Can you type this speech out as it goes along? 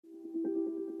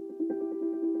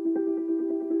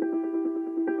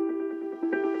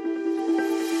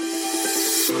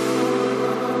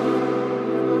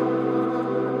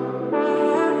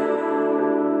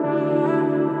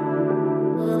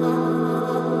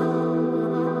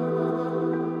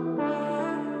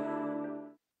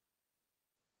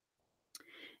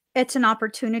It's an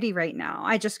opportunity right now.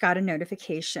 I just got a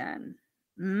notification.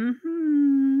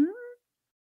 Mhm.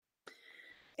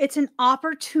 It's an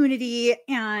opportunity,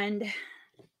 and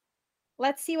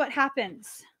let's see what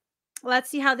happens. Let's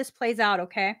see how this plays out,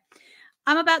 okay?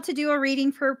 I'm about to do a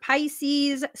reading for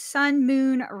Pisces, Sun,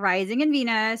 Moon, Rising, and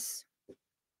Venus.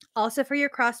 Also for your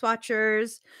cross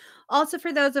watchers. Also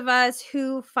for those of us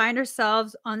who find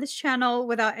ourselves on this channel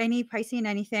without any Piscean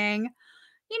anything.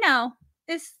 You know,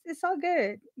 it's all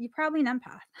good. You're probably an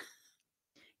empath.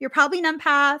 You're probably an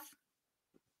empath.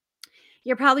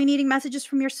 You're probably needing messages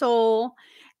from your soul.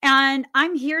 And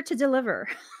I'm here to deliver.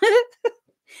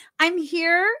 I'm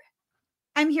here.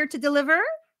 I'm here to deliver.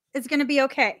 It's going to be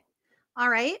okay. All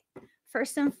right.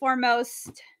 First and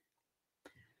foremost,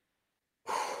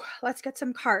 let's get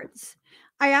some cards.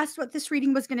 I asked what this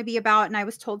reading was going to be about, and I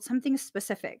was told something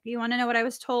specific. Do you want to know what I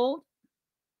was told?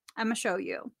 I'm going to show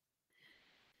you.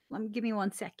 Give me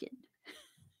 1 second.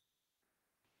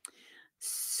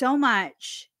 So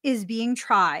much is being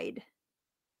tried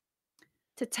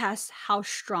to test how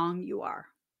strong you are.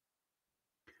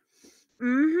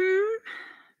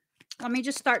 Let me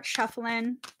just start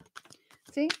shuffling.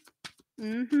 See?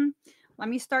 Let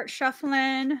me start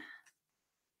shuffling.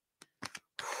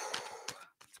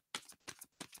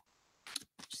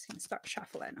 Just gonna start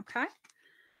shuffling, okay?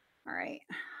 All right.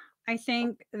 I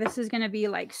think this is gonna be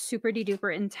like super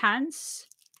duper intense.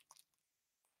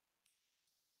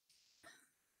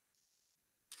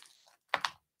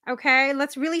 Okay,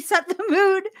 let's really set the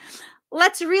mood.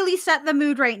 Let's really set the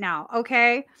mood right now,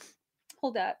 okay?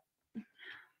 Hold up.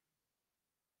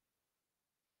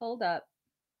 Hold up.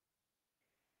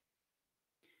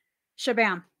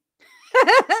 Shabam.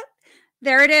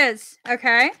 There it is,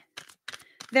 okay?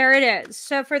 There it is.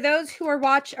 So for those who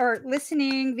are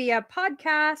listening via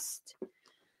podcast,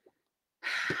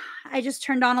 I just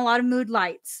turned on a lot of mood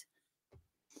lights.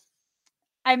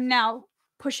 I'm now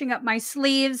pushing up my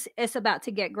sleeves. It's about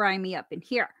to get grimy up in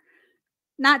here.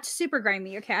 Not super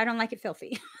grimy, okay? I don't like it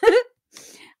filthy.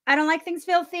 I don't like things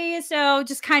filthy, so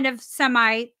just kind of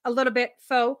a little bit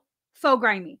faux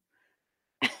grimy.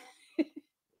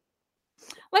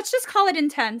 Let's just call it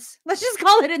intense. Let's just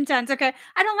call it intense, okay?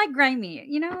 I don't like grimy,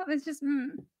 you know? It's just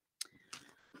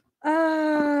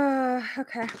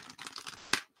okay.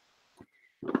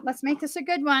 Let's make this a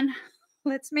good one.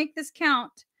 Let's make this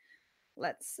count.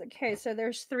 Okay, so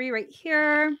there's 3 right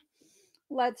here.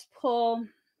 Let's pull.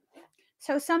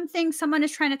 So someone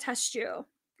is trying to test you,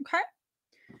 okay?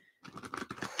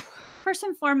 First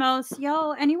and foremost,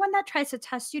 anyone that tries to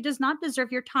test you does not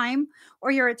deserve your time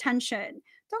or your attention.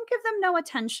 Don't give them no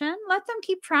attention. Let them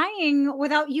keep trying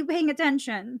without you paying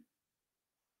attention.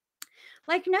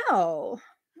 Like, no,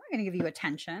 I'm not going to give you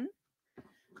attention. Are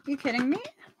you kidding me?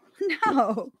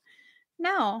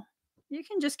 No, you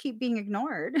can just keep being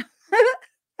ignored.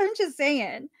 I'm just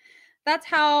saying. That's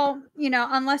how,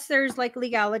 unless there's like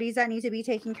legalities that need to be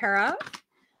taken care of,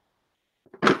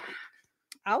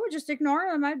 I would just ignore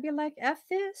them. I'd be like, F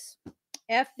this.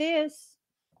 F this.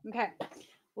 Okay,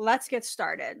 let's get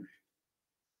started.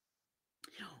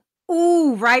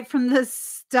 Ooh, right from the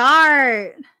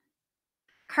start.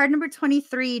 Card number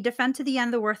 23, defend to the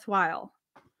end the worthwhile.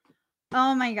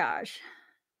 Oh my gosh.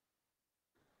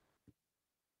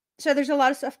 So there's a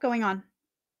lot of stuff going on.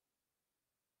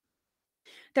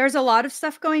 There's a lot of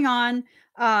stuff going on,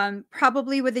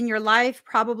 probably within your life,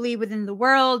 probably within the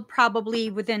world,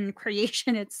 probably within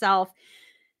creation itself.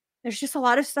 There's just a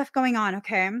lot of stuff going on,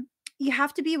 okay? You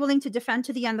have to be willing to defend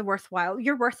to the end the worthwhile.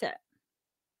 You're worth it.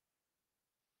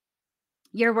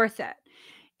 You're worth it.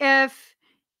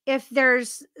 If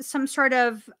there's some sort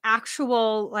of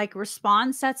actual like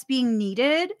response that's being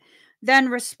needed, then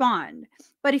respond.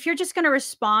 But if you're just going to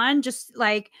respond just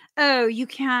like, oh, you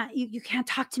can't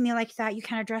talk to me like that, you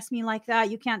can't address me like that,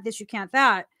 you can't this, you can't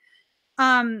that,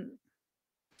 yeah,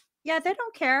 they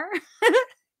don't care.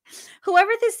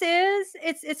 Whoever this is,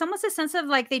 it's almost a sense of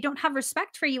like they don't have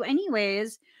respect for you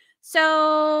anyways.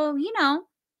 So,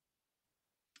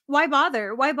 why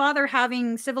bother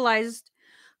having civilized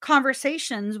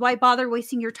conversations? Why bother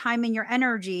wasting your time and your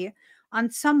energy on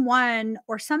someone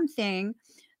or something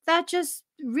that just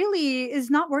really is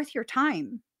not worth your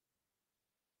time?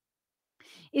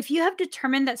 If you have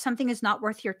determined that something is not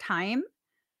worth your time,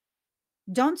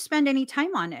 don't spend any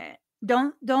time on it.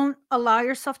 Don't allow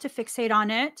yourself to fixate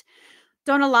on it.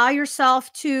 Don't allow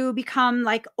yourself to become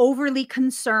like overly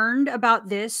concerned about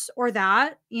this or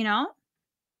that,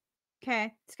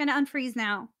 Okay, it's going to unfreeze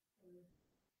now.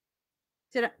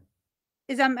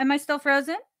 Am I still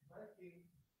frozen?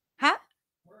 Huh?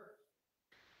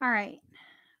 All right.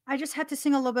 I just had to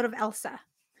sing a little bit of Elsa.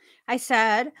 I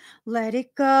said, let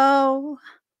it go.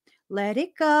 Let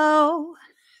it go.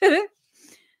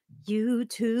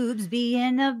 YouTube's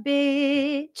being a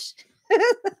bitch.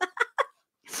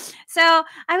 So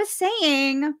I was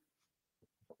saying,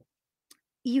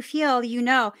 you feel,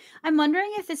 I'm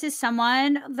wondering if this is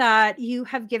someone that you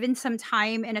have given some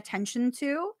time and attention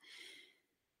to.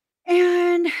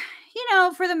 And,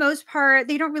 for the most part,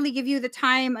 they don't really give you the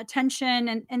time,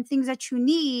 attention, and things that you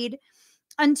need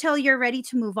until you're ready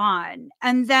to move on.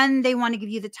 And then they want to give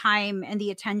you the time and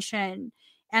the attention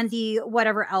and the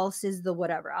whatever else is the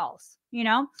whatever else,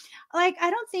 Like, I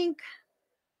don't think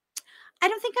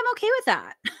I'm okay with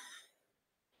that.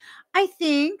 I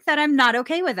think that I'm not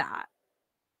okay with that.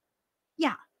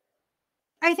 Yeah,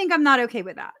 I think I'm not okay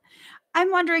with that.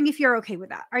 I'm wondering if you're okay with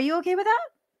that. Are you okay with that?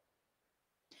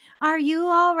 Are you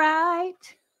all right?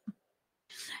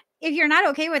 If you're not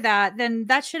okay with that, then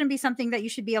that shouldn't be something that you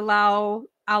should be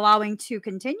allowing to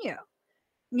continue.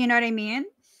 You know what I mean?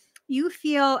 You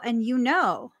feel and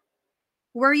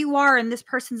where you are in this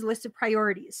person's list of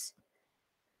priorities.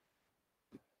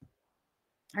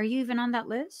 Are you even on that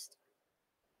list?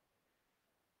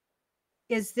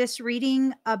 Is this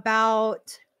reading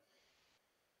about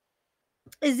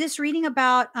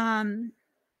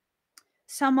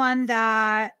someone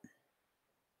that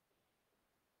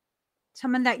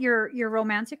you're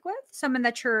romantic with, someone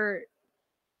that you're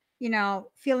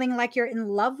feeling like you're in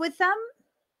love with them?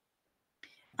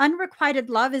 Unrequited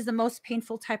love is the most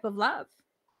painful type of love.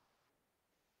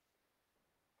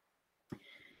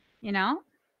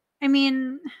 I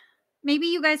mean, maybe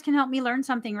you guys can help me learn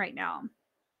something right now.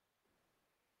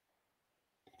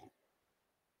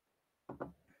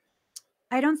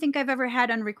 I don't think I've ever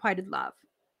had unrequited love.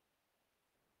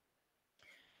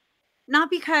 Not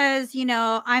because,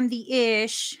 I'm the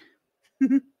ish.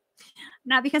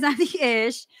 Not because I'm the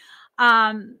ish.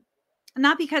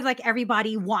 Not because like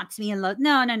everybody wants me and love.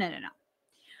 No.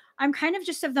 I'm kind of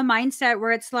just of the mindset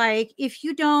where it's like, if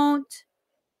you don't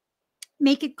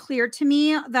make it clear to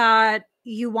me that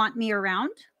you want me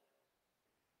around,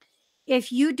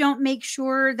 if you don't make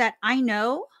sure that I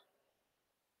know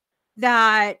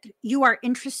that you are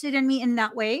interested in me in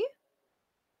that way,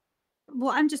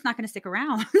 well, I'm just not going to stick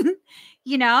around.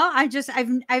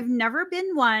 I've never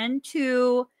been one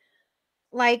to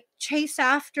like chase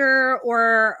after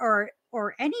or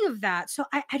any of that. So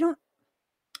I don't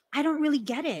really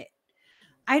get it.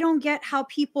 I don't get how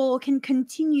people can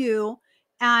continue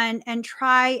and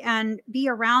try and be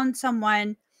around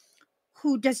someone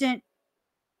who doesn't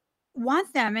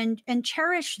want them and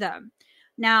cherish them.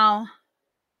 Now,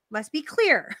 let's be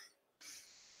clear.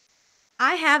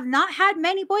 I have not had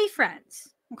many boyfriends.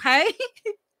 Okay.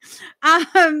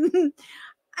 I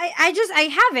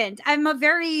haven't. I'm a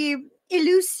very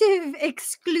elusive,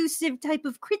 exclusive type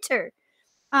of critter.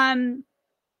 So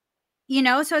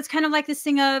it's kind of like this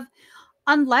thing of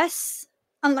unless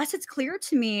it's clear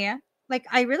to me, like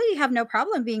I really have no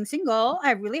problem being single.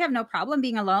 I really have no problem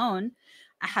being alone.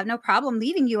 I have no problem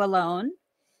leaving you alone.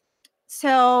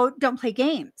 So don't play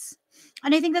games.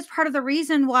 And I think that's part of the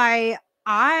reason why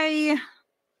I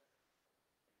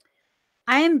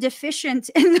am deficient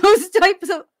in those types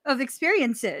of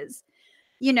experiences,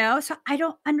 so I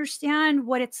don't understand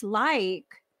what it's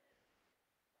like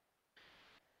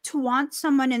to want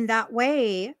someone in that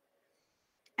way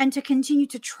and to continue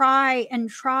to try and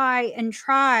try and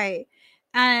try.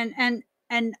 And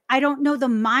I don't know the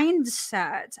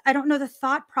mindset. I don't know the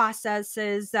thought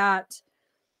processes that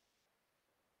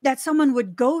someone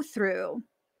would go through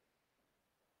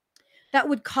that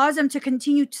would cause them to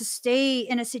continue to stay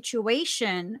in a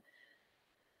situation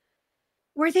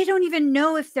where they don't even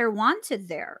know if they're wanted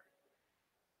there.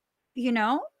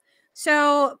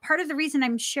 So part of the reason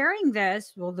I'm sharing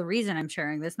this, well, the reason I'm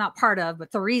sharing this, not part of,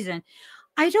 but the reason,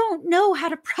 I don't know how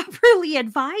to properly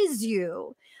advise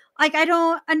you. Like, I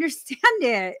don't understand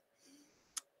it.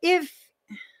 If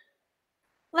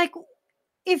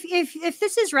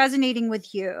this is resonating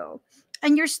with you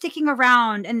and you're sticking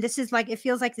around and this is like, it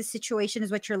feels like this situation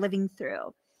is what you're living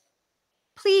through,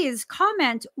 please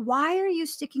comment, why are you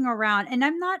sticking around? And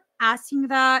I'm not asking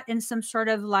that in some sort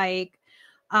of like,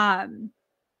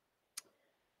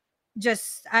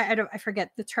 just I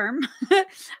forget the term.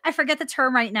 I forget the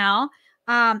term right now.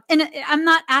 And I'm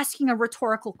not asking a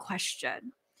rhetorical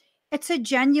question. It's a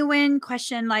genuine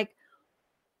question, like,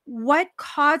 what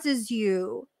causes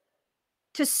you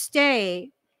to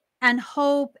stay and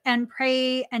hope and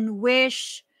pray and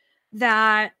wish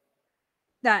that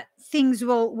things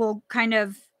will kind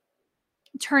of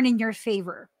turn in your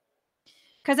favor?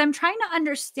 Because I'm trying to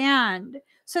understand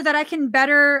so that I can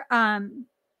better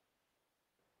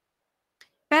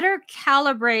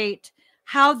calibrate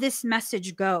how this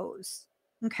message goes.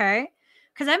 Okay.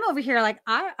 Because I'm over here like,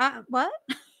 what?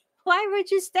 Why would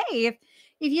you stay?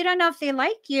 If you don't know if they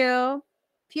like you,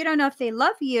 if you don't know if they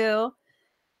love you,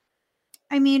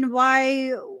 I mean,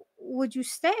 why would you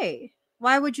stay?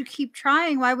 Why would you keep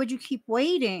trying? Why would you keep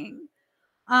waiting?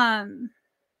 Um,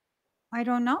 I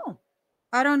don't know.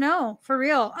 I don't know. For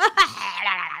real.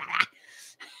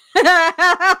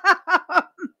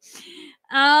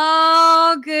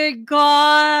 Oh, good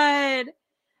God.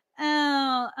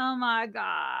 Oh my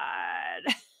God.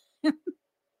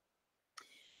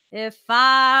 If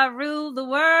I rule the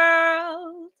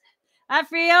world, I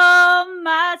free all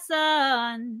my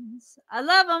sons. I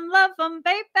love them,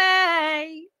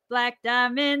 baby. Black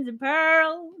diamonds and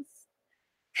pearls.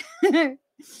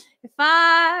 If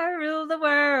I rule the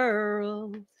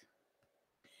world,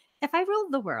 if I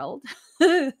ruled the world,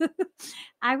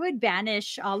 I would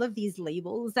banish all of these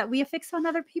labels that we affix on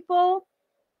other people,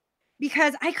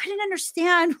 because I couldn't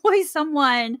understand why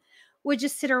someone would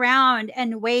just sit around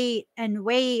and wait and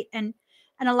wait and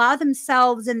allow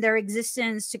themselves and their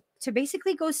existence to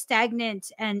basically go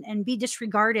stagnant and be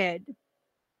disregarded,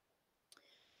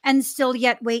 and still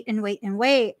yet wait and wait and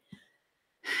wait.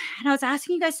 And I was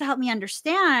asking you guys to help me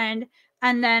understand.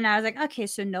 And then I was like, okay,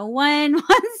 so no one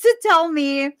wants to tell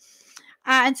me.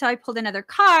 And so I pulled another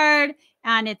card,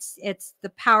 and it's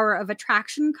the power of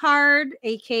attraction card,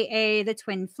 aka the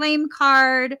twin flame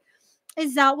card.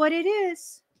 Is that what it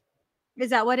is? Is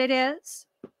that what it is?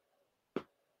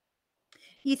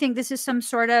 You think this is some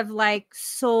sort of like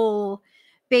soul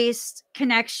based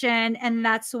connection, and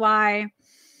that's why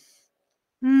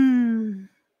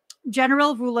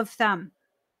general rule of thumb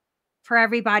for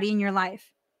everybody in your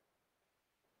life: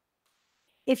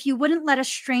 if you wouldn't let a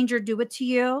stranger do it to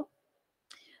you,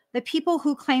 the people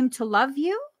who claim to love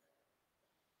you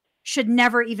should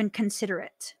never even consider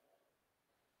it.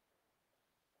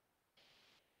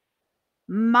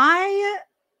 My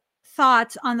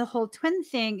thoughts on the whole twin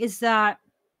thing is that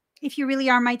if you really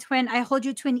are my twin, I hold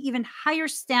you to an even higher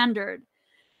standard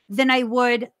than I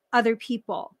would other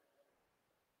people.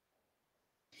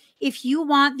 If you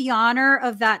want the honor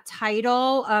of that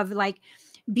title of like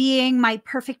being my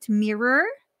perfect mirror,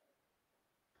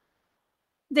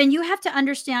 then you have to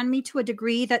understand me to a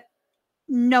degree that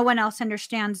no one else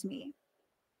understands me.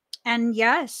 And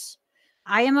yes,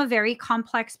 I am a very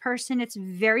complex person. It's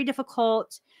very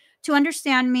difficult to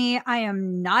understand me. I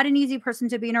am not an easy person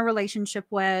to be in a relationship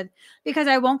with, because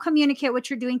I won't communicate what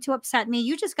you're doing to upset me.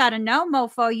 You just got to know,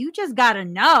 mofo. You just got to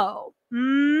know.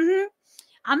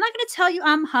 I'm not going to tell you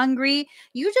I'm hungry.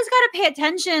 You just got to pay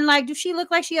attention. Like, does she look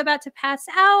like she about to pass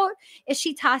out? Is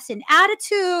she tossing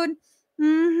attitude?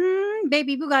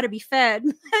 Baby, you got to be fed.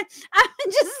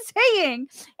 I'm just saying,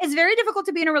 it's very difficult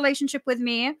to be in a relationship with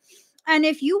me. And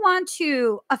if you want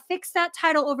to affix that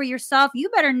title over yourself, you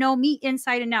better know me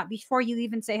inside and out before you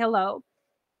even say hello.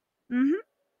 I'm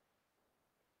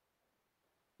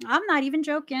not even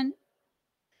joking.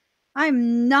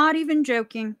 I'm not even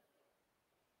joking.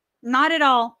 Not at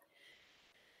all.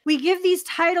 We give these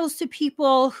titles to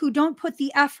people who don't put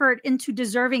the effort into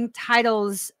deserving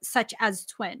titles such as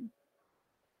twin.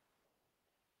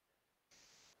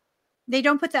 They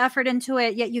don't put the effort into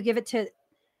it, yet you give it to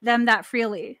them that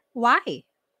freely. Why?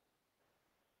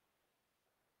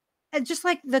 It's just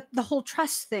like the whole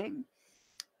trust thing.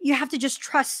 You have to just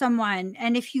trust someone.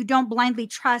 And if you don't blindly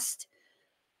trust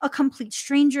a complete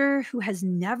stranger who has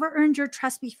never earned your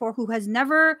trust before, who has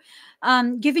never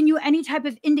given you any type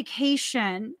of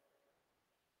indication,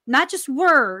 not just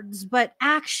words, but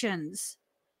actions,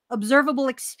 observable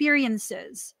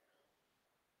experiences,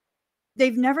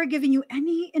 they've never given you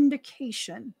any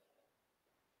indication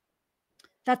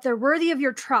that they're worthy of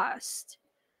your trust.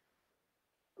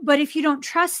 But if you don't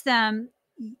trust them,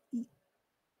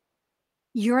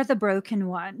 you're the broken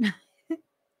one.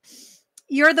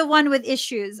 You're the one with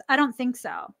issues. I don't think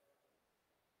so.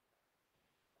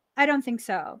 I don't think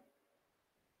so.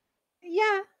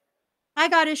 Yeah, I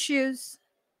got issues.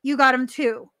 You got them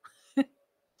too.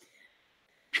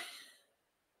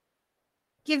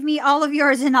 Give me all of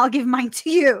yours and I'll give mine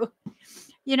to you.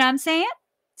 You know what I'm saying?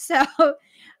 So,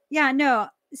 yeah, no,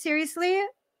 seriously,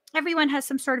 everyone has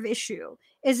some sort of issue.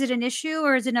 Is it an issue,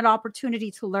 or is it an opportunity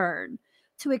to learn,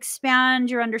 to expand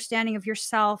your understanding of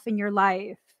yourself and your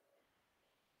life?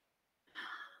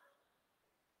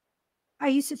 I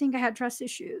used to think I had trust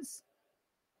issues.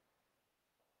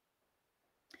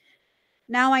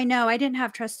 Now I know I didn't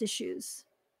have trust issues.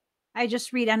 I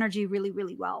just read energy really,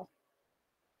 really well.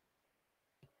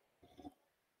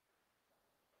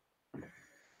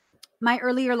 My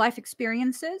earlier life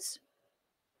experiences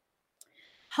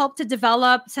help to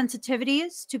develop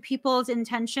sensitivities to people's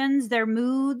intentions, their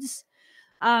moods,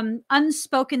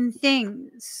 unspoken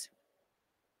things.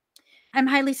 I'm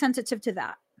highly sensitive to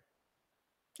that.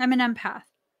 I'm an empath.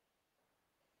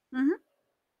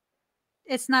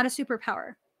 It's not a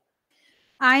superpower.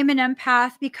 I'm an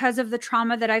empath because of the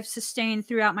trauma that I've sustained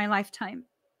throughout my lifetime.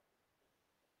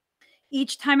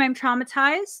 Each time I'm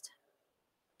traumatized,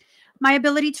 my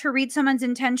ability to read someone's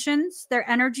intentions, their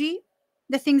energy,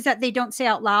 the things that they don't say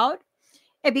out loud,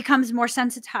 it becomes more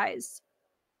sensitized.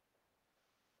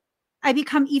 I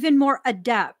become even more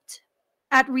adept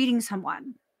at reading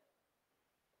someone.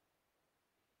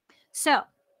 So,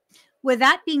 with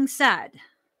that being said,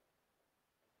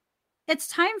 it's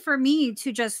time for me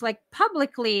to just like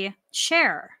publicly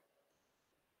share.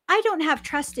 I don't have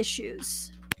trust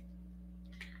issues.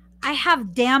 I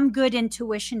have damn good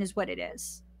intuition, is what it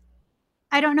is.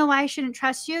 I don't know why I shouldn't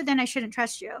trust you, then I shouldn't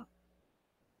trust you.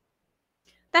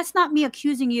 That's not me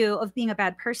accusing you of being a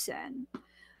bad person.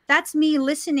 That's me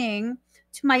listening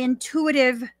to my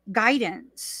intuitive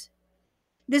guidance.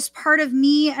 This part of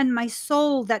me and my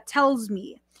soul that tells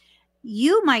me,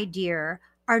 you, my dear,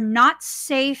 are not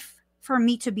safe for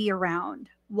me to be around.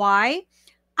 Why?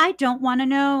 I don't want to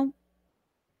know.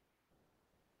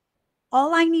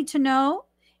 All I need to know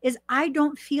is I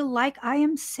don't feel like I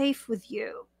am safe with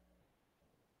you.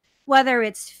 Whether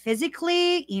it's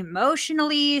physically,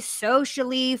 emotionally,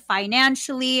 socially,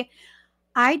 financially,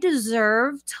 I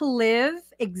deserve to live,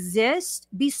 exist,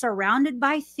 be surrounded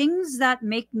by things that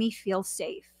make me feel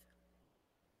safe.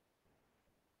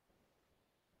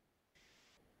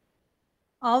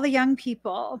 All the young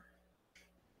people,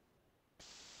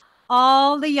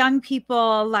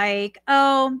 like,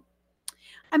 oh,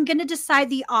 I'm going to decide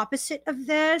the opposite of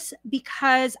this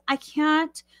because I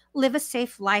can't live a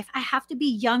safe life. I have to be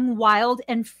young, wild,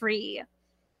 and free.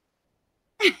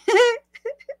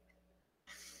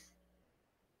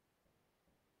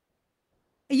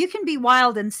 You can be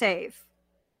wild and safe.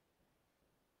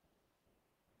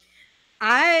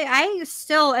 I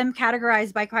still am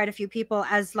categorized by quite a few people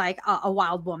as like a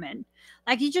wild woman.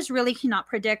 Like, you just really cannot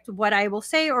predict what I will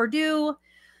say or do.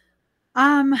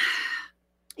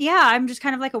 Yeah, I'm just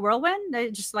kind of like a whirlwind. I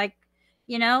just like,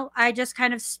 I just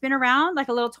kind of spin around like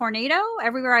a little tornado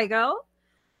everywhere I go.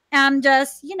 And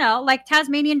just, like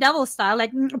Tasmanian devil style,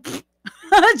 like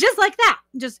just like that.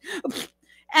 Just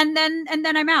and then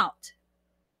I'm out.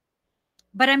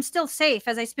 But I'm still safe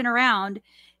as I spin around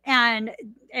and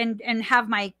have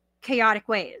my chaotic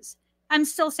ways. I'm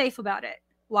still safe about it.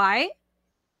 Why?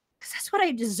 Because that's what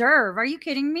I deserve. Are you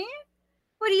kidding me?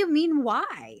 What do you mean,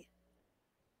 why?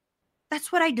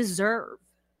 That's what I deserve.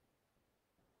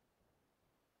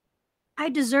 I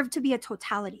deserve to be a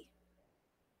totality.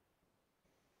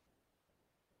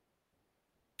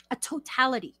 A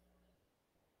totality.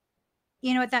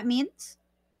 You know what that means?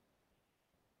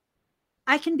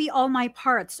 I can be all my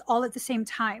parts all at the same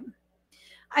time.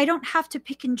 I don't have to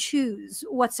pick and choose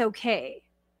what's okay.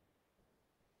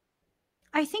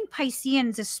 I think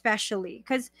Pisceans especially,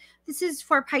 because this is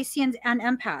for Pisceans and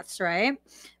empaths, right?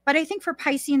 But I think for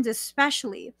Pisceans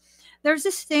especially, there's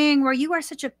this thing where you are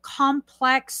such a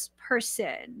complex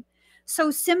person,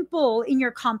 so simple in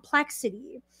your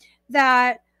complexity,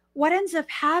 that what ends up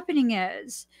happening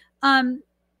is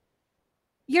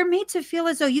you're made to feel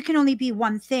as though you can only be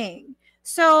one thing.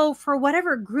 So for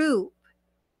whatever group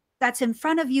that's in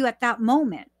front of you at that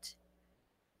moment,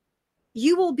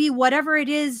 you will be whatever it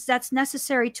is that's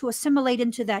necessary to assimilate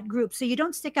into that group. So you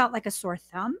don't stick out like a sore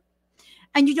thumb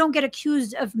and you don't get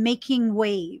accused of making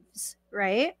waves,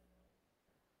 right?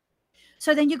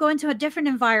 So then you go into a different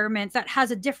environment that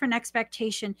has a different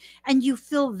expectation and you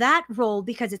fill that role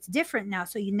because it's different now.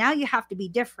 So now you have to be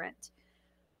different.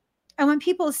 And when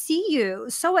people see you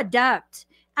so adept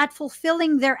at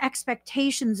fulfilling their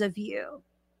expectations of you,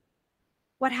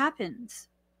 what happens?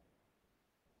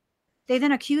 They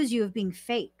then accuse you of being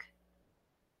fake.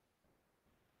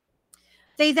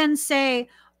 They then say,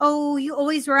 oh, you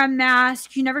always wear a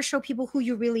mask. You never show people who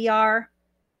you really are.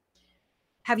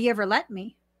 Have you ever let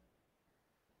me?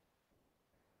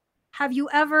 Have you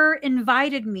ever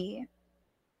invited me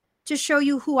to show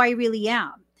you who I really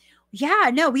am?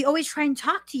 Yeah, no, we always try and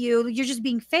talk to you. You're just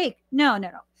being fake. No.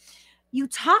 You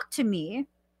talk to me,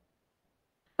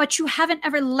 but you haven't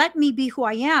ever let me be who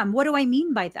I am. What do I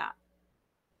mean by that?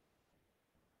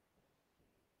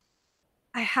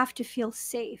 I have to feel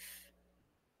safe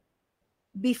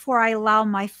before I allow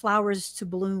my flowers to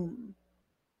bloom.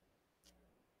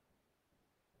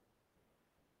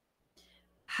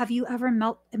 Have you ever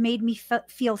made me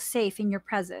feel safe in your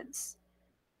presence?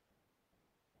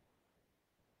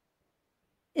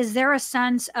 Is there a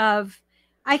sense of,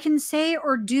 I can say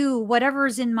or do whatever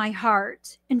is in my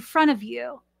heart in front of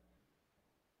you,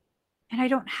 And I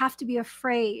don't have to be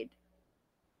afraid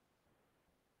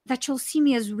that you'll see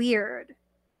me as weird,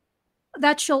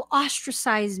 that you'll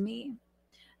ostracize me,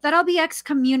 that I'll be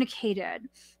excommunicated,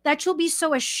 that you'll be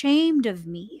so ashamed of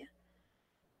me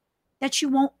that you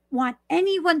won't want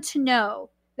anyone to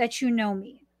know that you know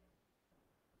me.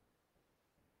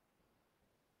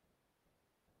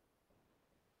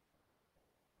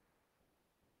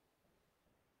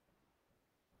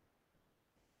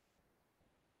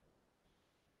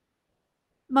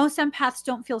 Most empaths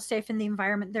don't feel safe in the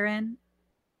environment they're in.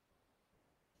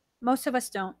 Most of us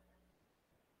don't.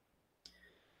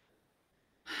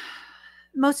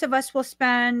 Most of us will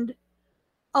spend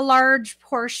a large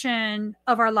portion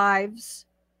of our lives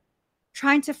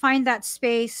trying to find that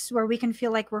space where we can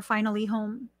feel like we're finally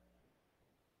home.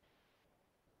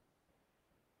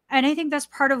 And I think that's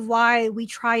part of why we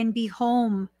try and be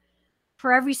home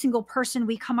for every single person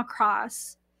we come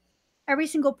across, every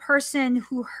single person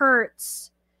who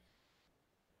hurts,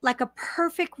 like a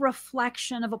perfect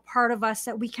reflection of a part of us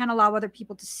that we can't allow other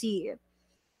people to see.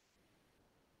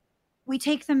 We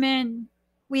take them in,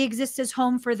 we exist as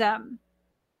home for them,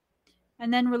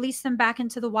 and then release them back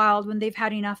into the wild when they've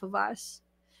had enough of us,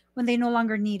 when they no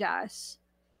longer need us.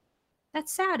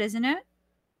 That's sad, isn't it?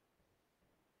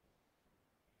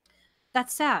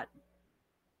 That's sad.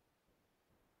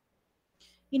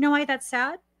 You know why that's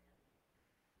sad?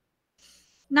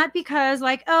 Not because,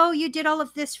 like, oh, you did all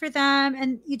of this for them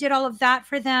and you did all of that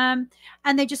for them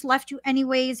and they just left you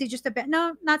anyways. They just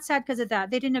no, not sad because of that.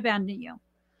 They didn't abandon you.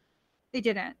 They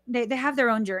didn't. They have their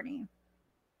own journey.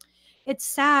 It's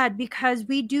sad because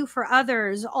we do for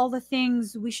others all the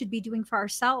things we should be doing for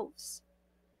ourselves.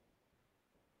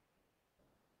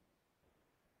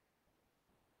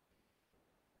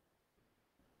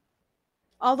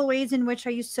 All the ways in which I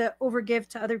used to overgive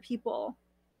to other people.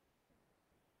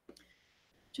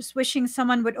 Just wishing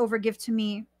someone would overgive to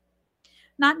me.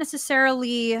 Not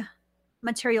necessarily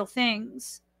material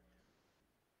things.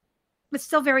 It's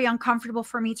still very uncomfortable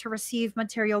for me to receive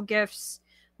material gifts,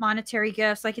 monetary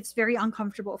gifts. Like, it's very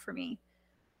uncomfortable for me.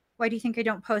 Why do you think I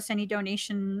don't post any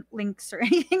donation links or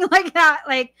anything like that?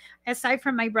 Like, aside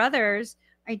from my brothers,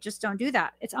 I just don't do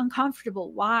that. It's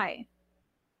uncomfortable. Why?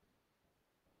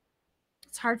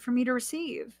 It's hard for me to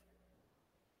receive.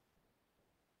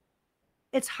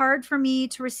 It's hard for me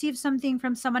to receive something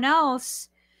from someone else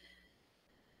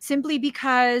simply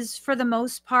because, for the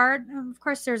most part, of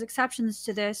course, there's exceptions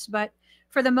to this, but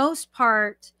for the most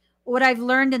part, what I've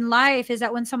learned in life is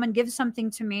that when someone gives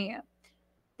something to me,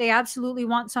 they absolutely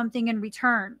want something in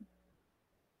return.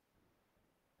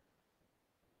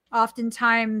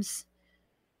 Oftentimes,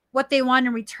 what they want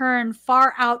in return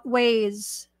far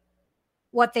outweighs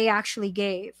what they actually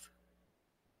gave.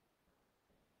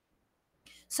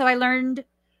 So I learned,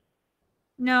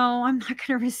 no, I'm not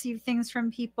going to receive things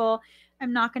from people.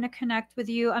 I'm not going to connect with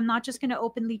you. I'm not just going to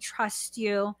openly trust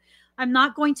you. I'm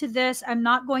not going to this. I'm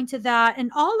not going to that.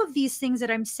 And all of these things that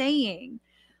I'm saying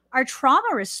are trauma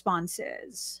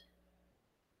responses.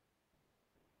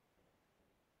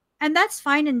 And that's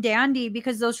fine and dandy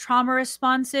because those trauma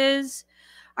responses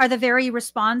are the very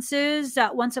responses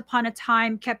that once upon a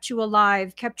time kept you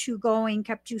alive, kept you going,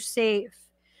 kept you safe,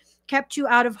 kept you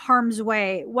out of harm's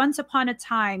way. Once upon a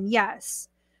time, yes,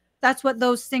 that's what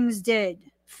those things did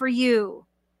for you.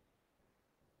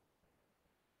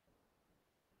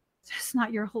 That's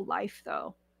not your whole life,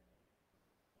 though.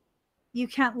 You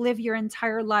can't live your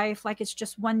entire life like it's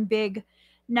just one big,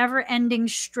 never ending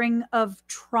string of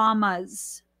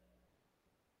traumas.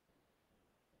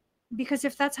 Because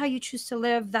if that's how you choose to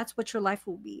live, that's what your life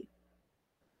will be.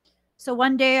 So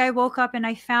one day I woke up and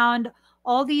I found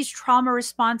all these trauma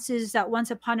responses that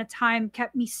once upon a time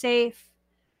kept me safe,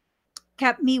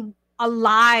 kept me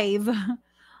alive,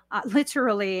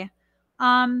 literally,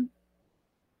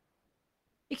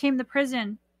 became the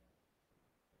prison.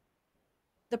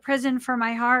 The prison for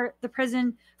my heart, the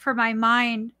prison for my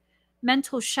mind.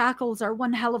 Mental shackles are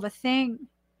one hell of a thing.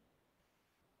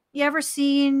 You ever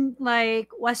seen like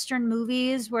Western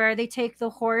movies where they take the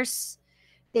horse,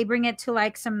 they bring it to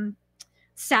like some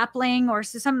sapling or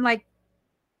some like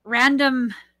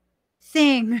random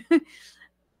thing,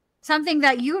 something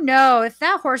that, you know, if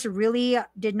that horse really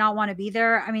did not want to be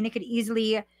there, I mean, it could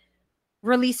easily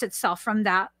release itself from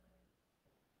that.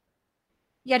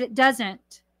 Yet it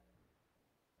doesn't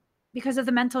because of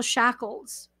the mental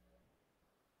shackles.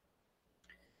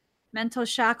 Mental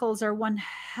shackles are one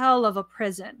hell of a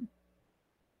prison.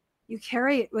 You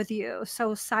carry it with you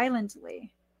so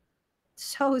silently,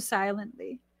 so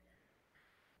silently.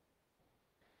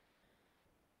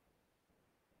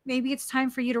 Maybe it's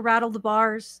time for you to rattle the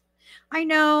bars. I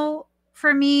know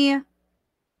for me,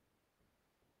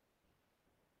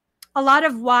 A lot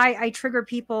of why I trigger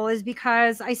people is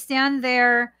because I stand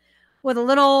there with a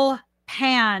little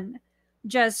pan,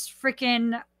 just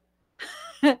freaking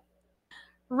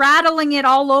rattling it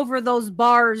all over those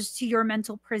bars to your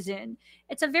mental prison.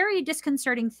 It's a very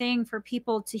disconcerting thing for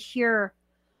people to hear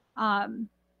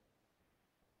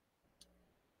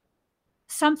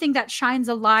something that shines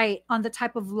a light on the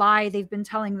type of lie they've been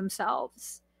telling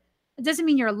themselves. It doesn't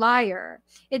mean you're a liar.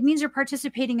 It means you're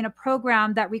participating in a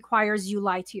program that requires you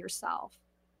lie to yourself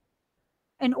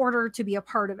in order to be a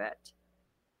part of it.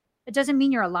 It doesn't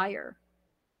mean you're a liar.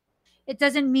 It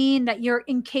doesn't mean that you're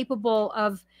incapable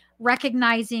of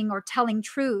recognizing or telling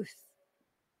truth.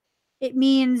 It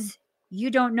means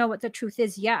you don't know what the truth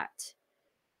is yet.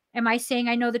 Am I saying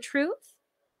I know the truth?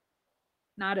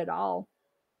 Not at all.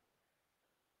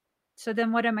 So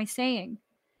then what am I saying?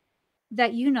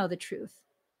 That you know the truth.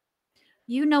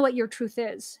 You know what your truth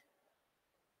is.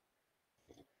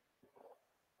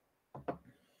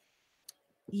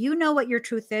 You know what your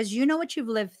truth is. You know what you've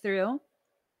lived through.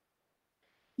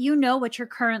 You know what you're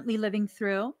currently living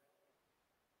through.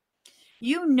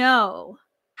 You know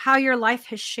how your life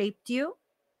has shaped you,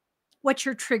 what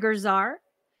your triggers are,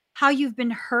 how you've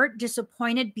been hurt,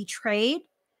 disappointed, betrayed.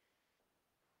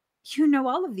 You know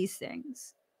all of these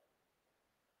things.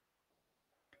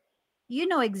 You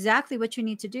know exactly what you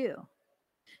need to do.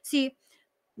 See,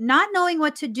 not knowing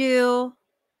what to do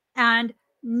and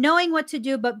knowing what to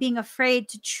do, but being afraid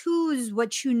to choose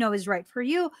what you know is right for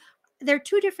you, they're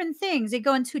two different things. They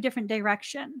go in two different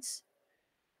directions.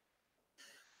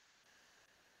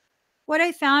 What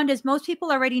I found is most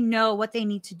people already know what they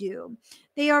need to do.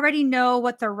 They already know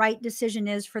what the right decision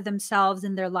is for themselves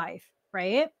in their life,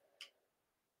 right?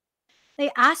 They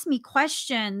ask me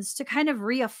questions to kind of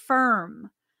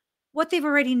reaffirm what they've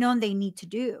already known they need to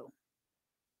do.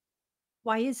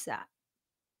 Why is that?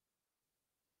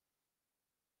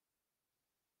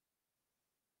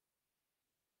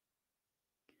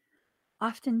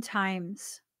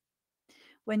 Oftentimes,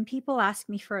 when people ask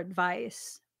me for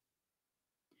advice,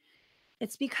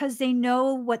 it's because they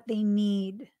know what they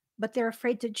need, but they're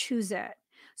afraid to choose it.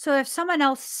 So if someone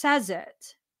else says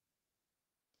it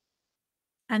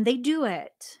and they do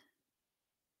it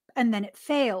and then it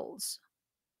fails,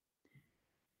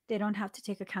 they don't have to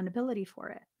take accountability for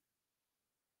it.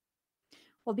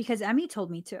 Well, because Emmie told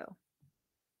me to.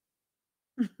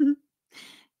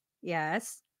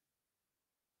 Yes.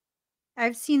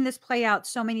 I've seen this play out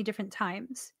so many different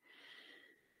times.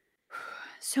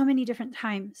 So many different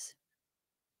times.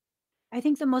 I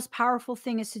think the most powerful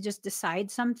thing is to just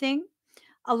decide something,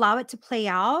 allow it to play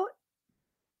out,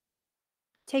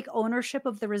 take ownership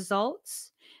of the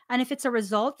results. And if it's a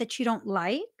result that you don't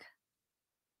like,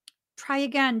 try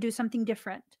again, do something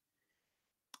different.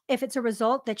 If it's a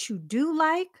result that you do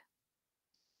like,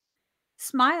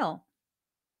 smile.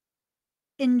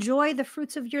 Enjoy the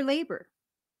fruits of your labor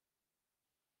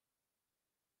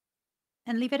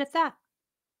and leave it at that.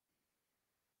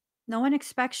 No one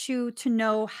expects you to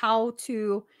know how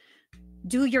to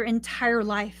do your entire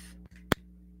life.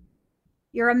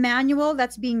 You're a manual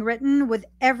that's being written with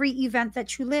every event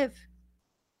that you live.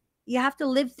 You have to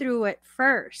live through it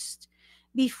first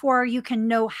before you can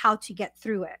know how to get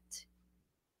through it.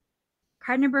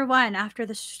 Card number 1, after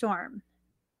the storm.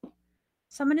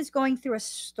 Someone is going through a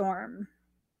storm.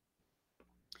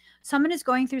 Someone is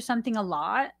going through something a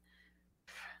lot,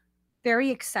 very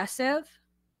excessive.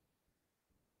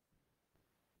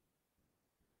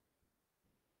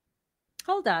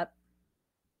 Hold up.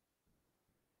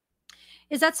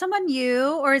 Is that someone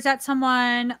you, or is that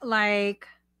someone like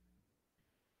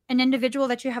an individual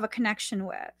that you have a connection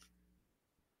with?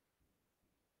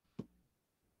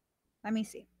 Let me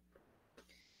see.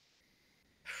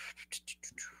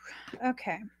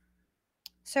 Okay.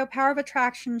 So power of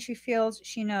attraction, she feels,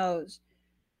 she knows.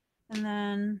 And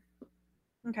then,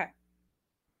 okay.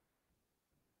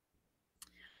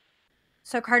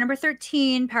 So card number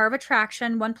 13, power of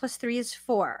attraction, 1 + 3 is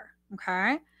 4.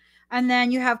 Okay. And then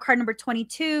you have card number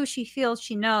 22, she feels,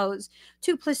 she knows.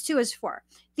 2 + 2 is 4.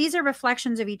 These are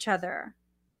reflections of each other.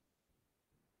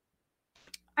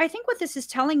 I think what this is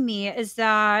telling me is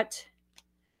that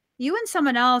you and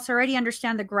someone else already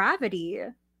understand the gravity.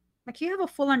 Like you have a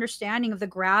full understanding of the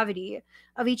gravity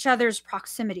of each other's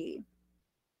proximity.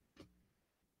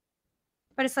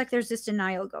 But it's like there's this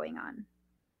denial going on.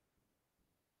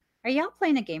 Are y'all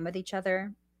playing a game with each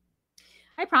other?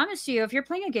 I promise you, if you're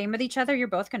playing a game with each other, you're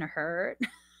both going to hurt.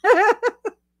 I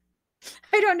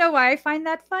don't know why I find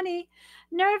that funny.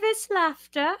 Nervous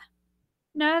laughter.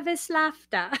 Nervous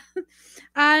laughter.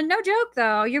 No joke,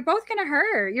 though. You're both going to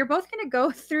hurt. You're both going to go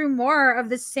through more of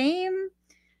the same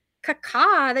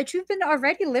caca that you've been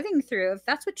already living through. If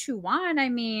that's what you want, I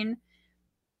mean,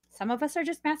 some of us are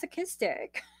just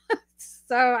masochistic.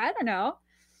 So I don't know.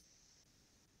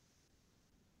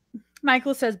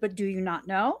 Michael says, but do you not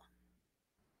know?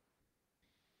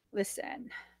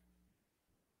 Listen,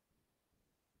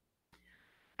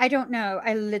 I don't know.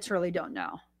 I literally don't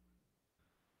know.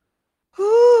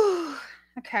 Whew.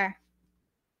 Okay.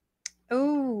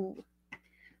 Oh,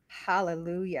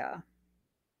 hallelujah.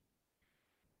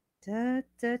 Da,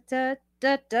 da, da,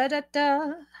 da, da, da,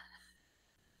 da.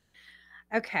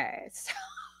 Okay. So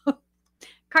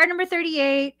card number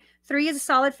 38. 3 is a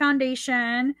solid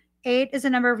foundation. 8 is a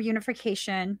number of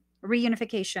unification,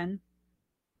 reunification,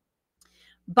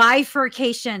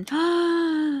 bifurcation,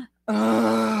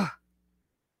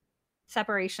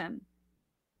 separation.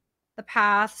 The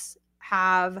paths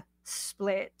have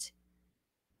split.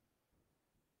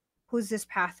 Who's this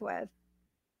path with?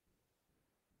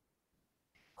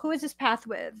 Who is this path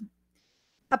with?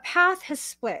 A path has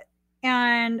split.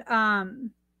 And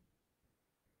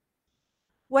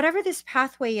whatever this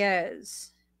pathway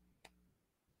is,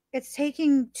 it's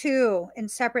taking 2 in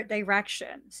separate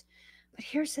directions. But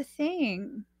here's the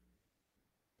thing.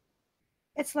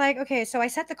 It's like, okay, so I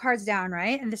set the cards down,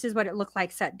 right? And this is what it looked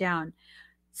like set down.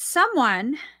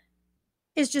 Someone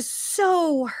is just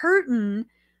so hurting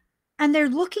and they're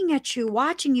looking at you,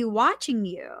 watching you, watching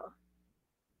you.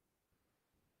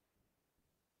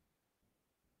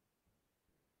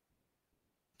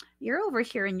 You're over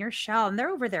here in your shell and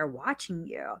they're over there watching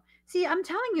you. See, I'm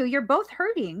telling you, you're both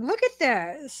hurting. Look at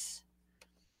this.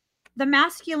 The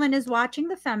masculine is watching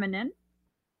the feminine.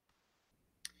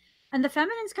 And the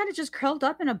feminine's kind of just curled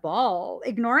up in a ball,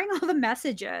 ignoring all the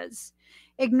messages,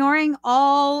 ignoring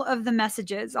all of the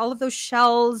messages. All of those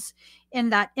shells in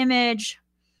that image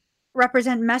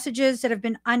represent messages that have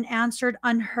been unanswered,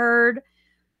 unheard.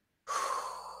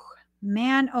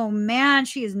 Man, oh man,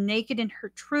 she is naked in her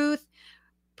truth,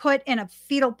 put in a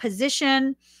fetal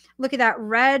position. Look at that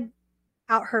red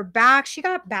out her back. She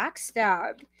got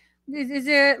backstabbed. Is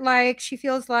it like she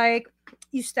feels like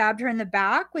you stabbed her in the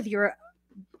back with your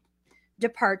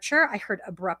departure? I heard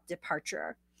abrupt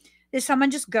departure. Did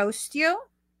someone just ghost you?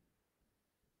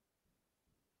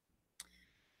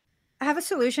 I have a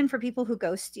solution for people who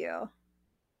ghost you. You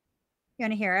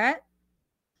want to hear it?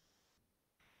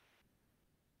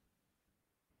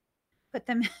 Put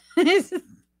them.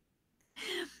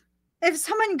 If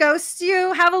someone ghosts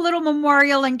you, have a little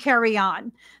memorial and carry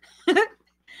on.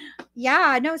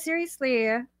 Yeah, no, seriously.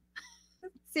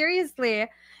 Seriously.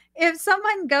 If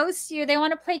someone ghosts you, they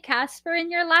want to play Casper in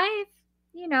your life,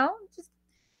 you know, just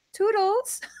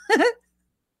toodles.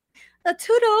 The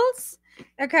toodles.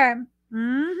 Okay.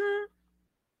 Mm-hmm.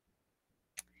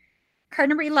 Card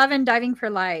number 11, diving for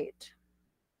light.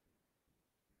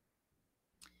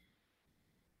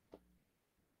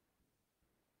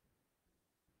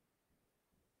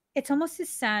 It's almost a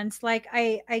sense like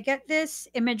I get this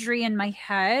imagery in my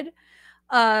head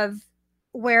of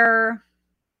where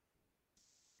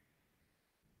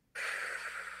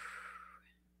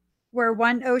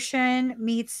one ocean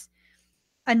meets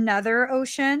another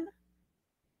ocean.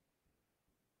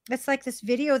 It's like this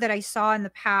video that I saw in the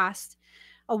past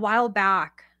a while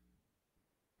back.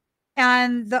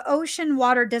 And the ocean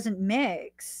water doesn't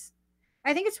mix.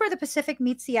 I think it's where the Pacific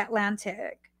meets the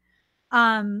Atlantic.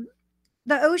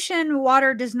 The ocean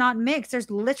water does not mix. There's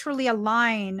literally a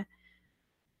line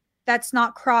that's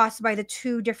not crossed by the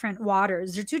 2 different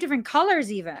waters. They're 2 different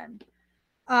colors even.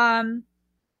 And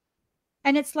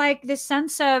it's like this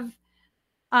sense of,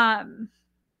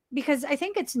 because I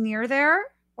think it's near there,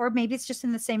 or maybe it's just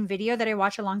in the same video that I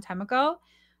watched a long time ago.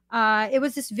 It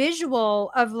was this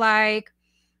visual of like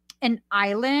an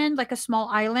island, like a small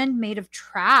island made of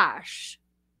trash.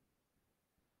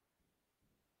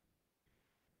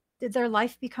 Did their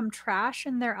life become trash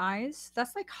in their eyes?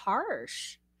 That's like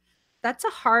harsh. That's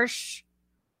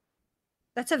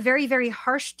a very, very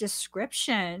harsh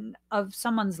description of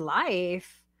someone's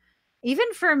life.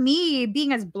 Even for me,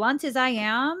 being as blunt as I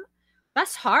am,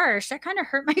 that's harsh. That kind of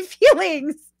hurt my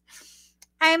feelings.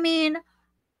 I mean,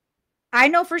 I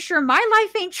know for sure my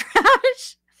life ain't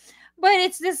trash, but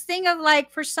it's this thing of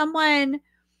like, for someone,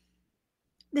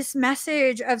 this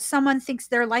message of someone thinks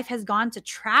their life has gone to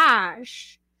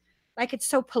trash. Like it's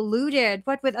so polluted.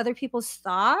 What, with other people's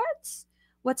thoughts?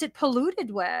 What's it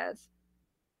polluted with?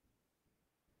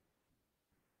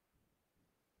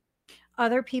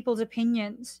 Other people's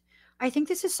opinions. I think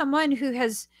this is someone who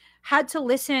has had to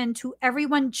listen to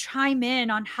everyone chime in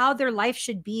on how their life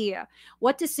should be,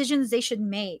 what decisions they should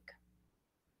make.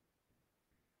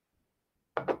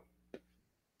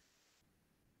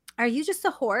 Are you just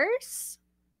a horse?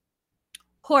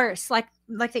 horse, like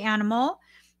the animal,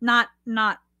 not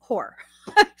whore.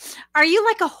 Are you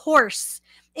like a horse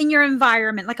in your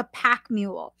environment, like a pack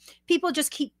mule? People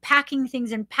just keep packing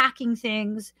things and packing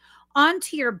things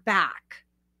onto your back.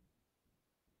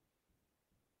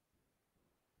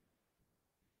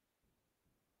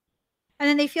 And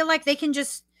then they feel like they can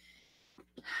just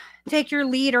take your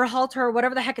lead or halter or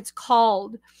whatever the heck it's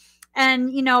called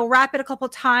and, wrap it a couple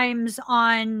times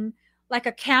on like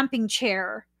a camping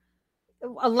chair,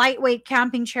 a lightweight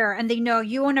camping chair, and they know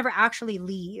you will never actually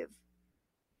leave.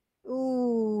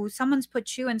 Ooh, someone's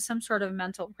put you in some sort of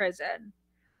mental prison.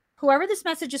 Whoever this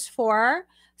message is for,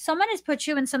 someone has put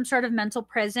you in some sort of mental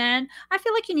prison. I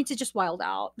feel like you need to just wild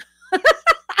out.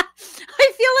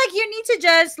 I feel like you need to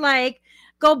just like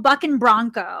go bucking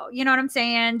bronco. You know what I'm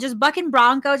saying? Just bucking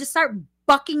bronco. Just start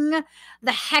bucking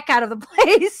the heck out of the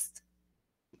place.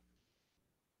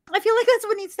 I feel like that's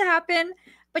what needs to happen.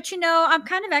 But I'm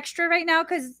kind of extra right now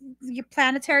because your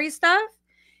planetary stuff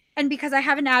and because I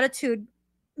have an attitude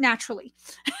naturally.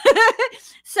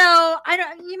 So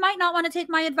you might not want to take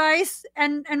my advice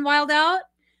and wild out,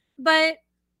 but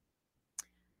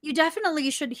you definitely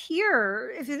should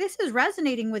hear if this is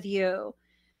resonating with you.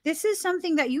 This is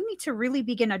something that you need to really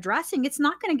begin addressing. It's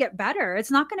not going to get better. It's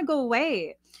not going to go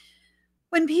away.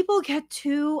 When people get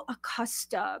too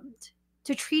accustomed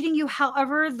to treating you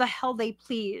however the hell they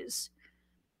please,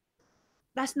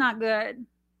 that's not good.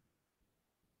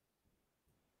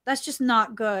 That's just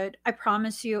not good. I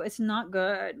promise you, it's not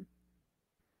good.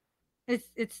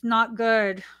 It's not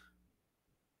good.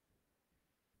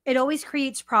 It always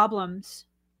creates problems.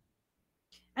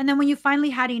 And then when you finally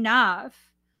had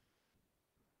enough,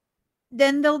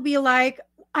 then they'll be like,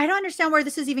 I don't understand where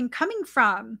this is even coming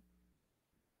from.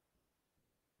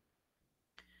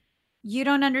 You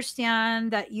don't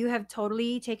understand that you have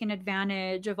totally taken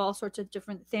advantage of all sorts of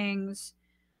different things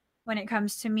when it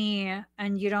comes to me,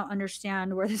 and you don't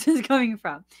understand where this is coming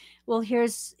from. Well,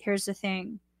 here's the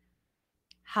thing.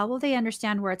 How will they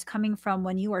understand where it's coming from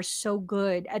when you are so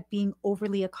good at being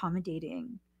overly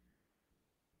accommodating?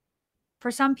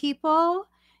 For some people,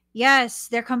 yes,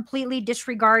 they're completely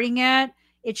disregarding it.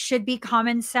 It should be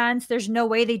common sense. There's no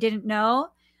way they didn't know.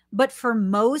 But for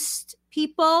most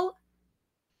people,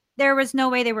 there was no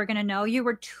way they were going to know. You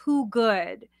were too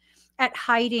good at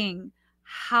hiding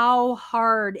how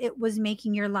hard it was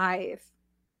making your life.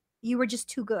 You were just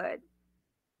too good.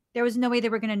 There was no way they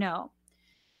were going to know.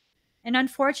 And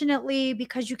unfortunately,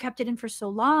 because you kept it in for so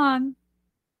long,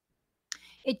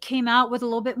 it came out with a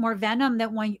little bit more venom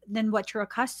than what you're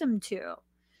accustomed to,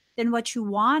 than what you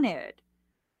wanted.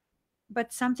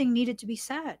 But something needed to be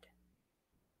said.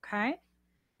 Okay?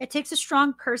 It takes a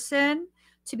strong person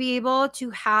to be able to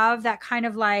have that kind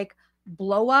of like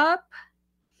blow up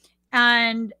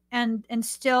and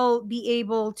still be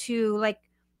able to like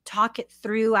talk it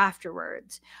through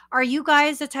afterwards. Are you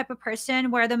guys the type of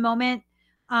person where the moment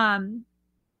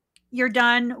you're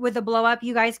done with the blow up,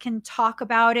 you guys can talk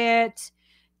about it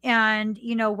and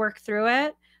work through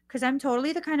it? Because I'm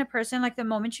totally the kind of person, like the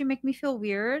moment you make me feel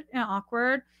weird and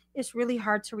awkward, it's really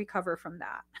hard to recover from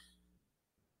that.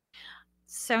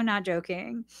 So not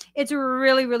joking. It's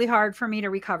really, really hard for me to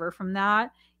recover from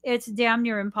that. It's damn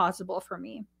near impossible for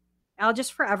me. I'll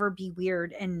just forever be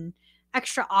weird and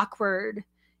extra awkward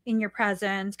in your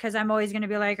presence because I'm always going to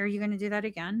be like, are you going to do that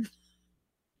again?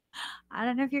 I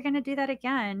don't know if you're going to do that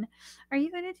again. Are they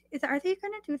going to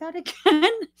do that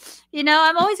again?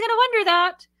 I'm always going to wonder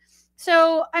that.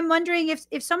 So I'm wondering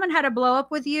if someone had a blow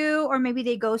up with you, or maybe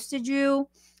they ghosted you,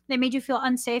 they made you feel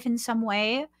unsafe in some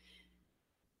way.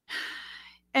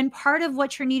 And part of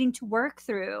what you're needing to work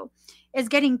through is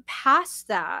getting past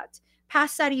that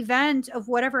event of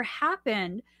whatever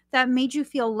happened that made you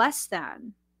feel less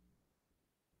than.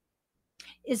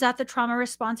 Is that the trauma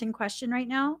response in question right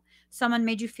now? Someone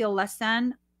made you feel less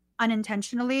than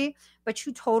unintentionally, but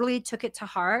you totally took it to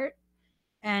heart,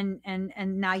 and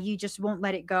now you just won't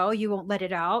let it go. You won't let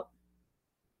it out.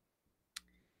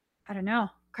 I don't know.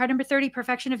 Card number 30,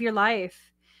 perfection of your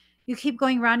life. You keep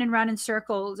going round and round in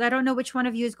circles. I don't know which one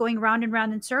of you is going round and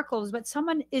round in circles, but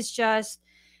someone is just,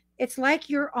 it's like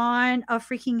you're on a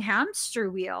freaking hamster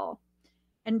wheel,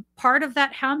 and part of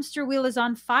that hamster wheel is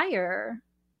on fire.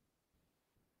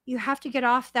 You have to get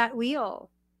off that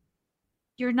wheel.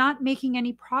 You're not making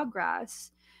any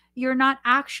progress. You're not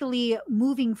actually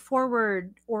moving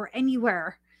forward or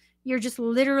anywhere. You're just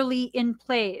literally in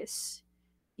place,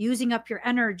 using up your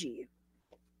energy.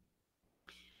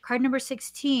 Card number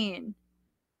 16,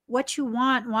 what you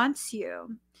want wants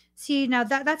you. See, now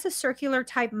that's a circular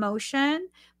type motion,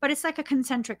 but it's like a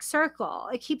concentric circle.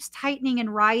 It keeps tightening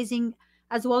and rising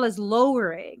as well as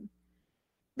lowering.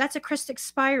 That's a Christic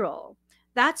spiral.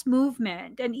 That's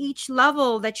movement. And each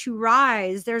level that you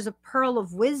rise, there's a pearl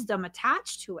of wisdom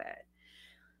attached to it.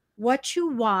 What you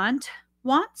want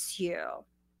wants you.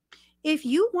 If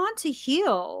you want to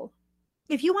heal,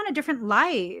 if you want a different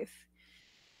life,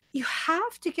 you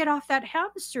have to get off that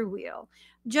hamster wheel.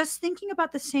 Just thinking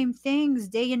about the same things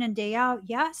day in and day out,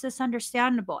 yes, it's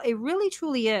understandable. It really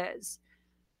truly is.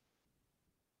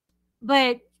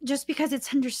 But just because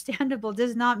it's understandable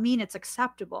does not mean it's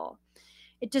acceptable.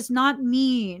 It does not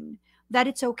mean that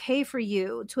it's okay for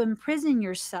you to imprison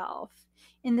yourself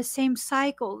in the same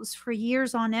cycles for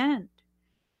years on end.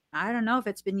 I don't know if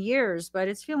it's been years, but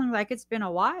it's feeling like it's been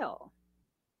a while.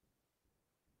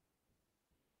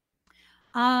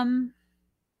 Um,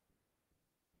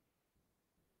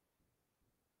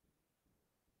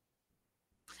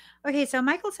 okay, so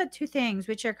Michael said two things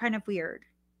which are kind of weird.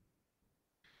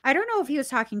 I don't know if he was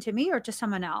talking to me or to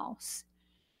someone else.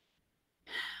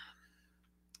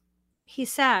 He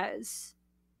says,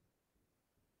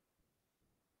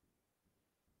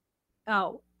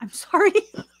 oh, I'm sorry.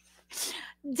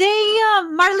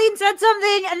 Damn, Marlene said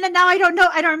something, and then now I don't know.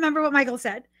 I don't remember what Michael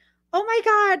said. Oh my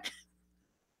God.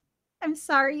 I'm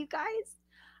sorry, you guys.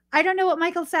 I don't know what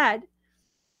Michael said.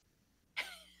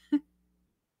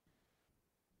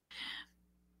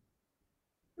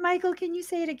 Michael, can you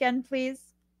say it again, please?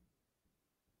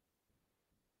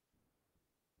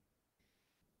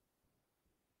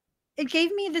 It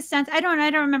gave me the sense, I don't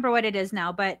remember what it is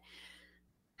now, but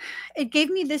it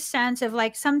gave me this sense of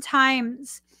like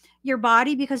sometimes your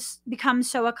body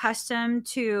becomes so accustomed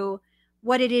to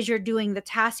what it is you're doing, the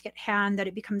task at hand, that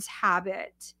it becomes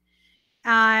habit.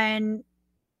 And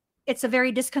it's a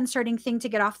very disconcerting thing to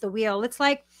get off the wheel. It's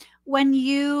like when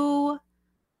you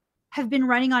have been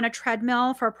running on a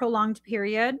treadmill for a prolonged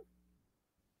period.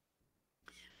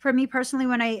 For me personally,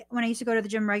 when I used to go to the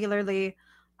gym regularly,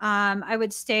 I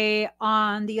would stay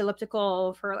on the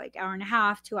elliptical for like hour and a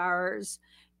half, 2 hours,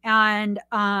 and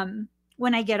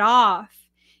when I get off,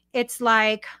 it's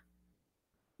like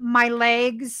my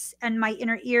legs and my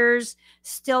inner ears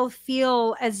still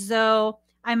feel as though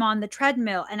I'm on the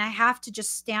treadmill, and I have to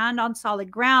just stand on solid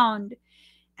ground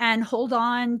and hold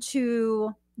on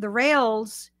to the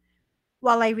rails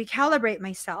while I recalibrate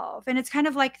myself. And it's kind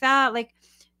of like that. Like,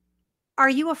 are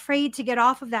you afraid to get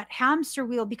off of that hamster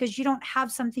wheel because you don't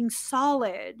have something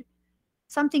solid,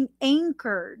 something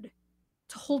anchored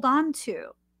to hold on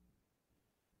to?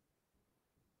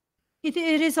 It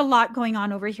is a lot going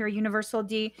on over here, Universal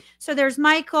D. So there's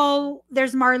Michael,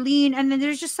 there's Marlene, and then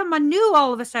there's just someone new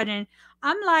all of a sudden.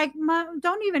 I'm like,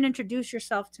 don't even introduce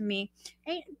yourself to me.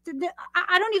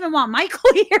 I don't even want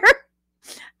Michael here. I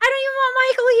don't even want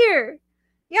Michael here.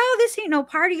 Yo, this ain't no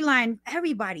party line.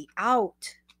 Everybody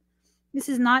out. This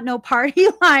is not no party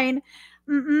line.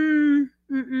 Mm-mm.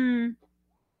 Mm-mm.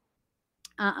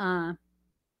 Uh-uh.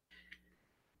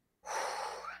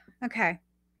 Okay.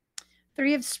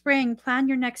 3 of spring. Plan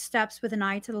your next steps with an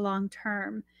eye to the long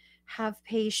term. Have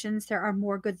patience. There are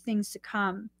more good things to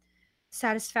come.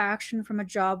 Satisfaction from a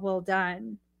job well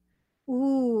done.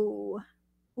 Ooh.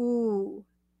 Ooh.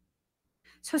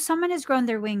 So someone has grown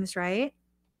their wings, right?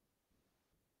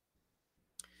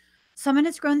 Someone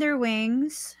has grown their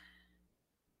wings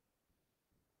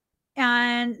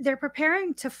and they're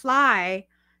preparing to fly.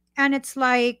 And it's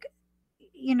like,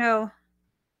 you know,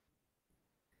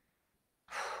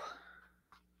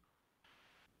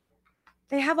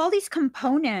 they have all these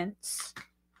components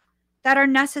that are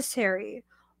necessary,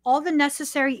 all the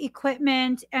necessary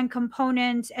equipment and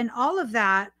components and all of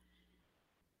that,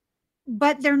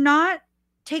 but they're not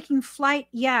taking flight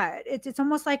yet. It's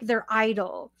almost like they're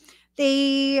idle.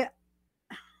 They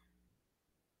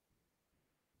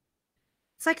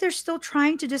It's like they're still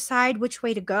trying to decide which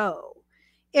way to go.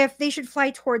 If they should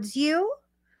fly towards you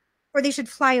or they should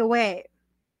fly away.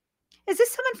 Is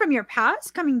this someone from your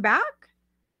past coming back?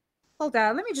 Hold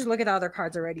on, let me just look at the other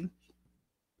cards already.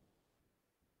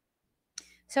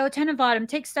 So 10 of autumn,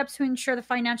 take steps to ensure the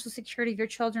financial security of your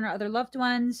children or other loved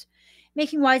ones,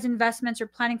 making wise investments or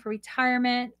planning for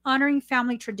retirement, honoring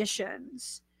family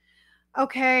traditions.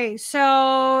 Okay,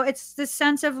 so it's this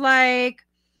sense of like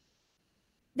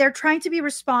they're trying to be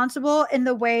responsible in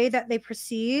the way that they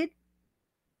proceed.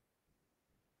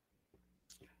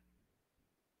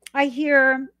 I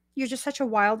hear you're just such a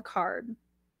wild card.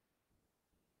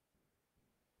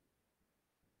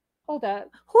 Hold up.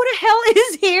 Who the hell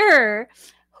is here?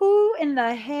 Who in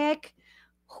the heck?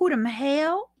 Who the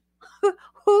hell?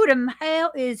 Who the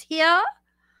hell is here?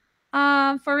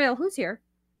 For real, who's here?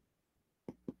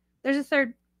 There's a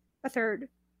third. A third.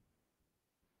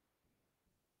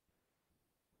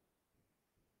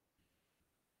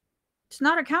 It's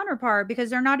not a counterpart because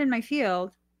they're not in my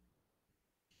field.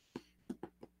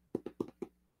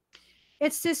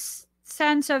 It's this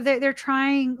sense of they're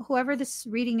trying, whoever this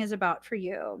reading is about for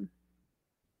you,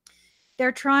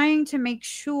 they're trying to make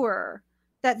sure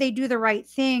that they do the right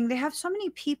thing. They have so many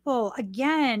people,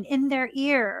 again, in their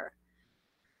ear.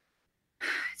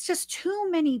 It's just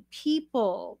too many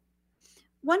people.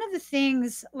 One of the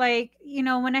things, like,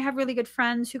 when I have really good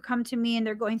friends who come to me and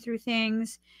they're going through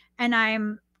things, and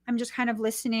I'm just kind of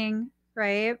listening,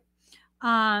 right?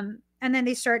 And then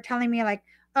they start telling me, like,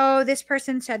 oh, this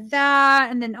person said that,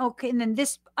 and then okay, and then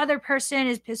this other person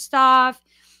is pissed off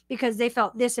because they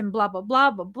felt this, and blah blah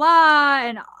blah blah blah,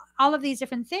 and all of these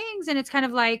different things. And it's kind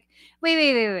of like,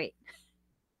 wait,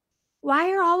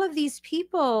 why are all of these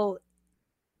people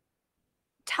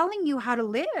telling you how to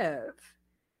live?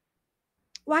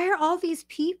 Why are all these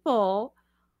people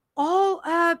all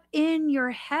up in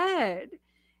your head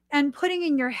and putting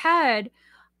in your head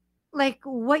like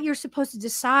what you're supposed to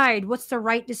decide, what's the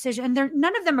right decision? And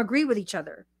none of them agree with each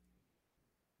other.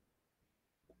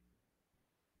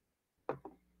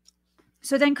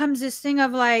 So then comes this thing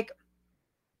of like,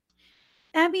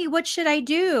 Emmie, what should I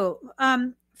do?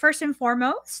 First and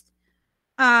foremost,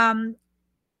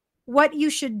 what you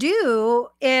should do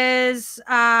is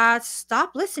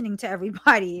stop listening to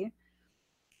everybody.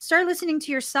 Start listening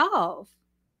to yourself.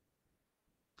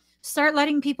 Start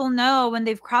letting people know when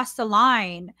they've crossed the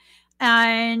line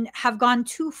and have gone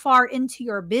too far into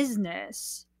your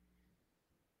business.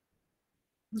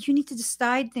 You need to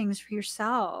decide things for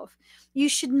yourself. You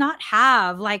should not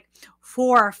have like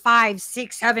 4, 5,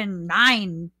 6, 7,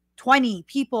 9, 20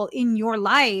 people in your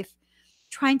life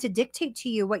trying to dictate to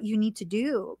you what you need to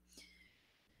do.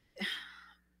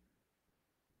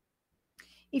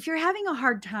 If you're having a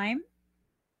hard time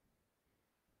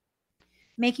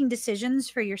making decisions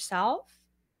for yourself,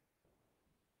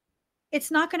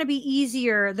 it's not going to be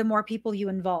easier the more people you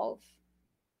involve.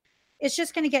 It's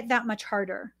just going to get that much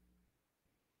harder.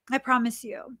 I promise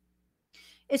you.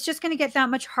 It's just going to get that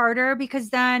much harder, because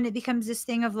then it becomes this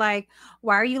thing of like,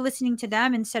 why are you listening to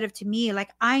them instead of to me?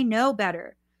 Like, I know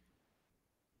better.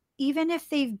 Even if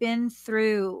they've been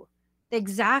through the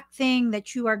exact thing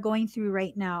that you are going through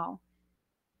right now,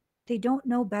 they don't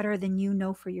know better than you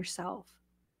know for yourself.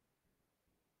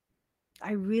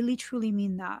 I really, truly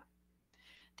mean that.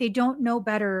 They don't know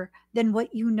better than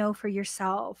what you know for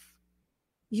yourself.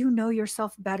 You know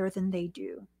yourself better than they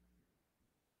do.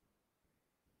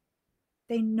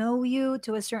 They know you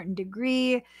to a certain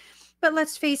degree. But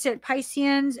let's face it,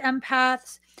 Pisceans,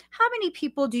 empaths, how many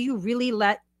people do you really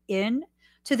let in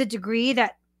to the degree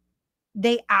that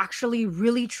they actually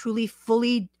really, truly,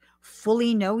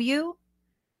 fully know you?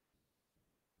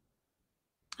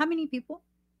 How many people?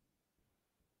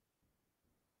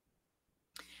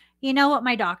 You know what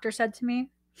my doctor said to me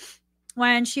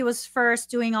when she was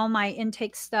first doing all my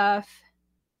intake stuff?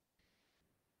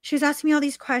 She was asking me all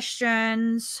these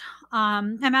questions.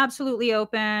 I'm absolutely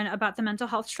open about the mental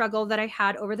health struggle that I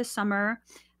had over the summer.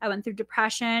 I went through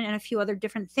depression and a few other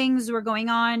different things were going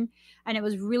on, and it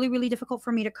was really, really difficult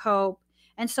for me to cope.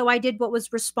 And so I did what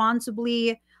was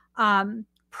responsibly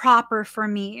proper for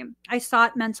me. I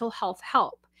sought mental health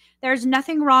help. There's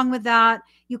nothing wrong with that.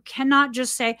 You cannot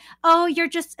just say, oh, you're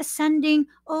just ascending.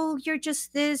 Oh, you're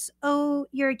just this. Oh,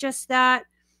 you're just that.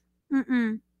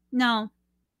 No.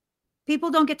 People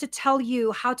don't get to tell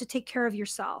you how to take care of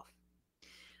yourself.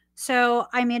 So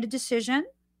I made a decision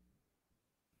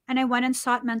and I went and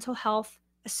sought mental health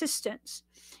assistance.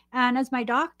 And as my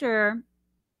doctor,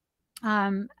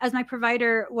 as my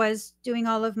provider was doing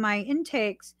all of my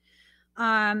intakes,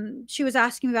 she was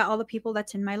asking me about all the people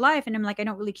that's in my life. And I'm like, I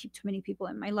don't really keep too many people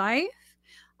in my life.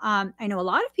 I know a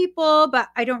lot of people, but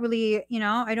I don't really,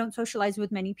 I don't socialize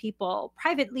with many people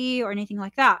privately or anything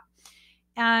like that.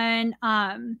 And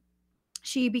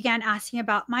she began asking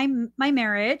about my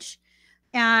marriage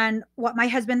and what my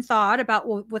husband thought about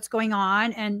what's going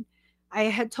on. And I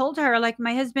had told her, like,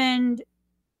 my husband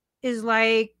is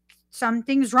like,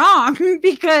 something's wrong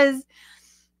because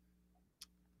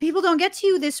people don't get to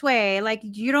you this way. Like,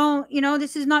 you don't,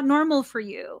 this is not normal for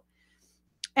you.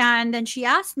 And then she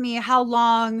asked me, how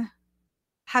long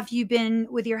have you been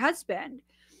with your husband?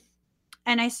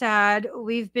 And I said,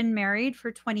 we've been married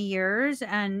for 20 years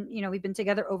and, we've been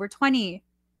together over 20,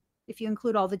 if you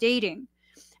include all the dating.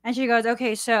 And she goes,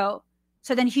 okay, so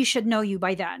then he should know you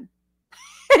by then.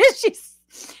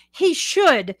 He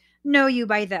should know you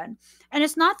by then. And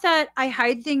it's not that I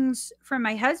hide things from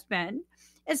my husband.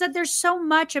 It's that there's so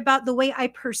much about the way I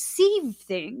perceive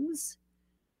things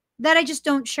that I just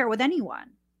don't share with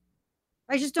anyone.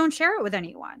 I just don't share it with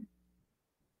anyone.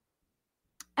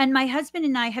 And my husband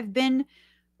and I have been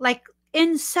like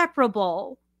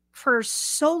inseparable for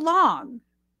so long,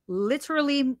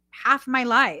 literally half my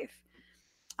life.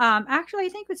 Actually, I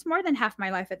think it's more than half my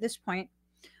life at this point.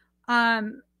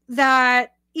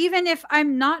 That even if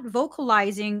I'm not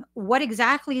vocalizing what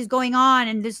exactly is going on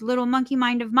in this little monkey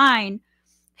mind of mine,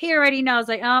 he already knows,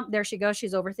 like, oh, there she goes.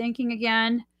 She's overthinking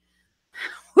again.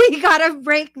 We got to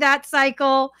break that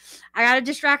cycle. I got to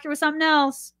distract her with something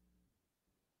else.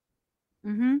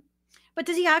 Mm-hmm. But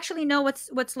does he actually know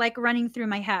what's like running through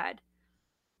my head?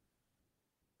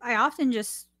 I often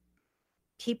just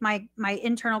keep my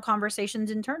internal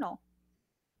conversations internal.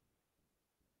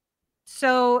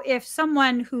 So if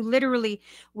someone who literally,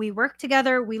 we work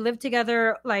together, we live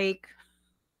together, like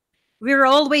we're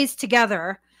always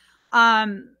together,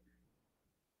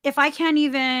 if I can't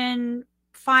even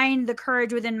find the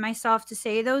courage within myself to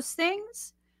say those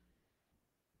things,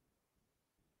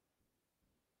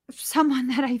 someone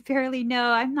that I barely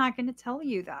know, I'm not going to tell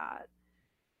you that.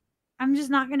 I'm just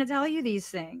not going to tell you these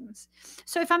things.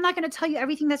 So if I'm not going to tell you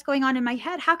everything that's going on in my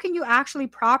head, how can you actually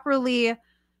properly,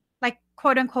 like,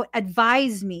 quote unquote,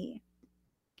 advise me?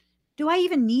 Do I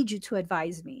even need you to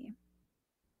advise me?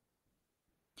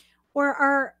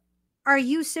 Or are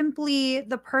you simply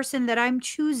the person that I'm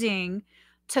choosing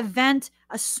to vent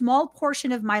a small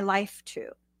portion of my life to?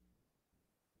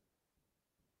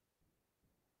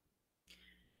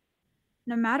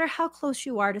 No matter how close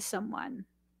you are to someone,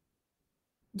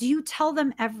 do you tell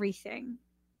them everything?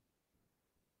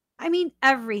 I mean,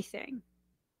 everything.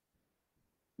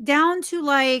 Down to,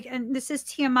 like, and this is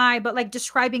TMI, but like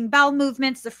describing bowel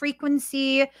movements, the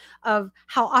frequency of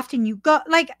how often you go,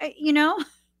 like,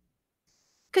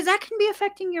 because that can be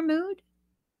affecting your mood.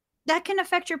 That can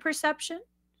affect your perception.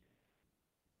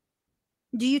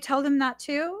 Do you tell them that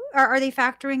too? Or are they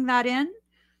factoring that in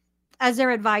as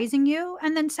they're advising you?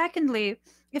 And then, secondly,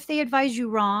 if they advise you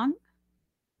wrong,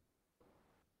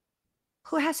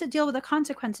 who has to deal with the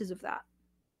consequences of that?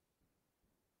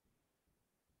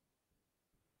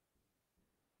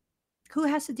 Who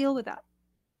has to deal with that?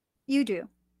 You do.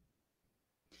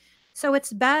 So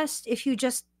it's best if you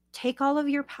just take all of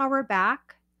your power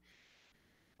back,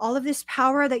 all of this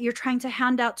power that you're trying to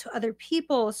hand out to other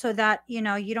people, so that, you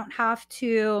don't have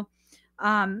to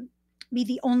um, be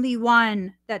the only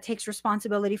one that takes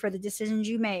responsibility for the decisions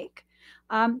you make.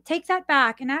 Take that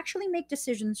back and actually make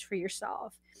decisions for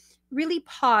yourself. Really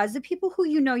pause. The people who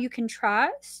you can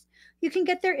trust, you can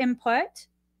get their input.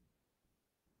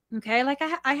 Okay, like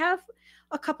I have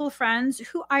a couple of friends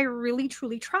who I really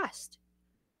truly trust.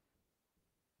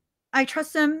 I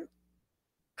trust them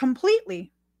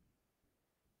completely,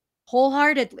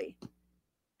 wholeheartedly.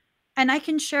 And I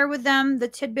can share with them the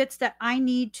tidbits that I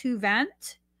need to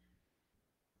vent.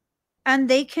 And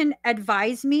they can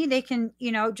advise me. They can,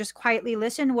 just quietly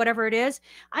listen, whatever it is.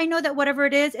 I know that whatever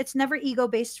it is, it's never ego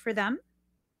based for them.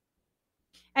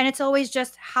 And it's always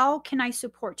just, how can I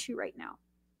support you right now?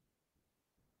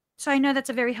 So I know that's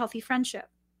a very healthy friendship.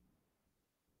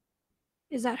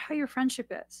 Is that how your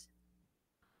friendship is?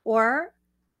 Or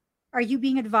are you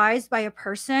being advised by a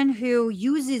person who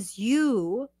uses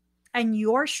you and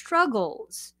your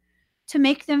struggles to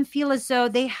make them feel as though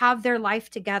they have their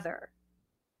life together?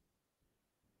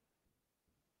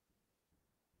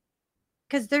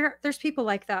 Because there's people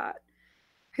like that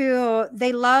who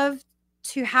they love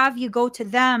to have you go to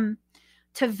them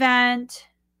to vent,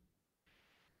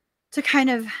 to kind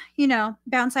of,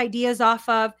 bounce ideas off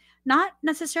of, not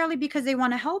necessarily because they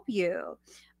want to help you,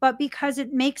 but because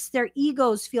it makes their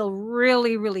egos feel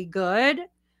really, really good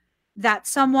that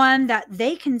someone that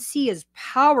they can see as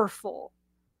powerful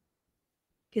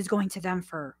is going to them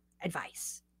for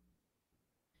advice.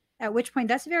 At which point,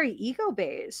 that's very ego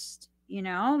based,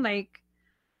 like,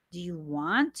 do you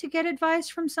want to get advice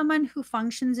from someone who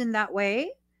functions in that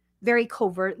way very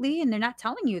covertly? And they're not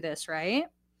telling you this, right?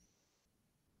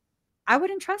 I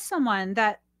wouldn't trust someone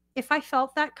that, if I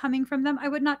felt that coming from them, I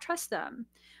would not trust them.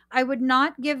 I would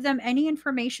not give them any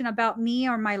information about me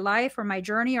or my life or my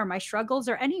journey or my struggles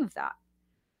or any of that.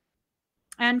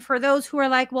 And for those who are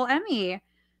like, well, Emmie,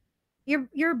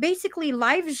 you're basically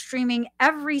live streaming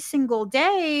every single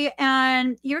day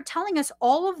and you're telling us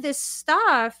all of this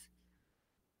stuff.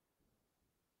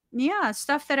 Yeah,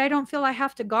 stuff that I don't feel I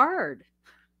have to guard.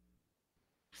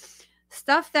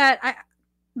 Stuff that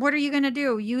what are you going to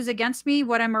do? Use against me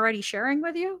what I'm already sharing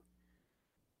with you?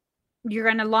 You're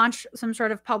going to launch some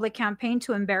sort of public campaign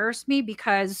to embarrass me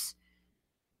because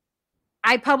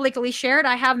I publicly shared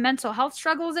I have mental health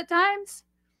struggles at times?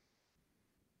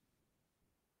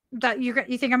 That you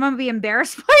think I'm going to be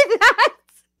embarrassed by that?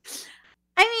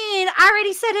 I mean, I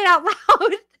already said it out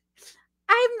loud.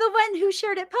 I'm the one who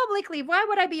shared it publicly. Why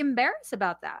would I be embarrassed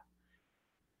about that?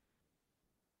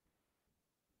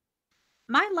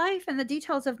 My life and the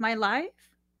details of my life,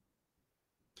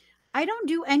 I don't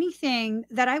do anything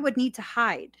that I would need to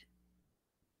hide.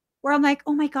 Where I'm like,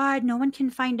 oh my God, no one can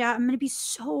find out. I'm going to be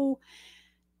so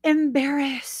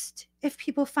embarrassed if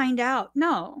people find out.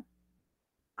 No,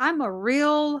 I'm a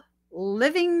real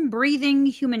living, breathing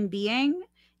human being.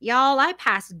 Y'all, I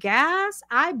pass gas,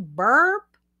 I burp.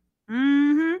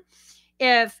 hmm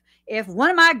If one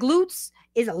of my glutes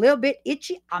is a little bit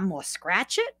itchy, I'm gonna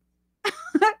scratch it.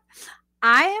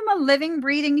 I am a living,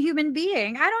 breathing human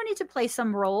being. I don't need to play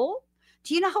some role.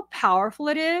 Do you know how powerful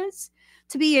it is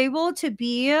to be able to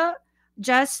be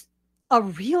just a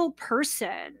real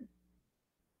person?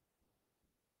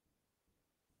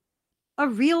 A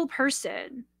real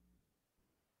person.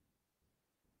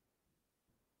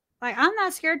 Like, I'm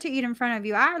not scared to eat in front of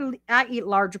you. I eat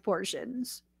large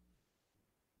portions.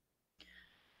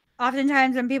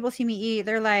 Oftentimes, when people see me eat,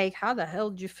 they're like, how the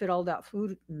hell did you fit all that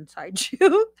food inside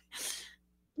you?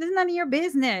 This is none of your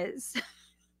business.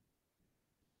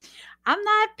 I'm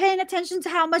not paying attention to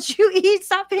how much you eat.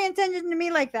 Stop paying attention to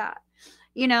me like that.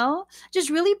 You know, just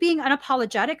really being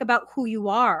unapologetic about who you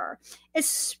are,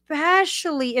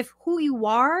 especially if who you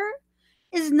are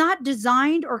is not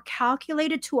designed or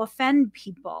calculated to offend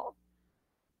people.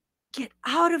 Get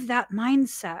out of that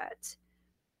mindset.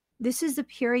 This is a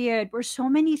period where so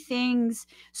many things,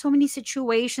 so many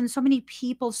situations, so many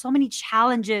people, so many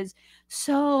challenges,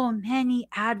 so many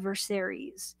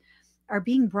adversaries are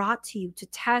being brought to you to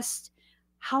test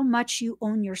how much you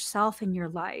own yourself in your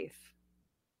life.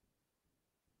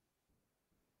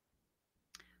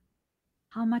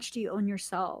 How much do you own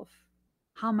yourself?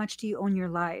 How much do you own your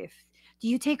life? Do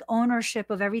you take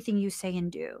ownership of everything you say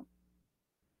and do?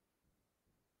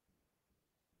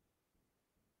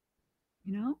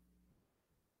 You know?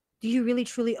 Do you really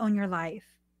truly own your life?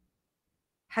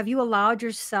 Have you allowed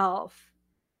yourself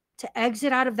to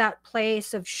exit out of that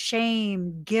place of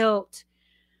shame, guilt,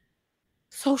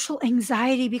 social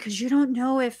anxiety because you don't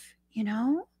know if,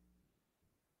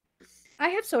 I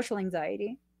have social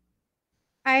anxiety.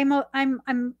 I'm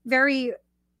very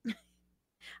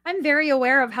I'm very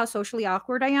aware of how socially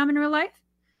awkward I am in real life.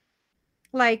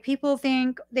 Like, people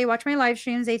think they watch my live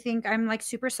streams, they think I'm like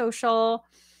super social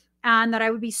and that I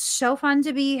would be so fun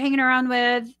to be hanging around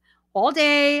with all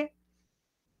day.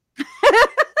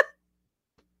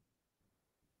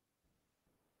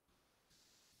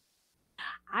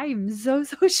 I am so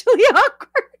socially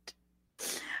awkward.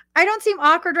 I don't seem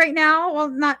awkward right now. Well,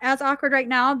 not as awkward right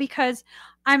now because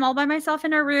I'm all by myself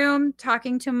in a room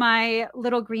talking to my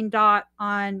little green dot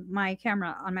on my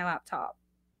camera on my laptop.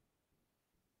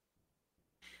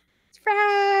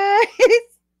 Surprise!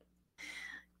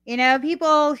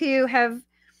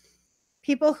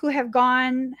 People who have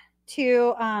gone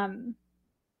to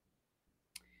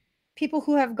people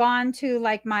who have gone to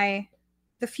like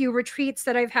the few retreats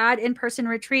that I've had, in-person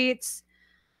retreats.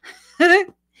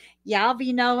 Y'all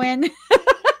be knowing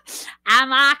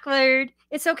I'm awkward.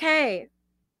 It's okay.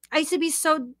 I used to be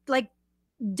so like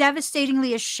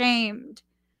devastatingly ashamed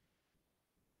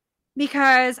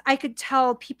because I could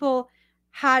tell people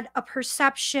had a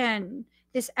perception,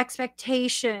 this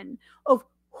expectation of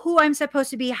who I'm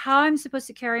supposed to be, how I'm supposed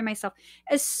to carry myself,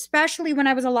 especially when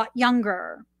I was a lot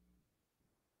younger.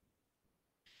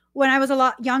 When I was a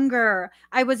lot younger,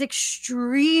 I was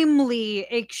extremely,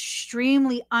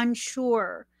 extremely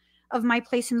unsure of my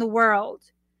place in the world.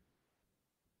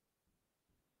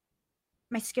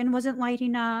 My skin wasn't light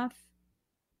enough.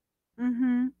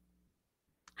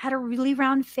 Had a really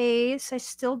round face. I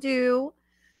still do.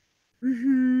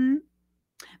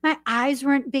 My eyes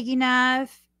weren't big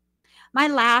enough. My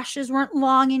lashes weren't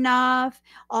long enough.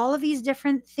 All of these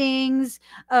different things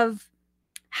of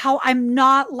how I'm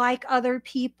not like other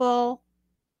people.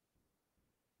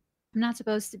 I'm not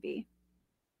supposed to be.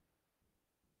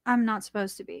 I'm not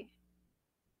supposed to be.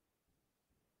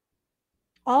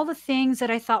 All the things that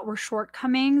I thought were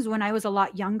shortcomings when I was a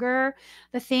lot younger,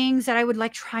 the things that I would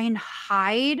like try and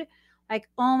hide, like,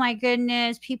 oh my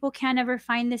goodness, people can't ever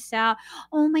find this out.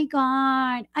 Oh my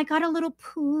God, I got a little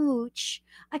pooch.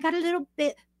 I got a little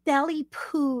bit belly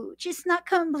pooch. It's not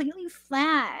completely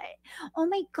flat. Oh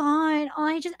my God. Oh,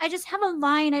 I just have a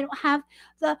line. I don't have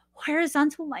the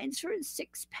horizontal lines for a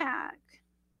six pack.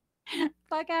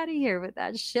 Fuck out of here with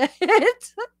that shit.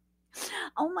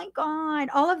 Oh my God,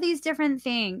 all of these different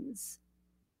things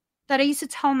that I used to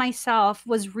tell myself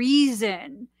was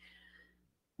reason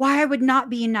why I would not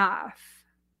be enough.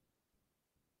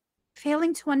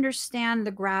 Failing to understand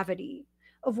the gravity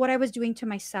of what I was doing to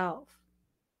myself.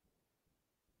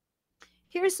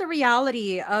 Here's the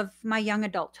reality of my young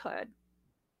adulthood.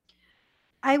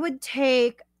 I would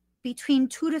take between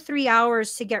 2 to 3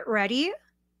 hours to get ready,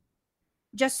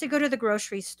 just to go to the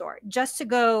grocery store, just to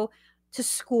go to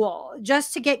school,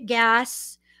 just to get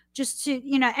gas, just to,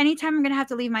 anytime I'm going to have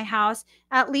to leave my house,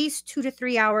 at least 2 to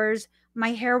 3 hours.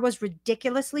 My hair was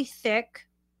ridiculously thick.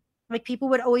 Like, people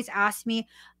would always ask me,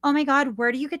 "Oh my God,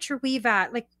 where do you get your weave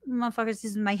at?" Like, motherfuckers, this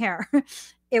is my hair.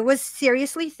 It was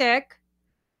seriously thick,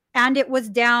 and it was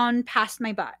down past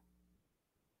my butt.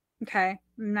 Okay.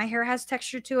 My hair has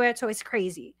texture to it, so it's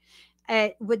crazy.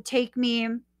 It would take me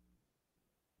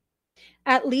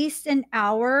at least an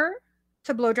hour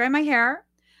to blow dry my hair.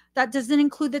 That doesn't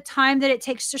include the time that it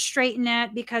takes to straighten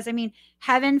it, because, I mean,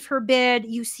 heaven forbid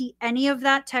you see any of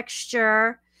that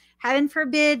texture. Heaven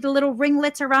forbid the little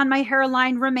ringlets around my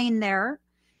hairline remain there.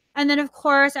 And then, of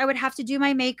course, I would have to do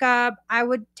my makeup. I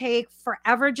would take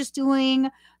forever just doing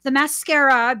the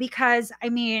mascara because, I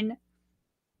mean,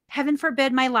 heaven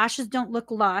forbid my lashes don't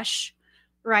look lush,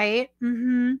 right?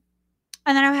 And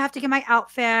then I would have to get my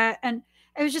outfit, and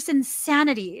it was just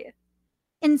insanity.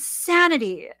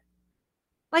 Insanity.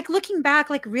 Like, looking back,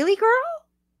 like, really, girl?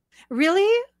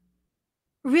 Really?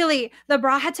 Really? The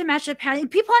bra had to match the panty.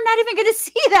 People are not even going to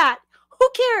see that. Who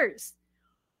cares?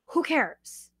 Who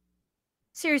cares?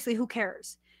 Seriously, who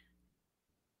cares?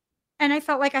 And I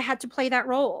felt like I had to play that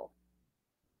role.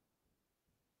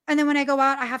 And then when I go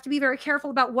out, I have to be very careful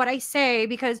about what I say,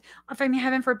 because if, I mean,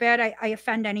 heaven forbid, I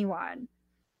offend anyone.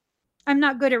 I'm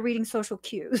not good at reading social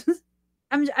cues.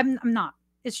 I'm not.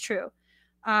 It's true.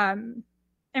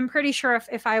 I'm pretty sure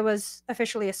if I was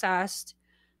officially assessed,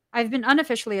 I've been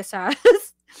unofficially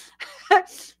assessed.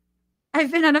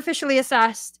 I've been unofficially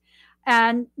assessed,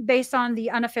 and based on the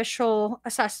unofficial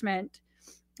assessment,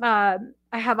 I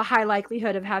have a high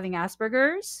likelihood of having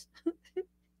Asperger's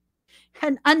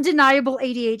and undeniable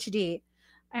ADHD.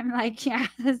 I'm like, yeah,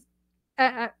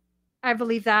 I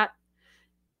believe that.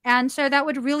 And so that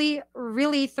would really,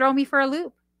 really throw me for a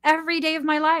loop every day of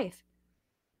my life.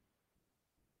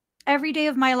 Every day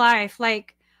of my life.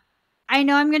 Like, I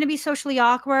know I'm going to be socially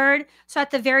awkward. So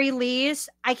at the very least,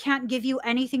 I can't give you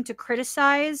anything to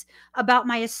criticize about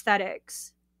my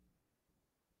aesthetics.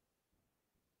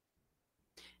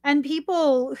 And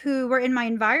people who were in my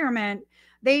environment,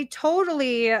 they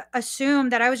totally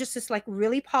assumed that I was just this like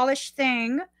really polished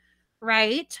thing,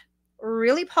 right?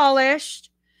 Really polished.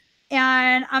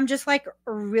 And I'm just like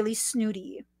really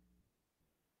snooty.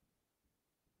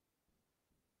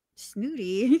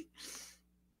 Snooty?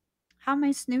 How am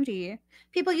I snooty?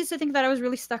 People used to think that I was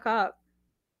really stuck up,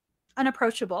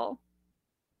 unapproachable,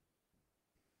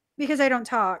 because I don't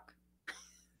talk.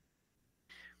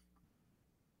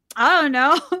 I don't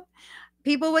know.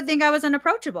 People would think I was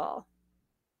unapproachable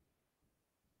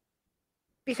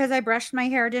because I brushed my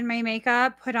hair, did my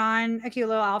makeup, put on a cute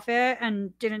little outfit,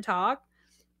 and didn't talk.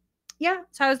 Yeah,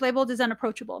 so I was labeled as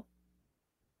unapproachable.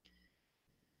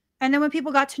 And then when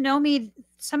people got to know me,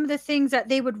 some of the things that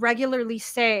they would regularly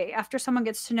say after someone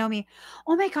gets to know me,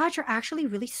 "Oh my God, you're actually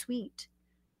really sweet."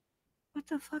 What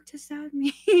the fuck does that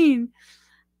mean?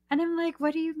 And I'm like,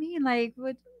 what do you mean? Like,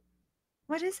 what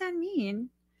does that mean?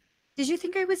 Did you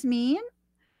think I was mean?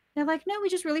 They're like, "No, we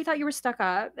just really thought you were stuck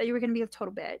up, that you were going to be a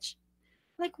total bitch."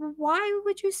 Like, why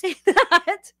would you say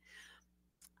that?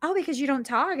 Oh, because you don't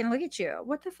talk, and look at you.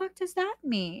 What the fuck does that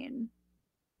mean?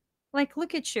 Like,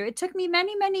 look at you. It took me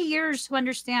many, many years to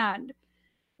understand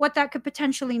what that could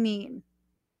potentially mean.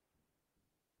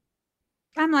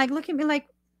 I'm like, look at me like,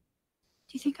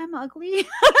 do you think I'm ugly?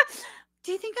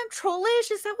 Do you think I'm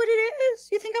trollish? Is that what it is?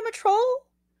 You think I'm a troll?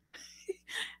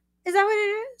 Is that what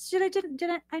it is?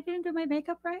 I didn't do my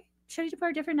makeup right? Should I wear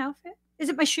a different outfit? Is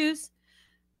it my shoes?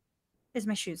 Is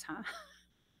my shoes, huh?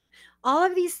 All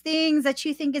of these things that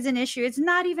you think is an issue, it's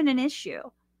not even an issue.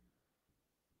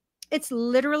 It's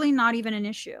literally not even an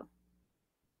issue.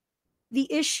 The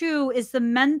issue is the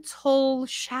mental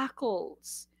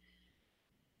shackles.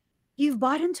 You've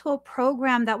bought into a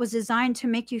program that was designed to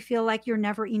make you feel like you're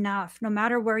never enough, no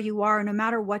matter where you are, no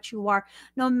matter what you are,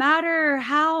 no matter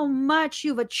how much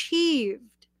you've achieved.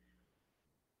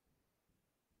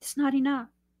 It's not enough.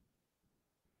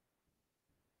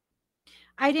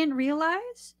 I didn't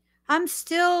realize I'm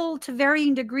still, to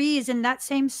varying degrees, in that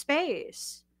same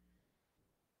space.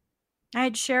 I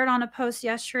had shared on a post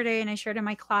yesterday, and I shared in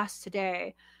my class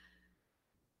today.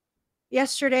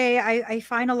 Yesterday, I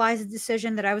finalized a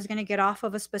decision that I was going to get off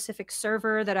of a specific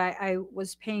server that I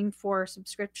was paying for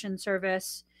subscription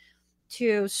service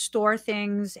to store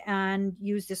things, and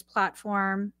use this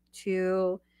platform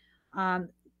um,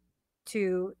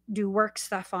 to do work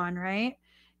stuff on, right?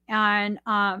 And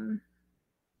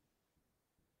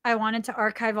I wanted to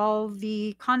archive all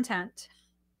the content.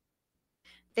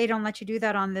 They don't let you do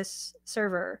that on this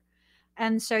server.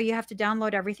 And so you have to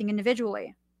download everything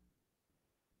individually.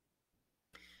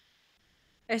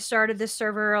 I started this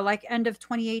server like end of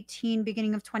 2018,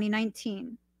 beginning of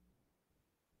 2019.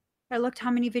 I looked how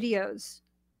many videos.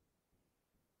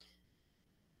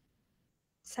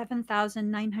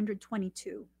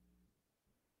 7,922.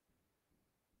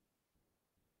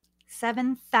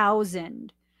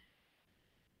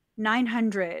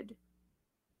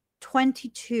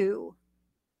 7,922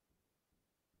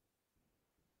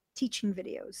 teaching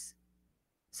videos,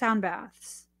 sound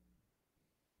baths,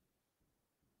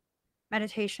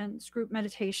 meditations, group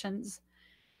meditations.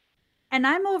 And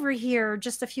I'm over here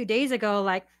just a few days ago,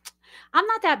 like, I'm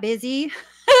not that busy.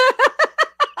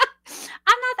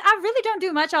 I really don't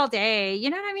do much all day. You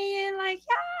know what I mean? Like,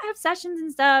 yeah, I have sessions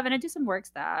and stuff and I do some work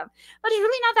stuff, but it's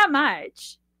really not that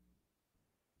much.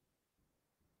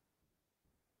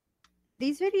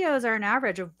 These videos are an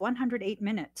average of 108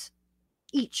 minutes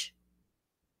each.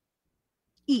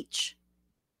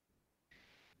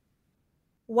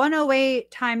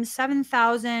 108 times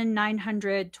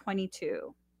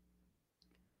 7,922.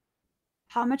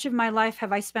 How much of my life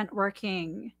have I spent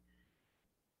working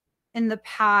in the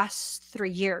past 3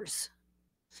 years?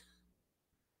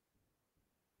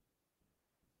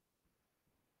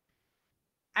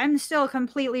 I'm still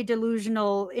completely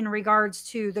delusional in regards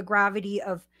to the gravity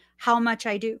of how much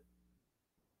I do.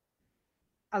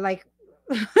 I'm like,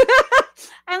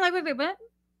 wait, what?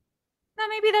 No,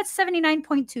 maybe that's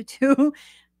 79.22.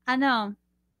 I know.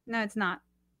 No, it's not.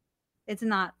 It's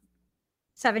not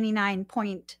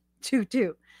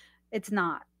 79.22. It's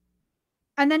not.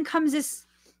 And then comes this,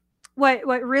 what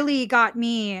really got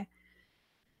me,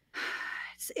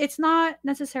 it's not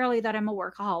necessarily that I'm a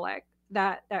workaholic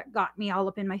that got me all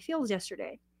up in my feels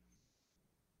yesterday.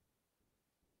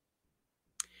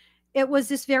 It was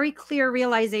this very clear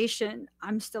realization: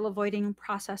 I'm still avoiding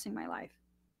processing my life.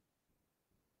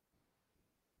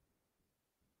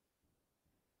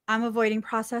 I'm avoiding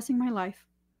processing my life.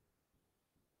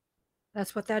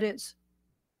 That's what that is.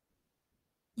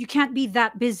 You can't be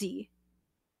that busy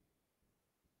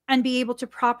and be able to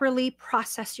properly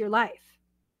process your life.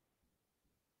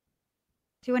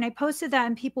 See, when I posted that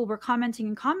and people were commenting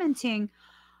and commenting,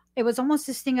 it was almost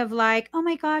this thing of like, oh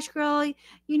my gosh, girl,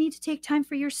 you need to take time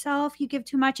for yourself. You give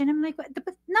too much. And I'm like, but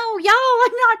no, y'all,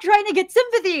 I'm not trying to get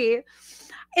sympathy.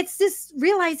 It's this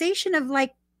realization of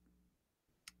like,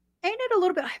 ain't it a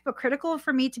little bit hypocritical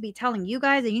for me to be telling you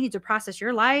guys that you need to process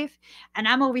your life and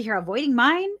I'm over here avoiding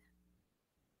mine?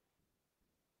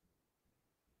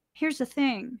 Here's the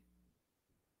thing.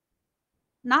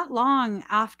 Not long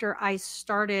after I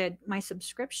started my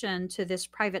subscription to this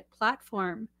private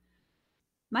platform,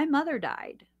 my mother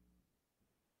died.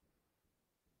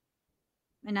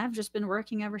 And I've just been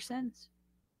working ever since.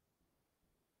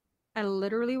 I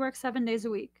literally work 7 days a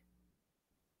week.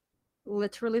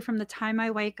 Literally from the time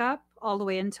I wake up all the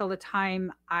way until the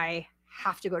time I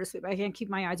have to go to sleep. I can't keep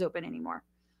my eyes open anymore.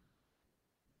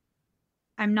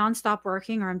 I'm nonstop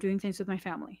working or I'm doing things with my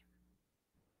family.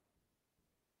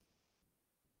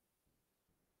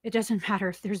 It doesn't matter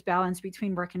if there's balance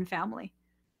between work and family.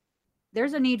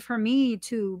 There's a need for me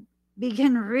to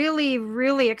begin really,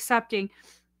 really accepting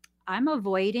I'm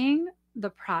avoiding the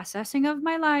processing of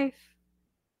my life.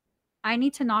 I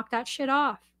need to knock that shit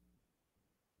off.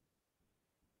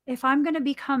 If I'm going to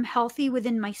become healthy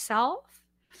within myself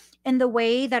in the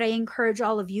way that I encourage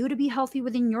all of you to be healthy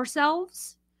within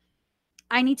yourselves,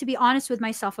 I need to be honest with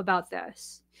myself about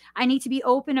this. I need to be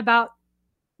open about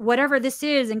whatever this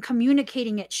is and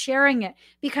communicating it, sharing it,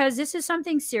 because this is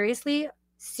something seriously,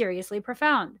 seriously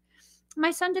profound.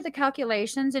 My son did the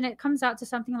calculations and it comes out to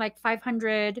something like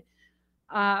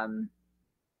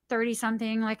 530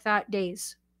 something like that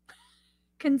days,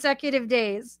 consecutive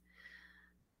days.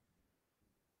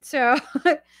 So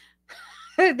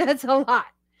that's a lot.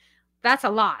 That's a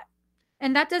lot.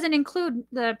 And that doesn't include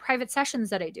the private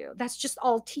sessions that I do. That's just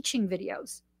all teaching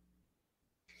videos.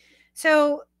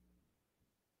 So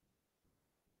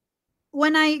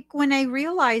when I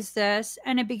realized this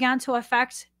and it began to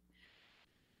affect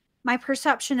my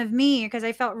perception of me, because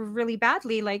I felt really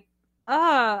badly, like,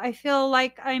 I feel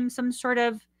like I'm some sort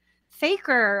of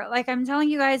faker. Like I'm telling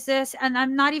you guys this and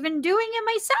I'm not even doing it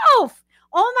myself.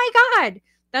 Oh my God.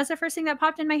 That's the first thing that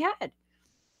popped in my head.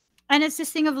 And it's this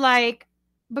thing of like,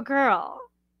 but girl,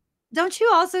 don't you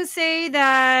also say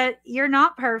that you're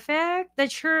not perfect,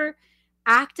 that you're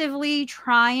actively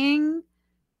trying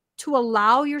to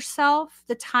allow yourself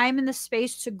the time and the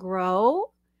space to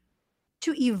grow,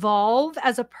 to evolve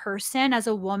as a person, as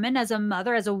a woman, as a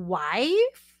mother, as a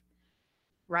wife,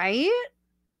 right?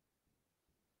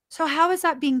 So how is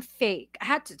that being fake? I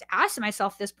had to ask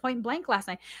myself this point blank last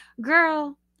night.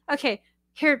 Girl, okay,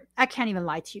 here, I can't even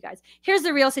lie to you guys. Here's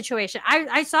the real situation.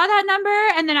 I saw that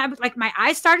number and then I was like, my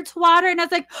eyes started to water and I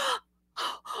was like,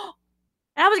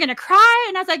 and I was going to cry.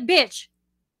 And I was like, bitch,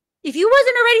 if you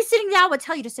wasn't already sitting down, I would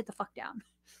tell you to sit the fuck down.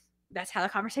 That's how the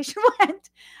conversation went.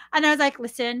 And I was like,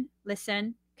 listen,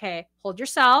 okay, hold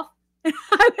yourself. I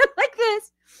went like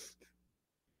this.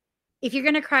 If you're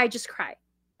going to cry, just cry.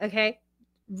 Okay.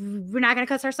 We're not going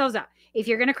to cuss ourselves out. If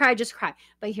you're going to cry, just cry.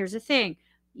 But here's the thing.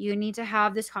 You need to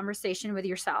have this conversation with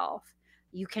yourself.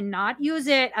 You cannot use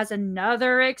it as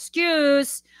another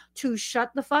excuse to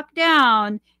shut the fuck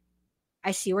down.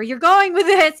 I see where you're going with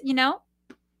this, you know?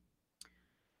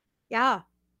 Yeah.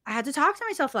 I had to talk to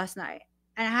myself last night.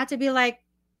 And I had to be like,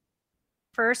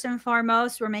 first and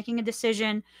foremost, we're making a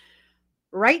decision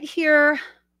right here,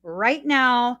 right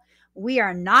now. We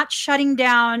are not shutting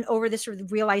down over this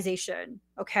realization,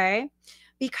 okay?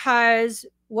 Because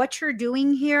what you're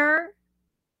doing here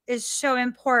is so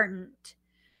important.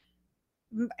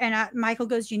 And Michael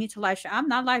goes, you need to live stream. I'm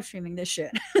not live streaming this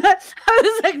shit. I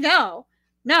was like, no,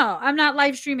 I'm not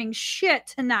live streaming shit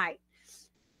tonight.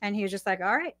 And he was just like,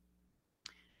 all right.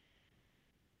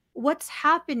 What's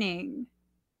happening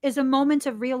is a moment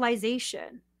of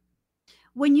realization.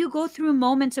 When you go through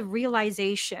moments of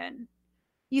realization,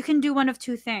 you can do one of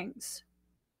two things.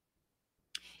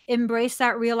 Embrace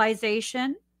that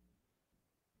realization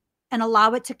and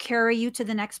allow it to carry you to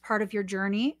the next part of your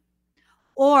journey,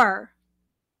 or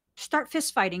start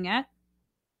fist fighting it,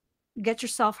 get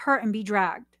yourself hurt and be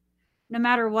dragged. No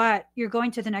matter what, you're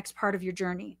going to the next part of your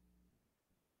journey.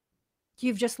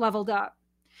 You've just leveled up.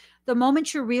 The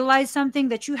moment you realize something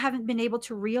that you haven't been able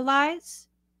to realize,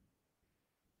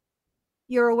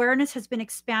 your awareness has been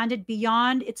expanded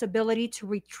beyond its ability to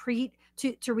retreat,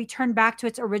 to return back to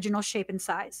its original shape and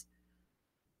size.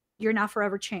 You're now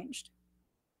forever changed.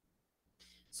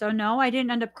 So no, I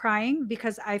didn't end up crying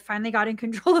because I finally got in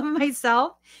control of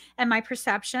myself and my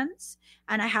perceptions.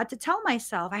 And I had to tell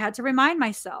myself, I had to remind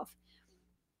myself,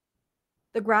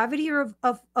 the gravity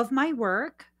of my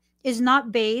work is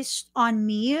not based on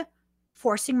me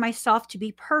forcing myself to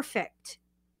be perfect.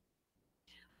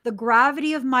 The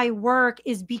gravity of my work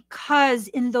is because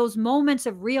in those moments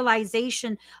of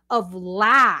realization of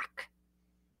lack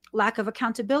of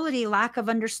accountability, lack of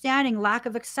understanding, lack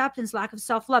of acceptance, lack of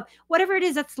self-love, whatever it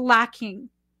is that's lacking,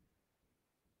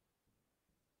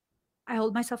 I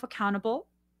hold myself accountable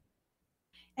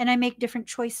and I make different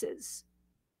choices.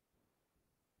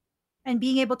 And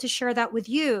being able to share that with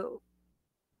you,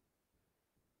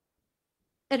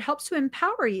 it helps to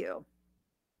empower you.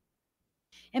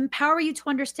 Empower you to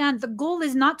understand the goal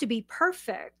is not to be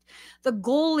perfect. The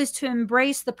goal is to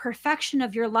embrace the perfection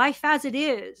of your life as it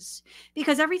is,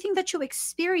 because everything that you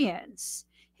experience,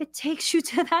 it takes you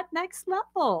to that next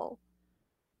level.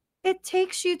 It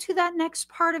takes you to that next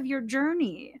part of your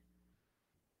journey.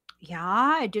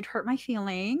 Yeah, it did hurt my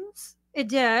feelings. It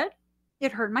did.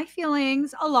 It hurt my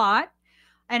feelings a lot.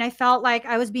 And I felt like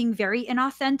I was being very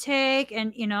inauthentic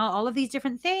and, you know, all of these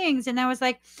different things. And I was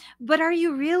like, but are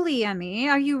you really, Emmie?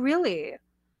 Are you really?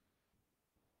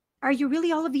 Are you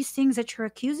really all of these things that you're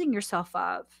accusing yourself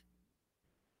of?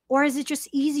 Or is it just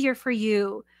easier for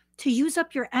you to use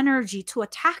up your energy to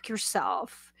attack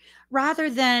yourself rather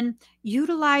than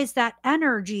utilize that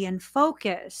energy and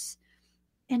focus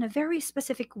in a very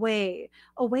specific way,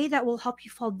 a way that will help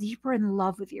you fall deeper in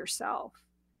love with yourself?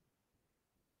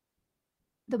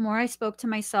 The more I spoke to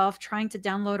myself, trying to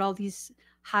download all these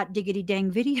hot diggity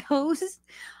dang videos,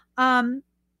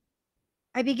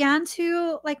 I began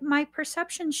to, like, my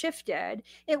perception shifted.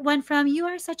 It went from, you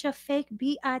are such a fake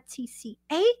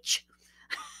bitch,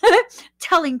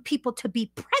 telling people to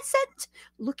be present.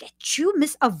 Look at you,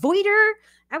 Miss Avoider.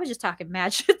 I was just talking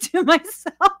mad shit to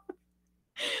myself.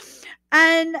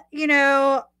 And, you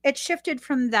know, it shifted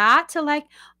from that to like,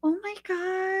 oh my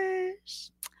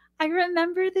gosh, I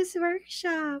remember this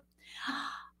workshop.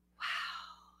 Wow.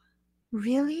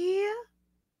 Really?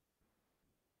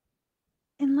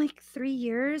 In like 3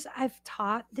 years, I've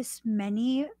taught this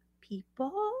many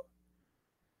people.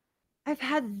 I've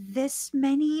had this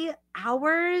many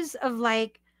hours of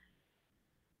like,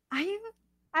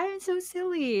 I'm so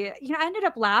silly. You know, I ended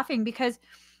up laughing because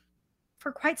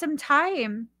for quite some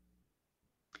time,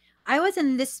 I was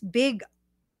in this big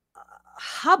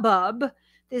hubbub,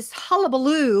 this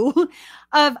hullabaloo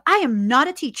of, I am not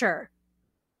a teacher.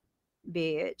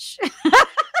 Bitch.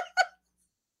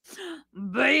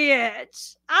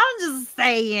 Bitch. I'm just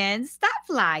saying, stop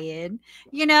lying.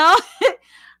 You know?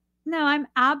 No, I'm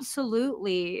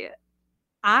absolutely,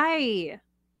 I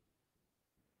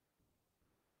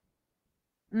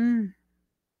Mm.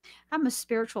 I'm a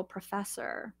spiritual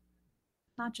professor,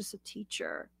 not just a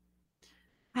teacher.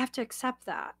 I have to accept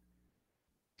that.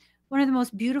 One of the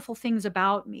most beautiful things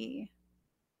about me.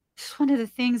 It's one of the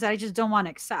things that I just don't want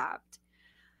to accept.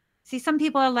 See, some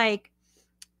people are like,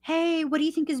 hey, what do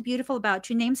you think is beautiful about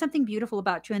you? Name something beautiful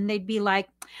about you. And they'd be like,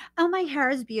 oh, my hair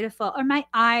is beautiful. Or my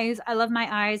eyes. I love my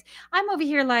eyes. I'm over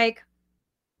here like,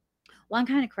 well, I'm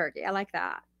kind of quirky. I like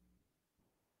that.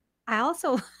 I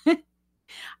also,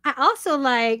 I also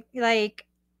like,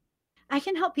 I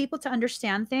can help people to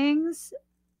understand things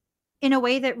in a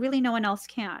way that really no one else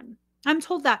can. I'm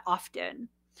told that often.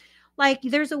 Like,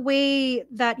 there's a way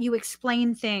that you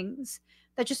explain things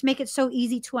that just make it so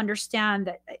easy to understand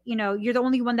that, you're the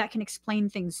only one that can explain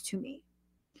things to me.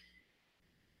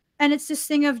 And it's this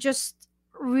thing of just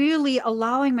really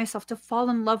allowing myself to fall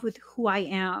in love with who I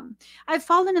am. I've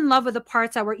fallen in love with the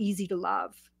parts that were easy to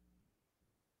love.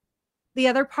 The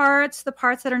other parts, the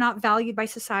parts that are not valued by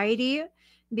society,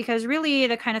 because really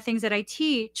the kind of things that I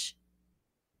teach,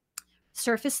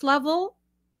 surface level,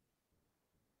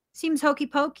 seems hokey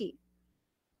pokey.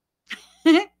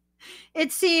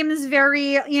 It seems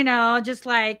very, just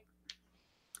like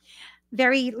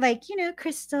very like,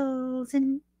 crystals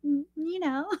and,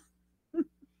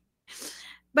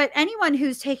 but anyone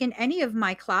who's taken any of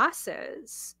my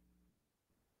classes,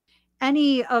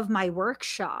 any of my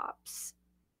workshops,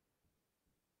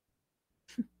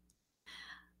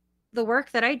 the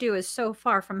work that I do is so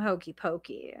far from hokey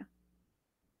pokey,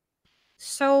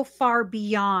 so far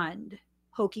beyond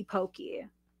hokey pokey,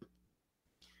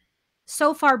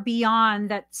 so far beyond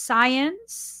that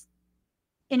science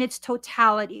in its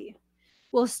totality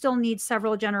will still need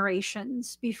several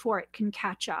generations before it can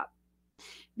catch up,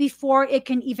 before it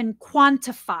can even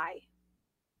quantify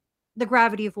the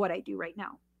gravity of what I do right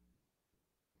now.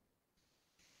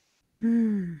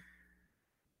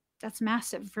 That's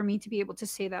massive for me to be able to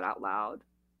say that out loud.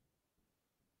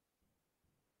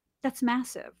 That's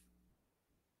massive.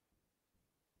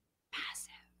 Massive.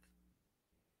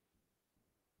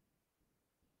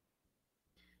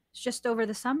 It's just over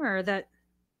the summer that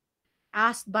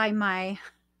asked by my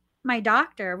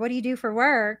doctor, what do you do for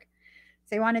work?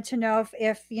 They wanted to know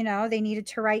if they needed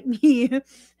to write me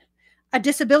a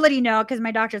disability note, because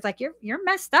my doctor's like, you're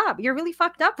messed up. You're really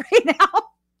fucked up right now.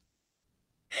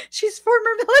 She's former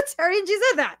military and she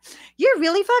said that. You're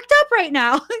really fucked up right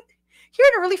now. You're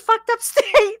in a really fucked up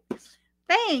state.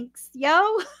 Thanks,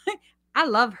 yo. I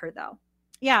love her though.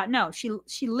 Yeah, no,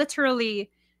 she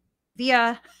literally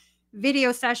via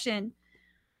video session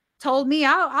told me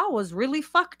I was really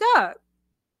fucked up.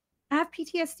 I have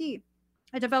PTSD.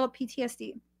 I developed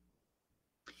PTSD.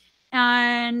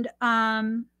 And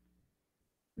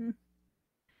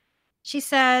she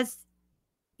says,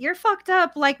 you're fucked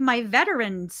up like my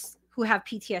veterans who have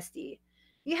PTSD.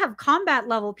 You have combat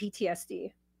level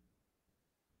PTSD.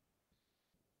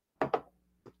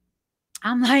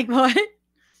 I'm like, what?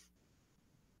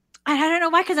 I don't know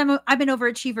why, because I've been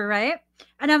overachiever, right?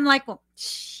 And I'm like, well,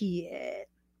 shit.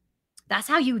 That's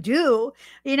how you do.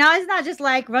 It's not just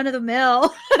like run of the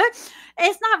mill.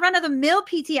 It's not run of the mill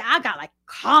PTSD. I got like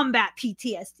combat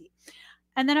PTSD.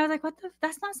 And then I was like,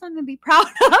 that's not something to be proud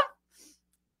of.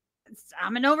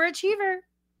 I'm an overachiever.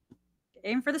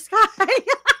 Aim for the sky.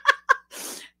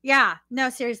 Yeah, no,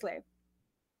 seriously.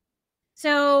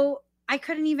 So I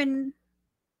couldn't even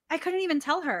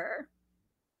tell her.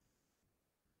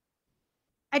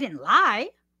 I didn't lie,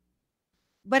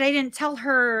 but I didn't tell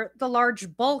her the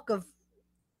large bulk of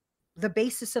the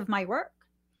basis of my work.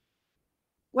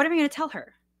 What am I going to tell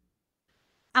her?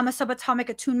 I'm a subatomic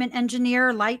attunement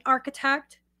engineer, light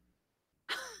architect.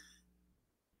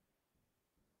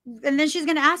 And then she's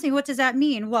going to ask me, what does that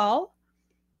mean? Well,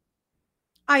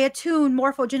 I attune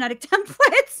morphogenetic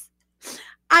templates.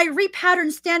 I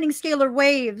repattern standing scalar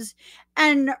waves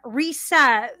and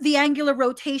reset the angular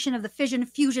rotation of the fission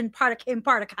fusion particle.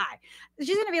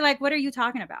 She's going to be like, what are you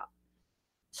talking about?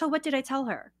 So what did I tell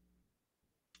her?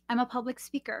 I'm a public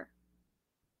speaker.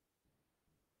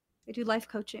 I do life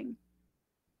coaching.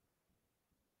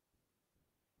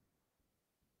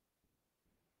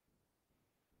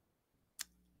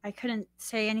 I couldn't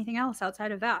say anything else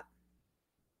outside of that.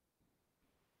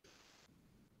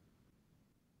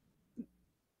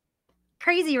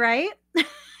 Crazy, right?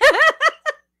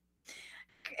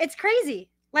 It's crazy.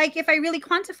 Like, if I really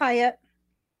quantify it,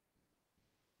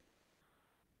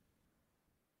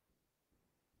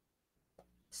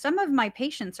 some of my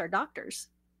patients are doctors.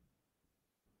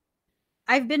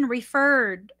 I've been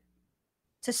referred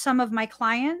to some of my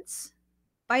clients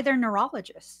by their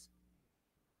neurologists.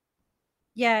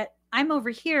 Yet I'm over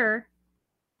here.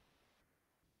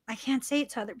 I can't say it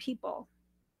to other people.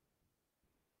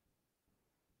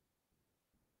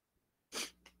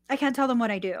 I can't tell them what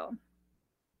I do.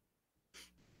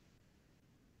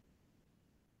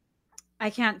 I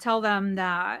can't tell them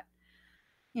that,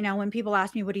 when people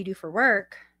ask me, what do you do for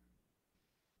work?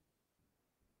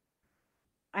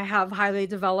 I have highly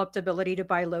developed ability to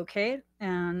bilocate,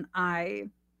 and I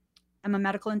am a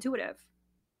medical intuitive.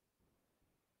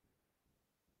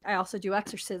 I also do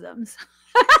exorcisms.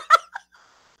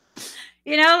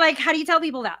 Like, how do you tell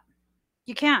people that?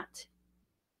 You can't.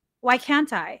 Why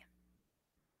can't I?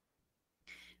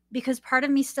 Because part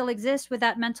of me still exists with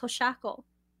that mental shackle.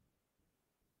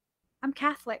 I'm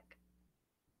Catholic,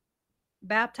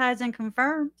 baptized and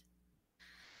confirmed,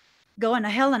 going to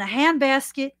hell in a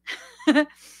handbasket.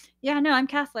 Yeah, no, I'm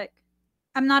Catholic.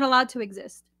 I'm not allowed to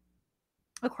exist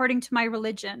according to my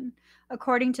religion,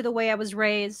 according to the way I was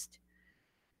raised,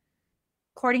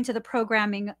 according to the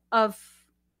programming of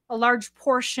a large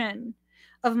portion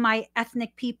of my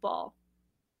ethnic people.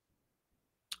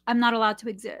 I'm not allowed to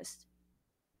exist.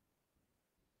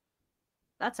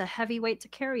 That's a heavy weight to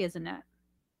carry, isn't it?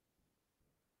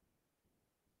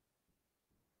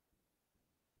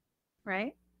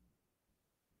 Right?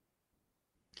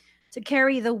 To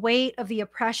carry the weight of the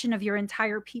oppression of your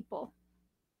entire people.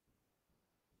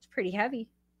 It's pretty heavy.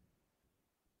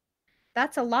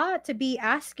 That's a lot to be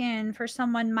asking for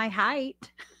someone my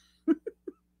height.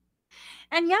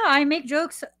 And yeah, I make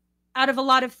jokes out of a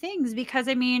lot of things because,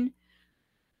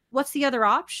 what's the other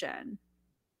option?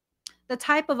 The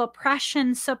type of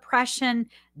oppression, suppression,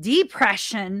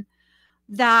 depression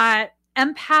that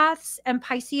empaths and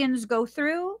Pisceans go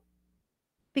through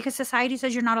because society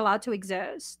says you're not allowed to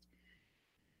exist.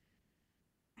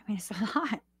 It's a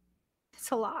lot.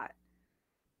 It's a lot.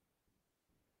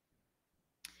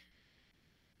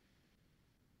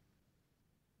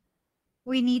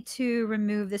 We need to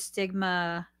remove the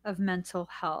stigma of mental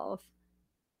health.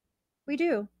 We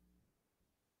do.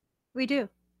 We do.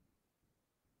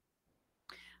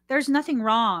 There's nothing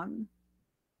wrong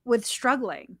with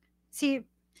struggling. See,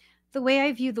 the way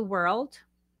I view the world,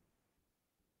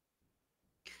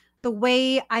 the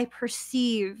way I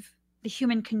perceive the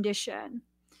human condition,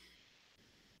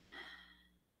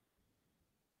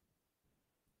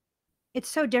 it's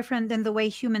so different than the way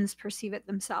humans perceive it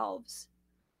themselves.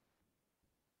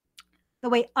 The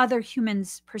way other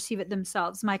humans perceive it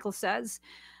themselves. Michael says,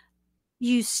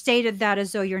 you stated that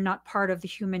as though you're not part of the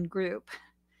human group.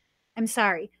 I'm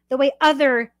sorry. The way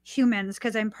other humans,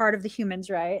 because I'm part of the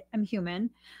humans, right? I'm human.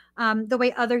 The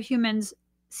way other humans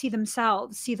see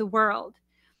themselves, see the world.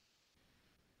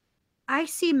 I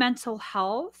see mental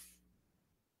health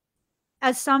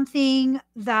as something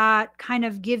that kind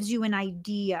of gives you an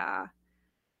idea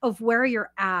of where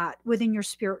you're at within your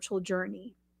spiritual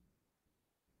journey.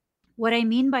 What I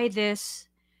mean by this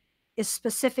is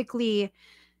specifically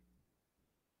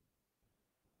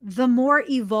the more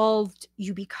evolved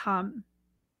you become,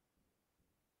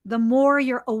 the more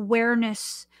your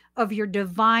awareness of your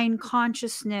divine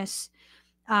consciousness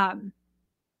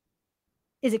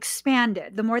is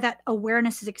expanded, the more that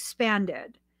awareness is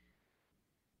expanded,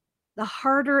 the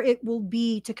harder it will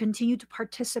be to continue to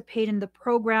participate in the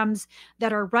programs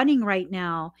that are running right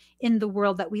now in the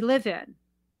world that we live in.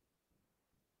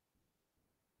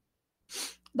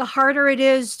 The harder it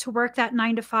is to work that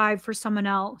 9 to 5 for someone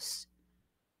else.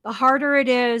 The harder it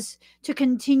is to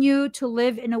continue to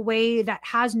live in a way that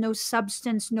has no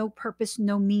substance, no purpose,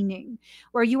 no meaning,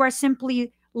 where you are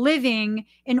simply living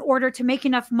in order to make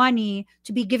enough money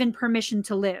to be given permission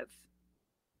to live.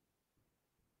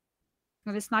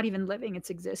 Well, it's not even living, it's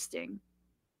existing.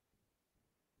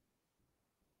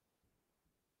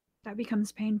 That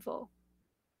becomes painful.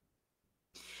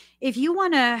 If you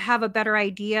want to have a better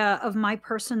idea of my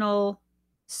personal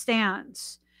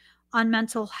stance on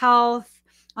mental health,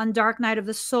 on dark night of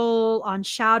the soul, on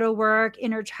shadow work,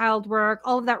 inner child work,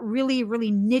 all of that really,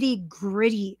 really nitty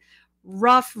gritty,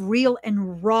 rough, real,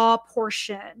 and raw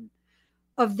portion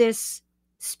of this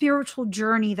spiritual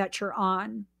journey that you're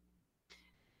on,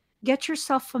 get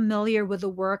yourself familiar with the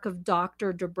work of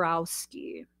Dr.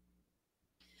 Dabrowski.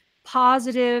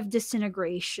 Positive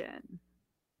disintegration.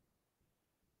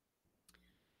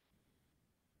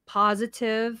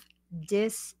 Positive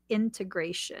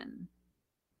disintegration.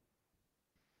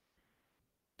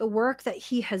 The work that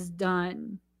he has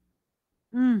done.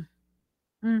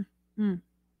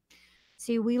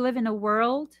 See, we live in a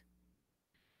world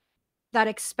that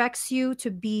expects you to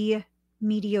be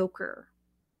mediocre.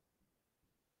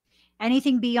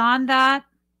 Anything beyond that,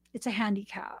 it's a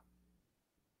handicap.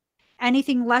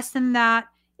 Anything less than that,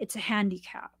 it's a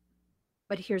handicap.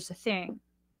 But here's the thing.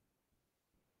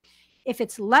 If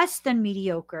it's less than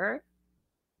mediocre,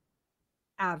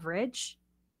 average,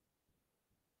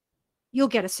 you'll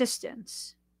get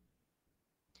assistance.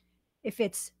 If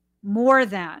it's more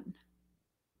than,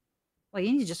 well,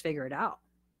 you need to just figure it out.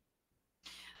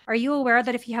 Are you aware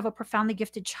that if you have a profoundly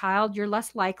gifted child, you're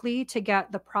less likely to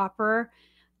get the proper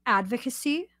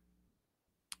advocacy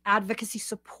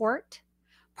support,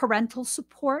 parental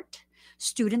support,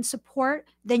 student support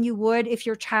than you would if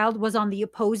your child was on the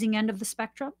opposing end of the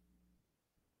spectrum?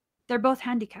 They're both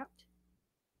handicapped.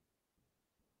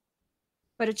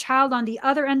 But a child on the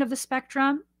other end of the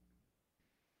spectrum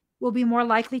will be more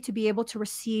likely to be able to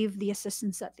receive the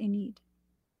assistance that they need.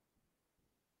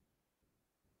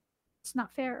 It's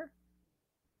not fair.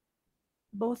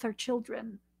 Both are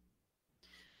children.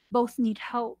 Both need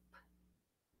help.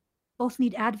 Both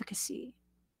need advocacy.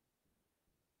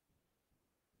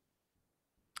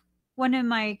 One of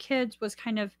my kids was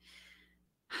kind of,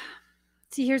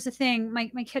 see, here's the thing. My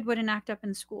kid wouldn't act up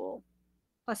in school.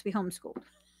 Plus we homeschooled.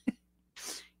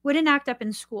 Wouldn't act up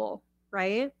in school,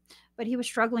 right? But he was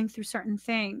struggling through certain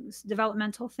things,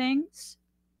 developmental things.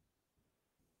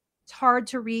 It's hard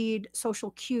to read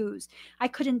social cues. I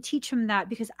couldn't teach him that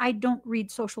because I don't read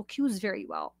social cues very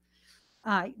well.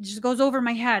 It just goes over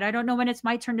my head. I don't know when it's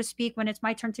my turn to speak, when it's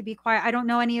my turn to be quiet. I don't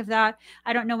know any of that.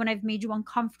 I don't know when I've made you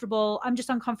uncomfortable. I'm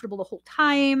just uncomfortable the whole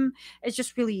time. It's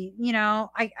just really,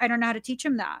 I don't know how to teach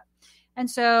him that. And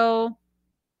so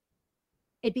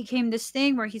it became this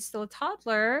thing where he's still a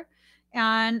toddler,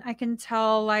 and I can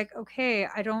tell, like, okay,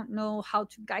 I don't know how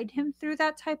to guide him through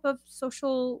that type of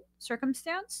social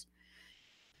circumstance.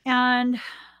 And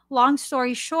long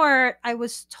story short, I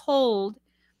was told,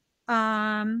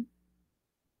 I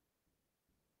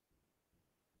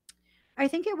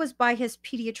think it was by his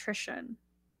pediatrician.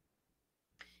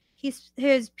 His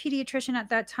pediatrician at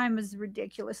that time was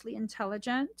ridiculously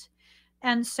intelligent.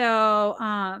 And so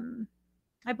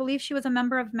I believe she was a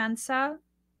member of Mensa,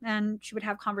 and she would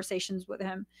have conversations with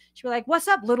him. She'd be like, "What's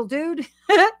up, little dude?"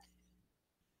 "What's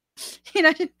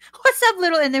up,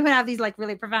 little?" And they would have these like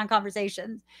really profound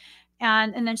conversations.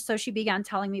 And then so she began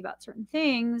telling me about certain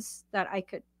things that I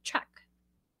could check.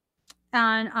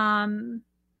 And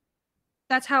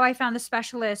that's how I found the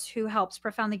specialist who helps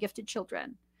profoundly gifted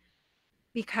children.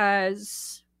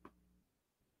 Because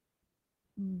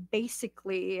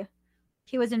basically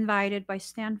he was invited by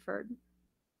Stanford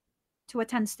to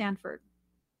attend Stanford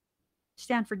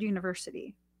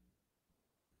University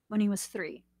when he was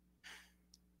 3.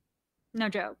 No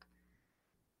joke.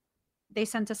 They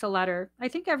sent us a letter. I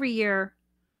think every year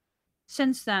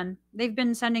since then, they've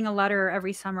been sending a letter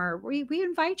every summer. We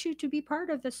invite you to be part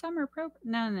of the summer program.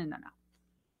 No.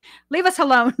 Leave us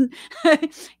alone.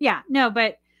 Yeah, no,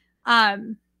 but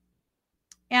and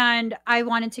I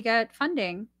wanted to get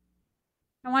funding.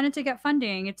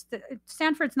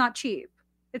 Stanford's not cheap.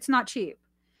 It's not cheap.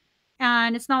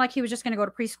 And it's not like he was just going to go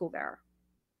to preschool there.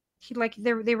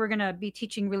 They were going to be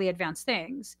teaching really advanced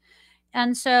things.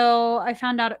 And so I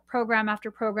found out program after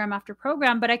program after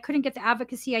program, but I couldn't get the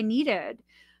advocacy I needed,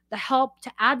 the help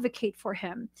to advocate for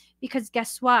him. Because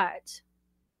guess what?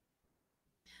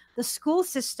 The school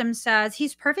system says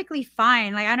he's perfectly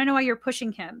fine. Like, I don't know why you're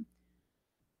pushing him.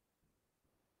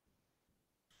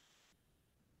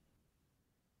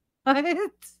 What?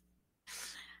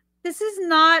 This is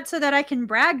not so that I can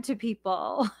brag to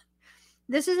people.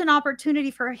 This is an opportunity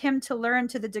for him to learn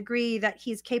to the degree that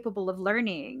he's capable of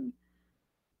learning.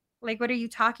 Like, what are you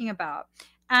talking about?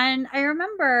 And I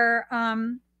remember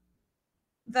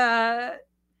the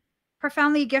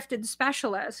profoundly gifted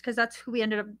specialist, because that's who we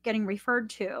ended up getting referred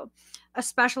to, a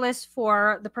specialist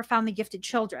for the profoundly gifted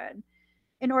children.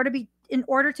 In order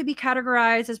to be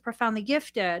categorized as profoundly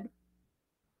gifted,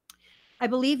 I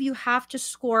believe you have to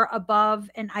score above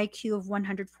an IQ of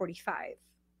 145,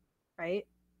 right?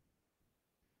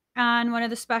 And one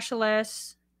of the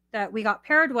specialists that we got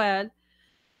paired with,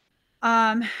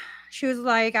 she was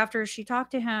like, after she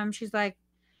talked to him, she's like,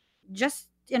 just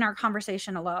in our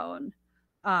conversation alone,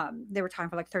 they were talking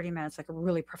for like 30 minutes, like a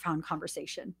really profound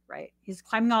conversation, right? He's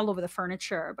climbing all over the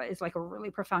furniture, but it's like a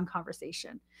really profound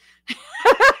conversation.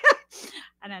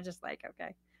 And I'm just like,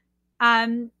 okay.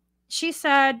 She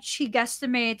said she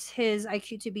guesstimates his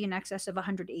IQ to be in excess of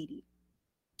 180.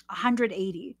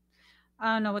 180.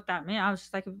 I don't know what that means. I was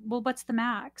just like, well, what's the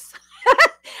max?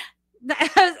 I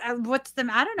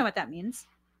don't know what that means.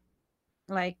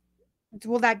 Like,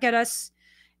 will that get us,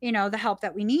 the help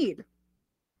that we need?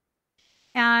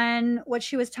 And what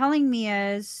she was telling me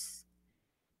is,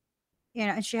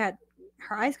 and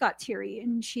her eyes got teary,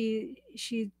 and she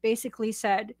basically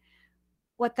said,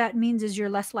 what that means is you're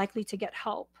less likely to get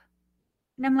help.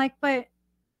 And I'm like, but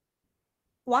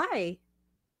why?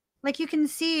 Like, you can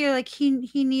see, like, he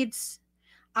needs,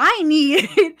 I need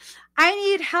I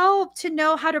need help to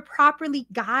know how to properly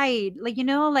guide, like,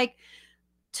 like,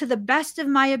 to the best of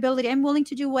my ability. I'm willing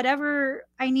to do whatever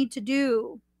I need to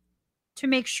do to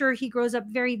make sure he grows up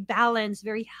very balanced,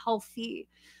 very healthy,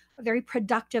 a very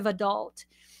productive adult.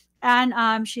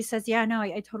 And she says, yeah, no,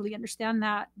 I totally understand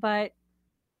that, but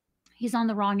he's on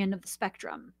the wrong end of the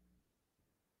spectrum.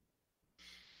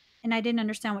 And I didn't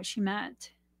understand what she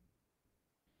meant.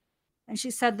 And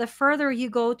she said, the further you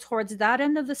go towards that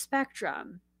end of the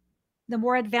spectrum, the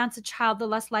more advanced a child, the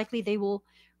less likely they will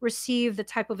receive the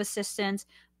type of assistance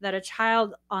that a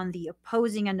child on the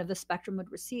opposing end of the spectrum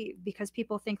would receive, because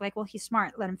people think like, well, he's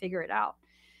smart, let him figure it out.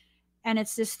 And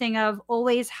it's this thing of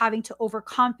always having to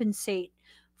overcompensate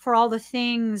for all the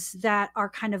things that are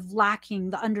kind of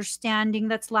lacking, the understanding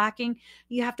that's lacking.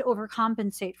 You have to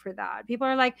overcompensate for that. People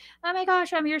are like, oh my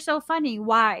gosh, you're so funny.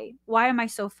 Why am I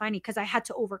so funny? Because I had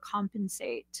to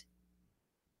overcompensate.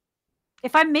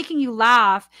 If I'm making you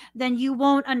laugh, then you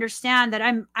won't understand that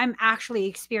I'm actually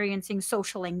experiencing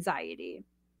social anxiety.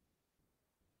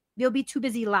 You'll be too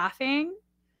busy laughing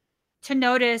to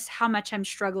notice how much I'm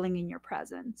struggling in your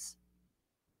presence.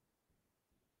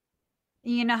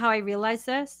 And you know how I realized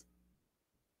this?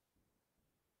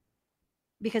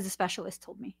 Because the specialist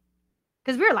told me.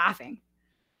 Because we were laughing.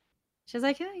 She was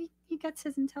like, yeah, he gets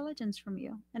his intelligence from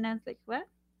you. And I was like, what?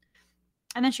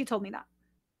 And then she told me that.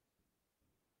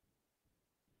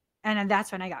 And then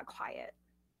that's when I got quiet.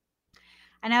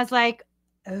 And I was like,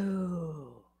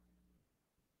 oh,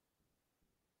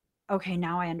 okay,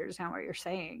 now I understand what you're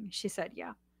saying. She said,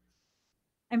 yeah.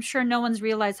 I'm sure no one's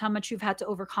realized how much you've had to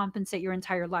overcompensate your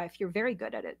entire life. You're very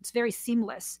good at it. It's very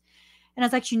seamless. And I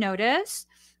was like, you notice?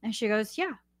 And she goes,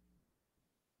 yeah,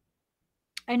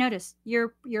 I noticed.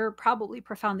 You're probably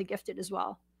profoundly gifted as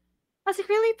well. I was like,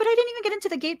 really? But I didn't even get into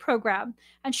the GATE program.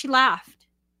 And she laughed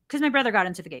because my brother got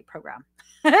into the GATE program.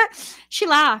 She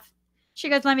laughed. She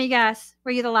goes, let me guess.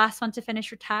 Were you the last one to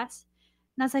finish your test?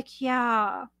 And I was like,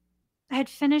 yeah. I had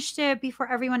finished it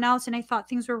before everyone else and I thought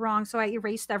things were wrong. So I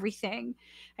erased everything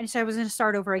and said I was going to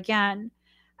start over again.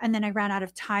 And then I ran out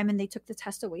of time and they took the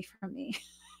test away from me.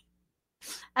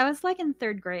 I was like in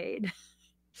 3rd grade.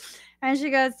 And she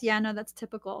goes, yeah, no, that's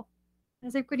typical. I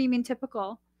was like, what do you mean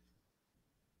typical?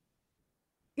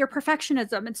 Your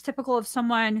perfectionism. It's typical of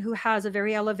someone who has a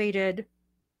very elevated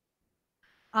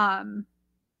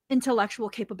intellectual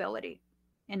capability.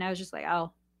 And I was just like,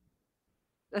 oh,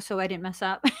 so I didn't mess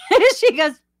up. She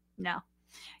goes, no,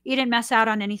 you didn't mess out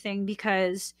on anything,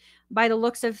 because by the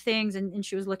looks of things, and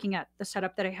she was looking at the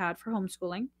setup that I had for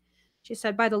homeschooling. She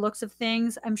said, by the looks of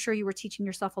things, I'm sure you were teaching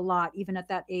yourself a lot, even at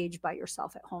that age, by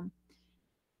yourself at home.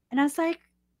 And I was like,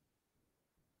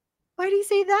 why do you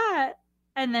say that?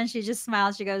 And then she just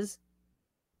smiled. She goes,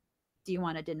 do you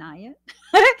want to deny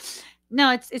it?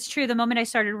 No, it's true. The moment I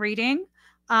started reading,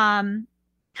 it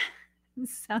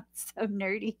sounds so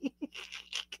nerdy.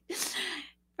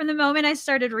 From the moment I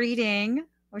started reading,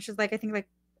 which is like, I think like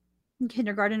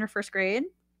kindergarten or 1st grade,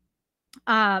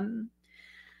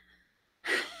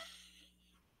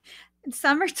 in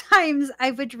summer times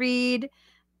I would read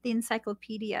the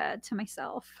encyclopedia to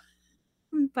myself,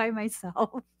 by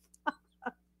myself.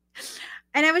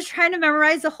 And I was trying to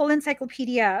memorize the whole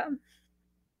encyclopedia.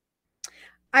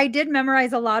 I did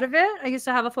memorize a lot of it. I used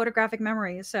to have a photographic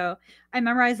memory, so I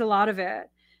memorized a lot of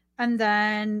it. And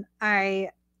then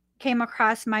I came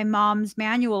across my mom's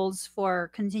manuals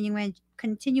for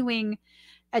continuing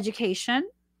education,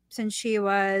 since she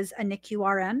was a NICU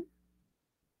RN.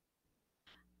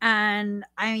 And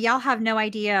y'all have no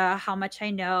idea how much I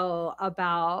know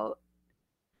about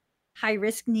high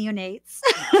risk neonates.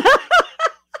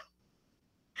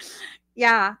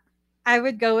 Yeah, I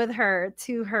would go with her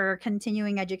to her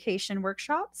continuing education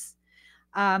workshops.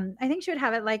 I think she would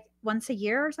have it like once a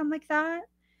year or something like that.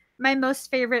 My most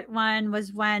favorite one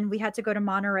was when we had to go to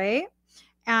Monterey,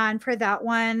 and for that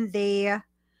one, they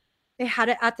had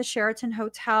it at the Sheraton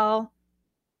Hotel,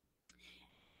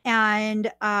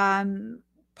 and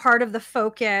part of the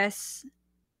focus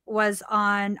was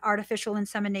on artificial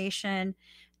insemination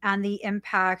and the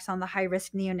impacts on the high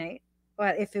risk neonate,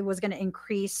 but if it was going to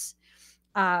increase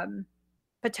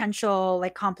potential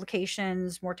like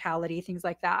complications, mortality, things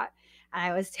like that. And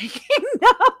I was taking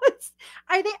notes.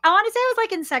 I think I want to say I was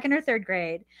like in 2nd or 3rd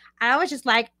grade. And I was just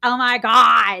like, oh my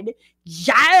God,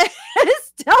 yes,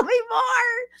 tell me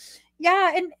more.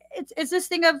 Yeah. And it's this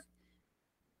thing of,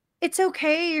 it's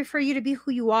okay for you to be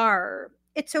who you are.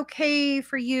 It's okay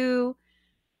for you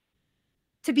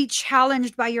to be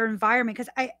challenged by your environment.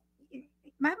 Because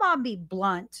my mom be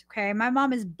blunt. Okay. My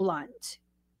mom is blunt.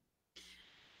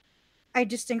 I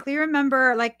distinctly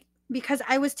remember, like, because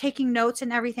I was taking notes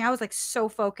and everything. I was like so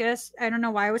focused. I don't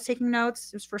know why I was taking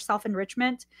notes. It was for self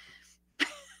enrichment.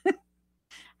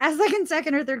 As like in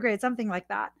second or third grade, something like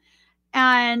that.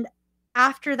 And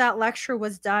after that lecture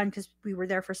was done, because we were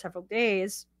there for several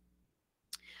days,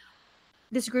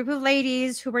 this group of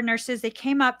ladies who were nurses, they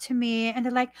came up to me and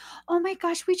they're like, "Oh my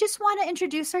gosh, we just want to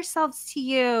introduce ourselves to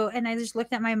you." And I just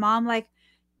looked at my mom like,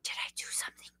 "Did I do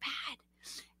something bad?"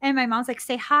 And my mom's like,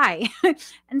 "Say hi."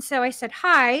 And so I said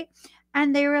hi.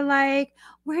 And they were like,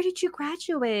 "Where did you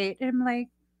graduate?" And I'm like,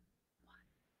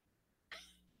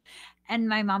 and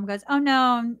my mom goes, "Oh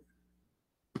no."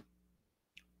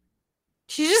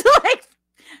 She's just like,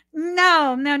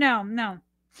 "No, no, no, no."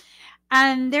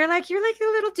 And they're like, "You're like the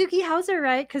little Doogie Howser,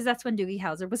 right?" Because that's when Doogie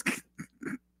Howser was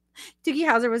Doogie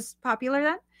Howser was popular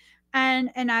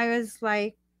then. And I was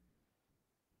like,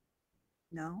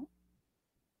 "No,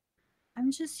 I'm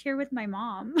just here with my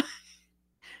mom."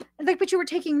 And like, "But you were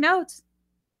taking notes."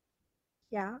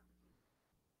 "Yeah,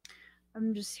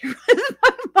 I'm just here with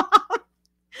my mom."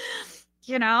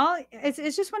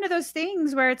 It's just one of those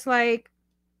things where it's like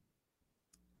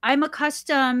I'm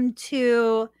accustomed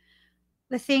to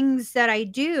the things that I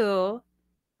do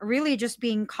really just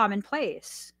being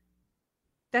commonplace.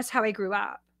 That's how I grew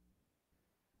up.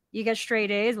 You get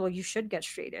straight A's, well, you should get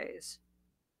straight A's.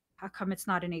 How come it's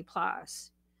not an A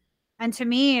plus? And to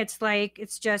me, it's like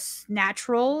it's just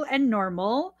natural and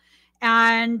normal,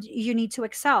 and you need to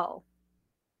excel.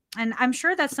 And I'm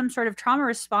sure that's some sort of trauma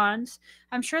response.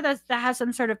 I'm sure that has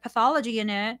some sort of pathology in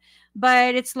it,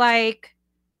 but it's like,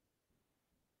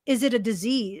 is it a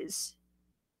disease?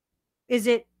 Is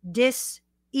it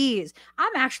dis-ease?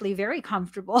 I'm actually very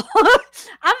comfortable.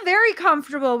 I'm very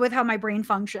comfortable with how my brain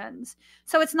functions.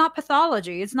 So it's not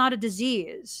pathology, it's not a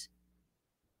disease.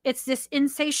 It's this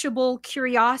insatiable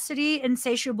curiosity,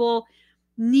 insatiable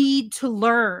need to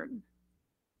learn.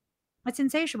 It's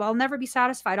insatiable. I'll never be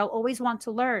satisfied. I'll always want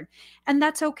to learn. And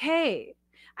that's okay.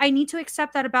 I need to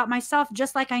accept that about myself,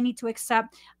 just like I need to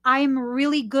accept I'm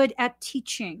really good at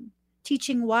teaching.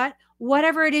 Teaching what?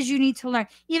 Whatever it is you need to learn.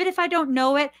 Even if I don't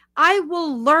know it, I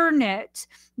will learn it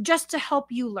just to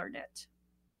help you learn it.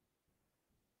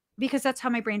 Because that's how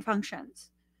my brain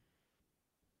functions.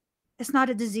 It's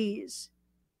not a disease.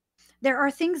 There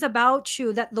are things about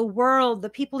you that the world, the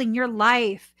people in your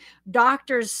life,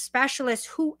 doctors, specialists,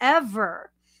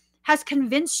 whoever has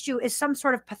convinced you is some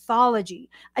sort of pathology,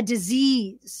 a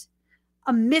disease,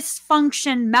 a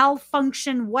misfunction,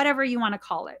 malfunction, whatever you want to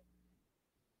call it.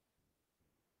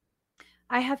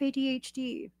 I have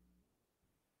ADHD.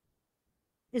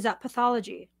 Is that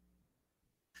pathology?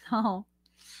 No,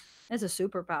 it's a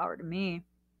superpower to me.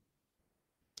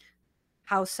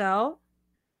 How so?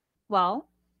 Well,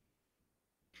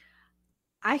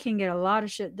 I can get a lot of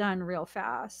shit done real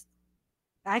fast.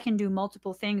 I can do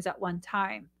multiple things at one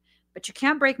time, but you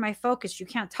can't break my focus. You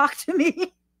can't talk to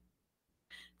me.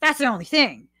 That's the only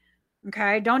thing.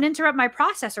 Okay. Don't interrupt my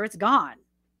process or it's gone.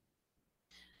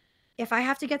 If I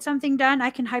have to get something done,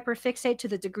 I can hyperfixate to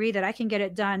the degree that I can get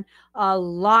it done a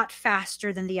lot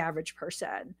faster than the average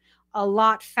person, a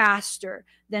lot faster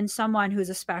than someone who's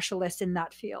a specialist in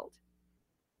that field.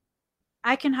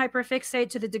 I can hyperfixate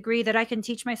to the degree that I can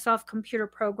teach myself computer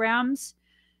programs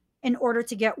in order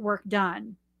to get work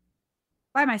done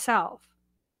by myself.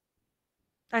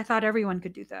 I thought everyone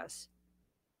could do this.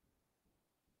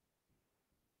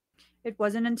 It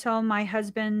wasn't until my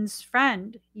husband's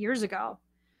friend years ago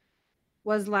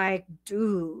was like,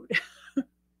 "Dude,"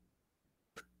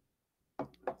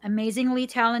 amazingly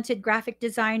talented graphic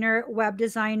designer, web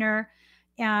designer,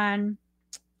 and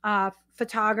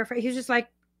photographer. He was just like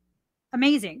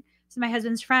amazing. He's my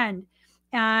husband's friend.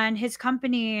 And his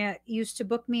company used to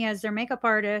book me as their makeup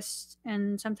artist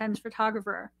and sometimes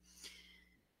photographer.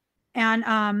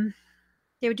 And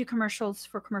they would do commercials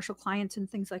for commercial clients and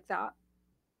things like that.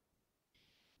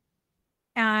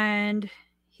 And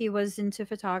he was into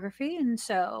photography. And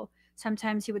so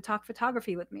sometimes he would talk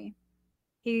photography with me.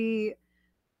 He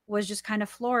was just kind of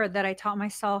floored that I taught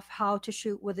myself how to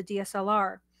shoot with a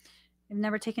DSLR. I've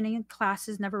never taken any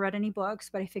classes, never read any books,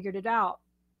 but I figured it out.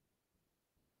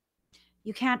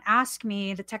 You can't ask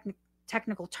me the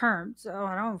technical terms. Oh,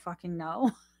 I don't fucking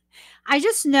know. I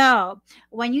just know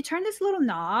when you turn this little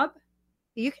knob,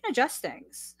 you can adjust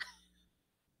things.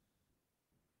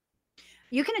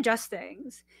 You can adjust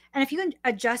things. And if you can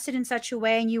adjust it in such a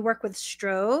way and you work with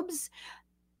strobes,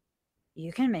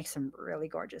 you can make some really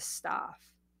gorgeous stuff.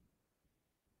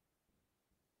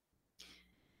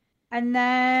 And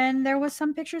then there was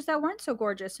some pictures that weren't so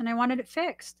gorgeous and I wanted it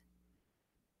fixed.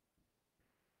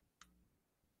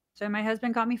 So my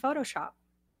husband got me Photoshop.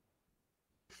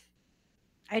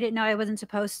 I didn't know I wasn't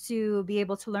supposed to be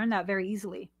able to learn that very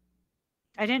easily.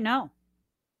 I didn't know.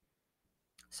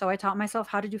 So I taught myself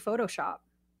how to do Photoshop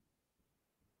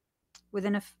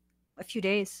within a few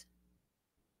days.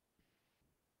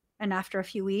 And after a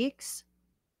few weeks,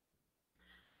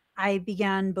 I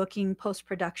began booking post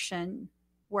production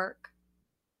work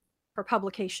for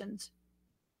publications.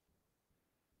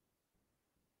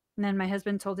 And then my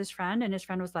husband told his friend, and his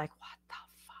friend was like, "What the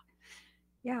fuck?"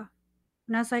 Yeah.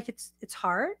 And I was like, it's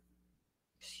hard.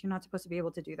 You're not supposed to be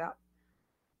able to do that.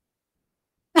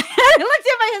 I looked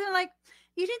at my husband like,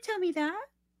 "You didn't tell me that."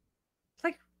 It's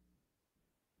like,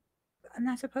 I'm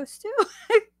not supposed to.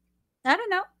 I don't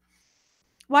know.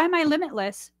 Why am I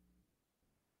limitless?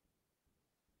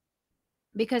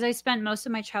 Because I spent most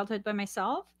of my childhood by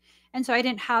myself. And so I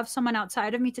didn't have someone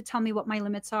outside of me to tell me what my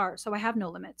limits are. So I have no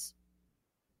limits.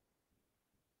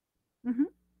 Mm-hmm.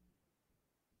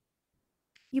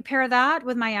 You pair that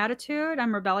with my attitude,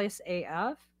 I'm rebellious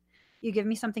AF. You give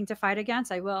me something to fight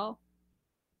against, I will.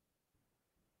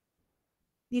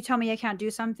 You tell me I can't do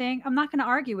something, I'm not going to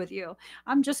argue with you.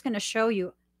 I'm just going to show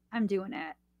you I'm doing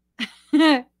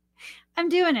it. I'm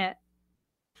doing it.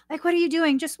 Like, what are you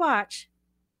doing? Just watch.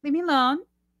 Leave me alone.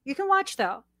 You can watch,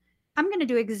 though. I'm going to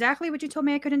do exactly what you told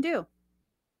me I couldn't do.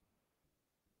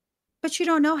 But you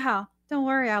don't know how. Don't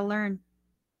worry, I'll learn.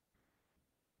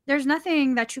 There's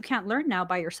nothing that you can't learn now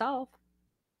by yourself,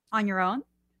 on your own.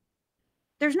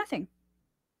 There's nothing.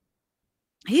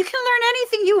 You can learn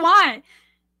anything you want.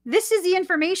 This is the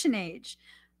information age.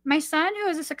 My son, who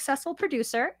is a successful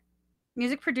producer,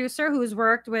 music producer, who's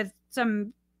worked with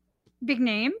some big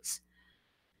names,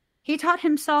 he taught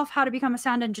himself how to become a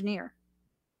sound engineer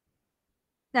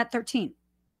at 13.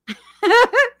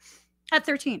 At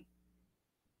 13.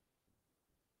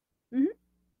 Mm-hmm.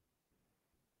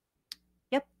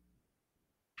 Yep.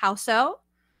 How so?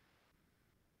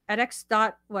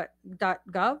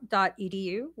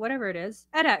 edx.gov.edu, whatever it is,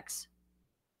 edX.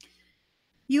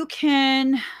 You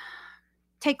can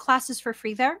take classes for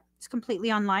free there. It's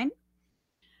completely online.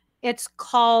 It's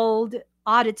called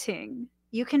auditing.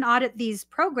 You can audit these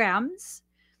programs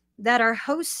that are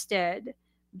hosted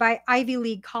by Ivy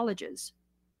League colleges.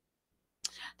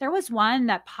 There was one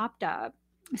that popped up,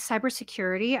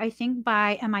 cybersecurity, I think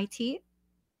by MIT.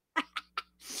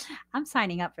 I'm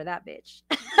signing up for that bitch.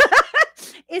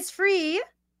 It's free,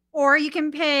 or you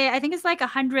can pay, I think it's like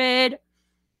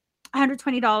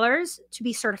 $120 to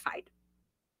be certified.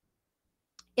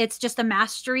 It's just a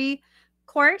mastery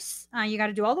course. You got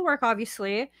to do all the work,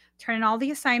 obviously, turn in all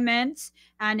the assignments.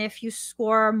 And if you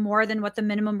score more than what the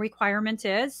minimum requirement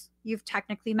is, you've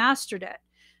technically mastered it.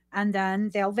 And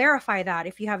then they'll verify that.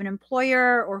 If you have an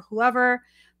employer or whoever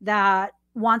that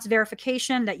wants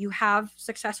verification that you have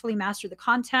successfully mastered the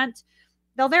content,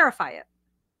 they'll verify it.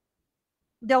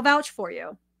 They'll vouch for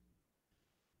you.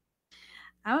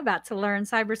 I'm about to learn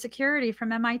cybersecurity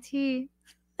from MIT.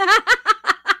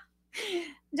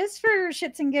 Just for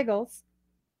shits and giggles.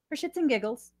 For shits and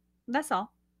giggles. That's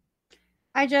all.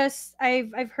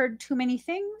 I've heard too many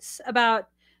things about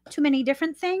too many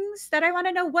different things that I want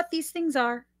to know what these things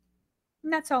are.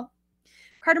 And that's all.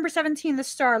 Card number 17, the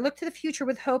star. Look to the future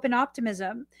with hope and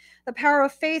optimism. The power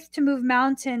of faith to move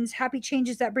mountains, happy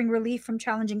changes that bring relief from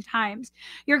challenging times.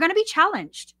 You're going to be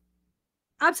challenged.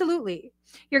 Absolutely.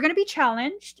 You're going to be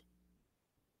challenged.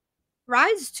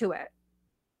 Rise to it.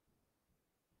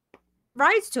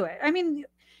 Rise to it. I mean,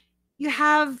 you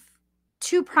have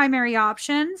two primary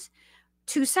options,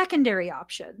 two secondary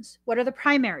options. What are the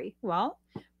primary? Well,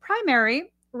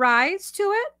 primary, rise to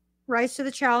it, rise to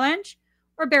the challenge,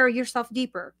 or bury yourself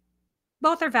deeper.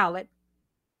 Both are valid.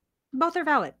 Both are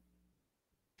valid.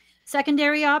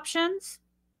 Secondary options,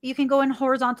 you can go in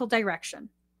horizontal direction.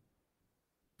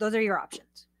 Those are your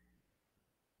options.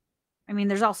 I mean,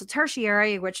 there's also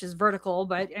tertiary, which is vertical,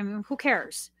 but I mean, who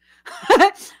cares?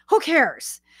 Who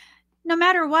cares? No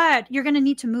matter what, you're going to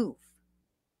need to move.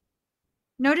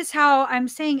 Notice how I'm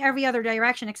saying every other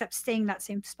direction except staying that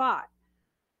same spot.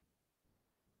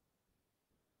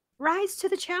 Rise to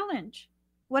the challenge.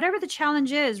 Whatever the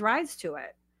challenge is, rise to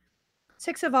it.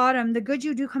 6 of Autumn, the good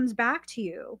you do comes back to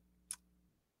you.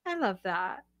 I love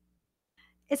that.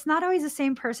 It's not always the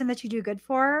same person that you do good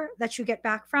for that you get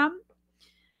back from,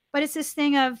 but it's this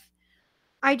thing of,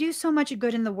 I do so much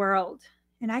good in the world.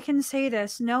 And I can say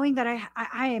this knowing that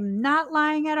I am not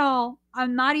lying at all.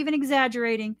 I'm not even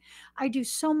exaggerating. I do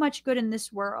so much good in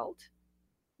this world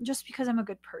just because I'm a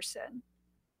good person.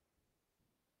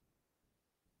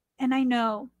 And I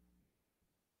know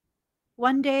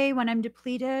one day when I'm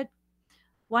depleted,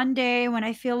 one day when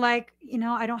I feel like,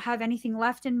 I don't have anything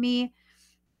left in me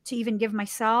to even give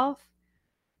myself,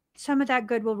 some of that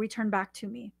good will return back to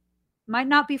me. Might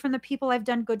not be from the people I've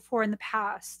done good for in the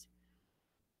past.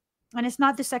 And it's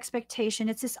not this expectation,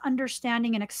 it's this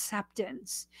understanding and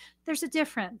acceptance. There's a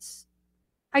difference.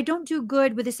 I don't do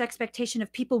good with this expectation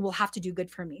of people will have to do good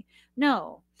for me.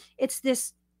 No, it's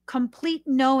this complete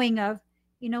knowing of,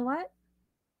 you know what?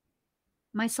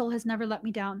 My soul has never let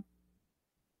me down.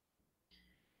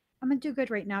 I'm going to do good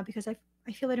right now because I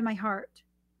feel it in my heart.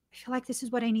 I feel like this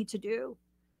is what I need to do.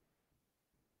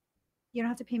 You don't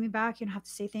have to pay me back. You don't have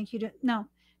to say thank you. No,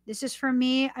 this is for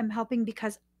me. I'm helping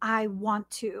because I want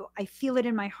to. I feel it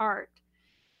in my heart.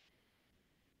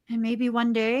 And maybe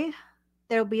one day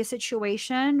there'll be a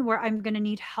situation where I'm going to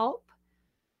need help,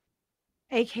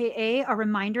 AKA a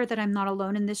reminder that I'm not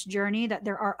alone in this journey, that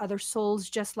there are other souls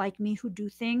just like me who do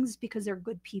things because they're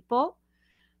good people.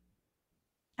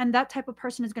 And that type of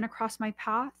person is going to cross my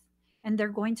path and they're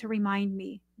going to remind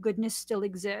me goodness still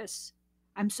exists.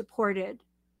 I'm supported.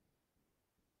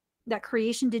 That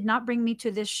creation did not bring me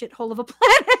to this shithole of a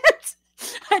planet.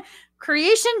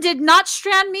 Creation did not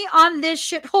strand me on this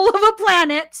shithole of a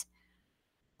planet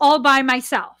all by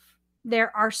myself.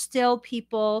 There are still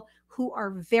people who are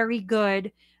very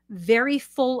good, very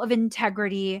full of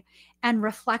integrity, and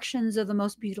reflections of the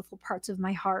most beautiful parts of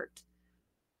my heart.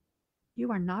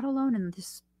 You are not alone in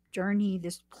this journey,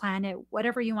 this planet,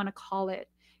 whatever you want to call it.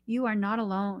 You are not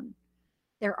alone.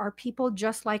 There are people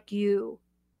just like you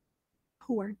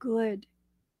who are good,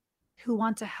 who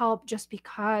want to help just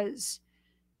because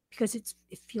it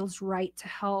feels right to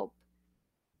help.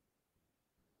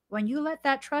 When you let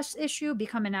that trust issue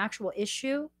become an actual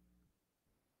issue,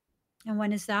 and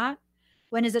when is that?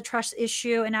 When is a trust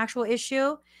issue an actual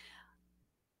issue?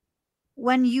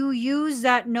 When you use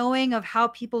that knowing of how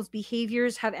people's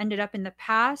behaviors have ended up in the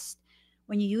past,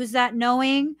 when you use that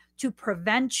knowing to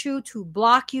prevent you, to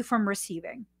block you from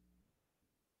receiving.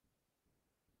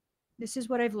 This is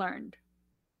what I've learned.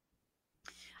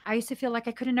 I used to feel like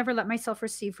I could have never let myself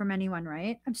receive from anyone,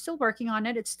 right? I'm still working on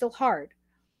it. It's still hard.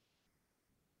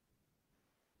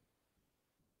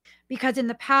 Because in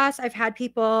the past, I've had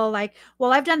people like,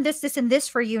 well, I've done this, this, and this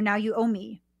for you. Now you owe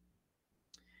me.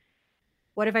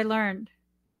 What have I learned?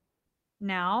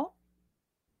 Now,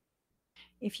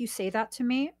 if you say that to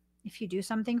me, if you do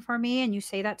something for me and you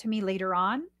say that to me later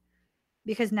on,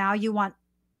 because now you want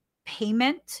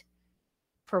payment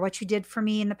for what you did for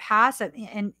me in the past,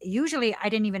 and usually I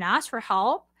didn't even ask for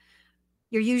help.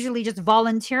 You're usually just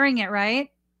volunteering it, right?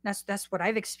 That's what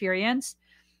I've experienced.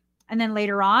 And then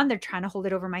later on, they're trying to hold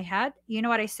it over my head. You know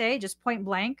what I say? Just point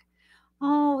blank.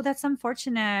 Oh, that's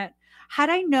unfortunate. Had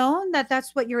I known that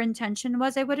that's what your intention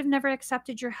was, I would have never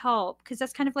accepted your help because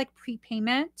that's kind of like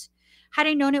prepayment. Had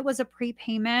I known it was a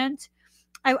prepayment,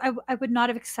 I would not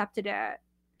have accepted it.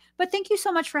 But thank you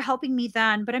so much for helping me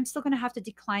then. But I'm still going to have to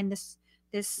decline this,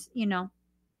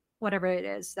 whatever it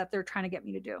is that they're trying to get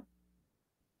me to do.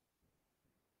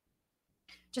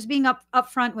 Just being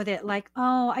upfront with it, like,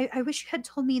 oh, I wish you had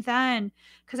told me then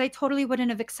because I totally wouldn't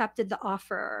have accepted the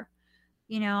offer.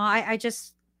 I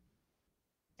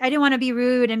didn't want to be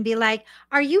rude and be like,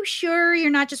 are you sure you're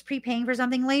not just prepaying for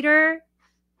something later?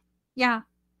 Yeah.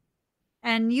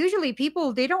 And usually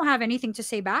people, they don't have anything to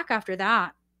say back after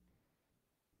that.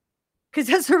 Because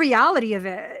that's the reality of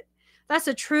it. That's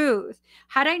the truth.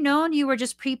 Had I known you were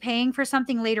just prepaying for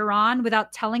something later on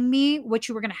without telling me what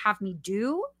you were going to have me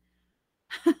do,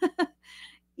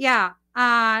 yeah,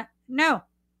 no.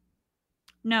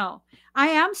 I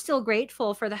am still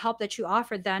grateful for the help that you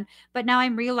offered then, but now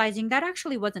I'm realizing that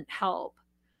actually wasn't help.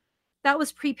 That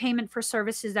was prepayment for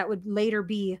services that would later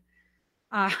be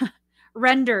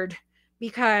rendered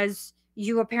because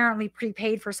you apparently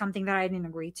prepaid for something that I didn't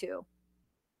agree to.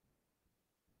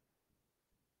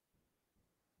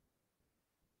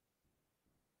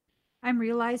 I'm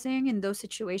realizing in those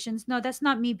situations, no, that's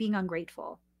not me being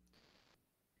ungrateful.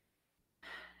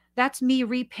 That's me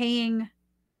repaying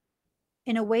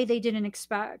in a way they didn't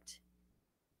expect.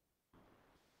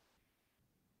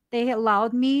 They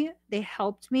allowed me, they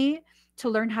helped me to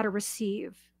learn how to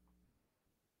receive.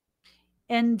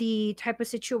 In the type of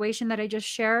situation that I just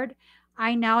shared,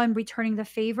 I now am returning the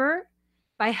favor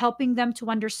by helping them to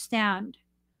understand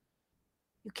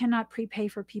you cannot prepay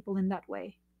for people in that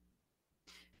way.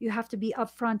 You have to be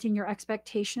upfront in your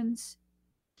expectations.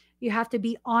 You have to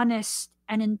be honest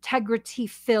and integrity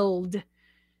filled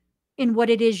in what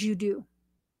it is you do.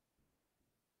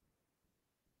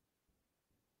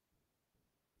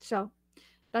 So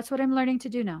that's what I'm learning to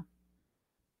do now.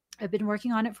 I've been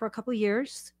working on it for a couple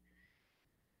years.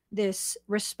 This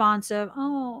response of,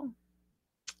 oh,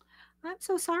 I'm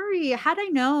so sorry. Had I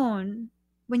known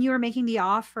when you were making the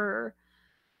offer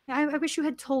I wish you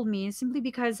had told me, simply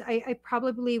because I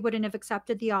probably wouldn't have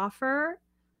accepted the offer,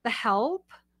 the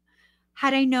help,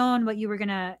 had I known what you were going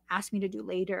to ask me to do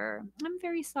later. I'm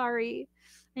very sorry.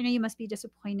 I know you must be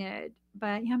disappointed,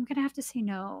 but yeah, I'm going to have to say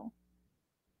no.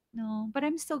 No, but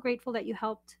I'm still grateful that you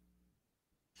helped.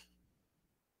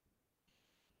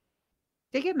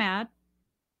 They get mad.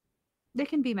 They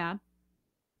can be mad.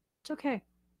 It's okay.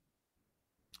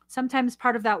 Sometimes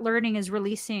part of that learning is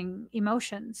releasing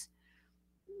emotions.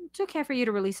 It's okay for you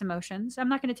to release emotions. I'm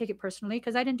not going to take it personally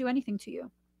because I didn't do anything to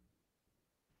you.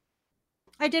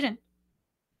 I didn't,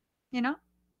 you know?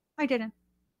 I didn't.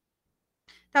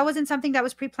 That wasn't something that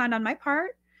was pre-planned on my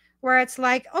part, where it's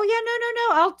like, oh yeah,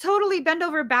 no, I'll totally bend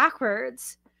over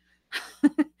backwards.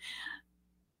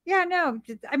 Yeah, no,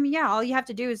 I mean, yeah, all you have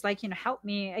to do is like, help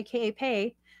me, aka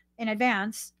pay in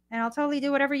advance, and I'll totally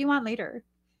do whatever you want later.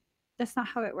 That's not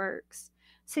how it works.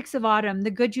 Six of Autumn,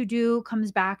 the good you do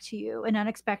comes back to you, an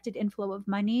unexpected inflow of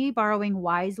money, borrowing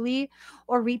wisely,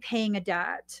 or repaying a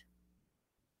debt.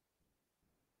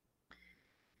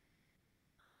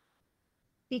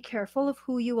 Be careful of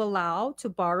who you allow to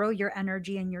borrow your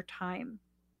energy and your time.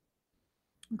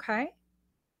 Okay?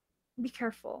 Be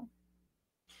careful.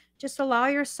 Just allow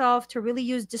yourself to really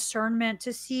use discernment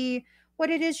to see what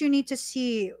it is you need to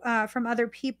see from other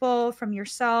people, from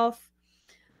yourself.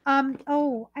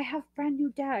 Oh, I have brand new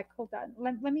deck. Hold on.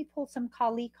 Let me pull some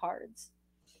Kali cards.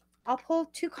 I'll pull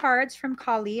 2 cards from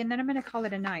Kali, and then I'm going to call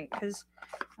it a night because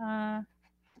I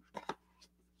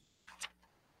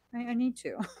need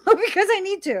to. Because I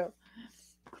need to.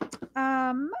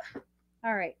 All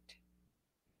right.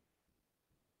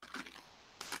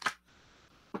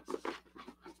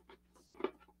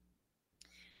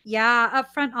 Yeah,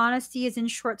 upfront honesty is in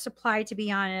short supply, to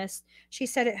be honest. She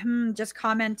said it, just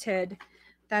commented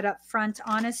that upfront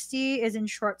honesty is in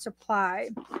short supply.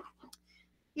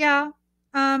 Yeah.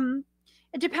 Um,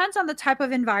 it depends on the type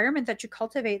of environment that you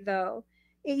cultivate, though.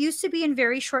 It used to be in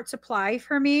very short supply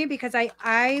for me because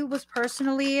I was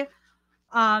personally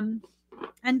um,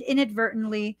 and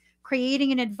inadvertently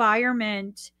creating an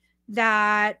environment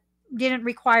that didn't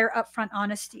require upfront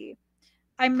honesty.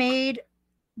 I made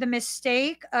the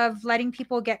mistake of letting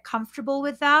people get comfortable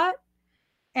with that,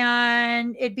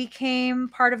 and it became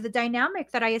part of the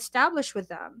dynamic that I established with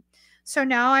them. So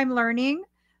now I'm learning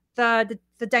the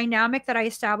dynamic that I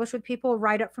established with people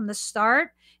right up from the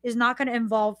start is not going to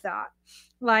involve that.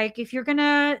 Like if you're going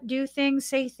to do things,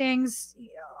 say things,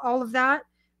 all of that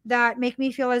that make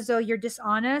me feel as though you're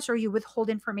dishonest or you withhold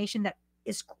information that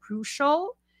is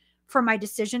crucial for my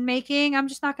decision making, I'm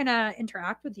just not going to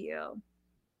interact with you,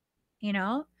 you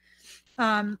know?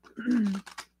 Um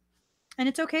And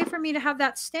it's okay for me to have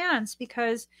that stance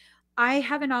because I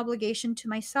have an obligation to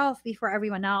myself before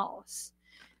everyone else.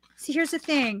 See, here's the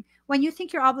thing, when you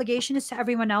think your obligation is to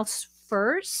everyone else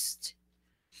first,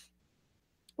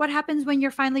 what happens when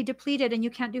you're finally depleted and you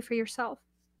can't do for yourself?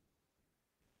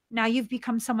 Now you've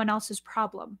become someone else's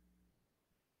problem.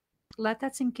 Let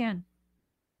that sink in.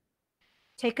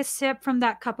 Take a sip from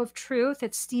that cup of truth.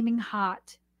 It's steaming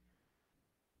hot.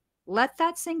 Let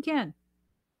that sink in.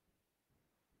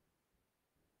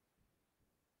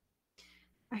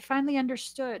 I finally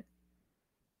understood.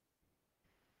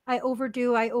 I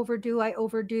overdo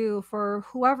for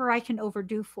whoever I can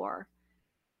overdo for.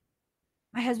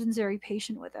 My husband's very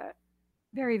patient with it.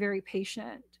 Very, very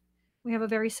patient. We have a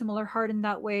very similar heart in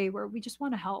that way where we just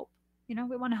want to help. We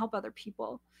want to help other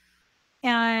people.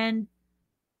 And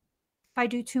if I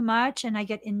do too much and I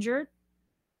get injured,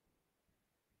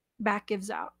 back gives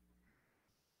out.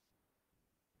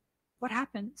 What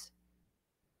happens?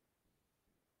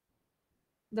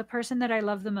 The person that I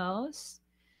love the most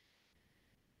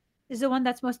is the one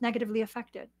that's most negatively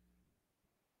affected.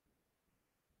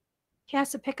 He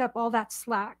has to pick up all that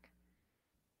slack.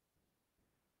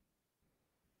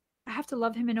 I have to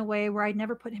love him in a way where I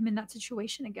never put him in that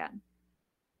situation again.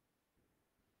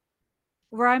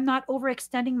 Where I'm not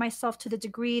overextending myself to the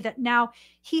degree that now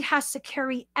he has to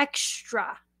carry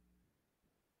extra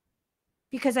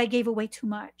because I gave away too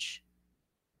much.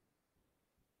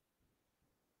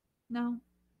 No,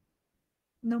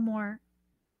 no more.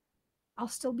 I'll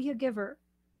still be a giver.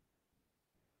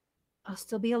 I'll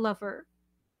still be a lover.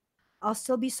 I'll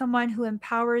still be someone who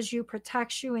empowers you,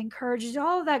 protects you, encourages you,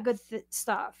 all of that good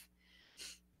stuff.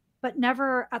 But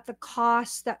never at the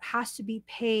cost that has to be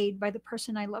paid by the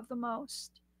person I love the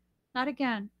most. Not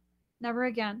again. Never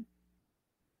again.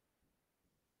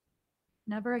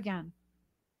 Never again.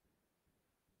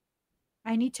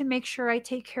 I need to make sure I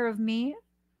take care of me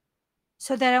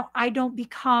so that I don't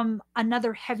become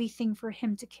another heavy thing for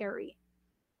him to carry.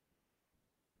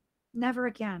 Never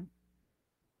again.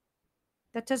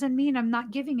 That doesn't mean I'm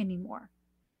not giving anymore.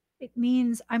 It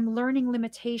means I'm learning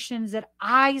limitations that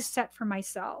I set for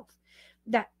myself,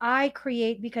 that I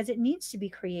create because it needs to be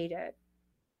created.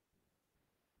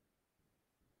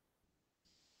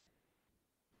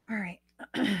 All right.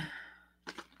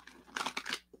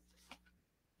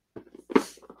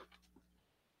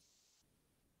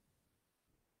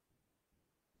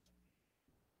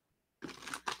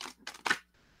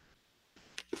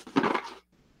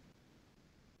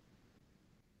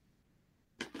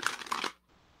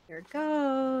 Here it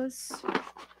goes.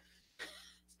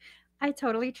 I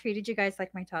totally treated you guys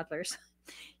like my toddlers.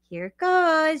 Here it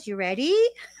goes. You ready?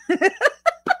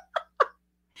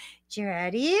 You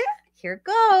ready? Here it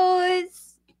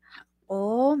goes.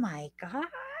 Oh my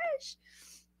gosh.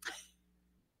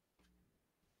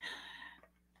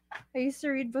 I used to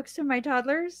read books to my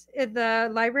toddlers in the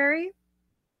library.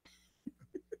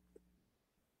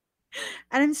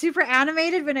 And I'm super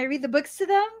animated when I read the books to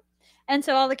them. And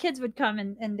so all the kids would come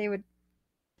and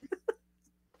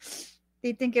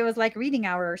they'd think it was like reading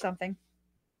hour or something.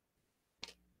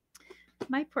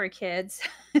 My poor kids.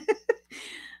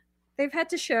 They've had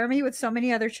to share me with so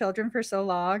many other children for so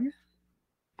long.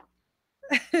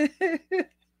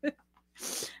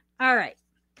 All right.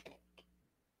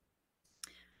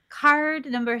 Card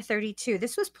number 32.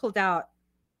 This was pulled out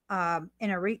in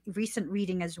a recent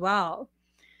reading as well.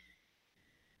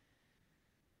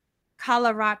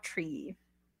 Kalaratri.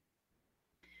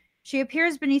 She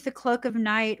appears beneath a cloak of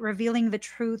night, revealing the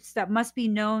truths that must be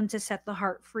known to set the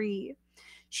heart free.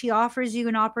 She offers you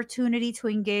an opportunity to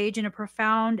engage in a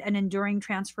profound and enduring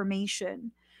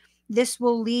transformation. This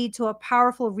will lead to a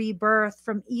powerful rebirth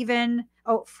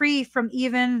free from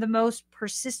even the most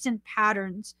persistent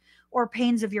patterns or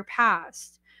pains of your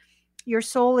past. Your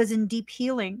soul is in deep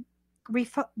healing.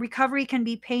 Recovery can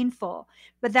be painful,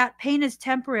 but that pain is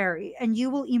temporary and you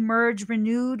will emerge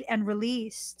renewed and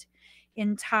released.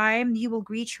 In time, you will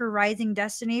reach your rising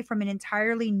destiny from an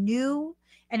entirely new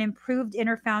and improved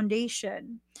inner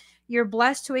foundation. You're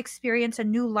blessed to experience a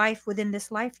new life within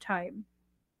this lifetime.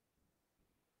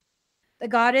 The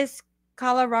goddess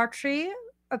Kalaratri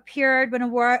appeared when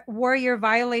a warrior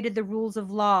violated the rules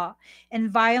of law and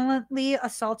violently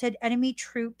assaulted enemy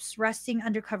troops resting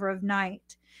under cover of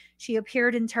night. She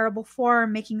appeared in terrible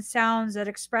form, making sounds that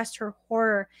expressed her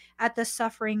horror at the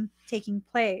suffering taking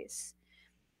place.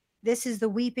 This is the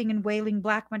weeping and wailing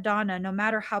Black Madonna, no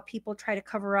matter how people try to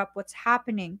cover up what's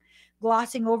happening,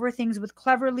 glossing over things with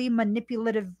cleverly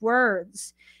manipulative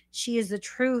words. She is the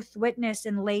truth witnessed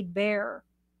and laid bare.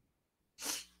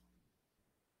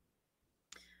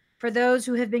 For those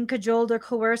who have been cajoled or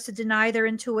coerced to deny their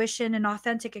intuition and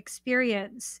authentic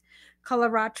experience,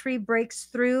 Kalaratri breaks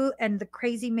through the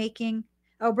crazy making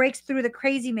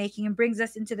and brings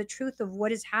us into the truth of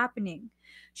what is happening.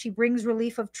 She brings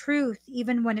relief of truth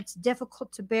even when it's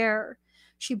difficult to bear.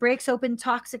 She breaks open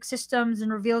toxic systems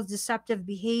and reveals deceptive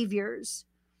behaviors.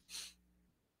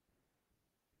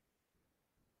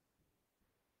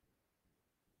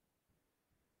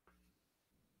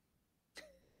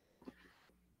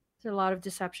 There's a lot of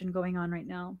deception going on right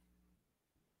now.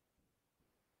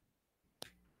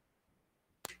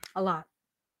 A lot.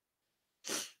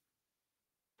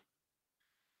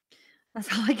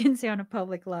 That's all I can say on a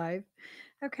public live.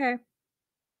 Okay.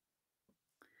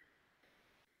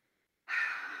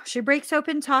 She breaks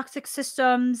open toxic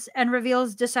systems and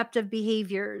reveals deceptive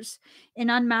behaviors. In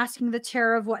unmasking the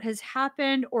terror of what has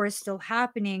happened or is still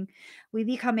happening, we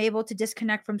become able to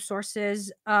disconnect from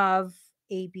sources of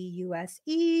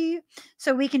ABUSE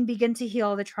so we can begin to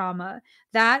heal the trauma.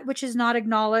 That which is not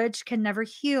acknowledged can never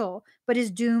heal, but is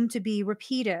doomed to be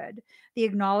repeated. The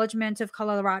acknowledgement of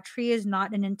Kalaratri is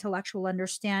not an intellectual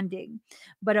understanding,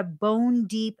 but a bone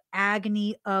deep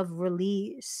agony of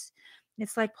release.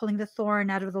 It's like pulling the thorn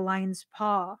out of the lion's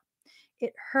paw.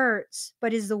 It hurts,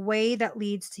 but is the way that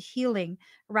leads to healing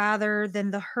rather than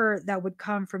the hurt that would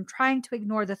come from trying to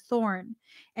ignore the thorn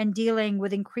and dealing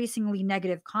with increasingly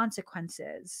negative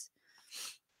consequences.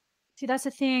 See, that's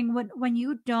the thing. When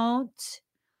you don't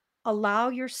allow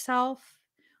yourself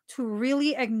to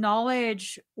really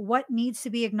acknowledge what needs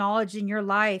to be acknowledged in your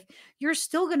life, you're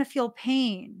still going to feel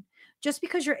pain. Just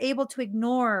because you're able to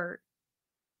ignore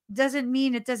doesn't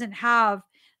mean it doesn't have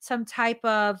some type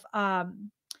of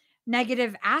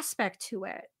negative aspect to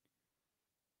it.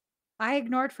 I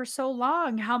ignored for so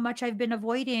long how much I've been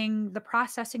avoiding the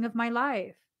processing of my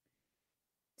life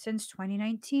since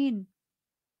 2019.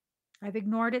 I've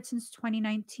ignored it since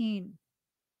 2019.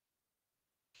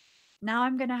 Now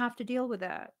I'm going to have to deal with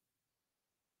that.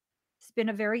 It's been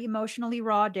a very emotionally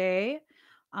raw day.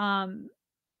 And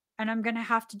I'm going to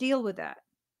have to deal with that.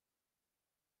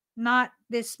 Not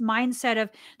this mindset of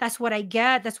that's what I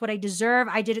get, that's what I deserve,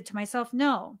 I did it to myself.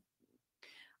 No,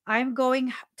 I'm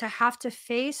going to have to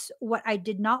face what I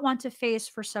did not want to face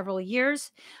for several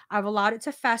years. I've allowed it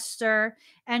to fester.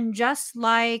 And just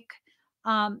like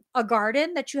a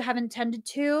garden that you haven't tended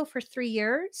to for 3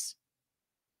 years,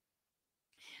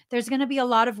 there's going to be a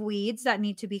lot of weeds that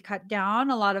need to be cut down,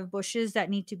 a lot of bushes that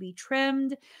need to be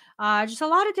trimmed, just a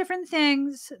lot of different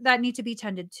things that need to be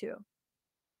tended to.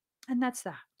 And that's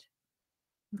that.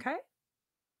 Okay.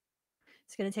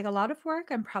 It's going to take a lot of work.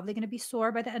 I'm probably going to be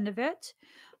sore by the end of it.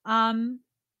 Um,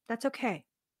 that's okay.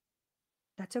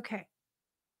 That's okay.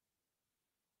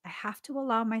 I have to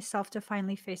allow myself to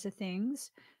finally face the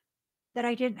things that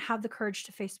I didn't have the courage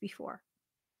to face before.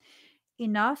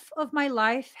 Enough of my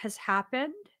life has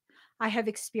happened. I have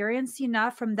experienced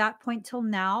enough from that point till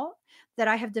now that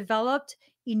I have developed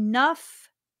enough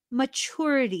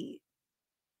maturity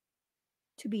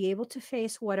to be able to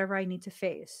face whatever I need to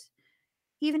face,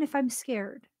 even if I'm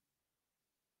scared.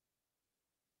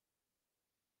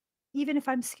 Even if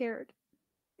I'm scared,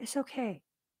 it's okay.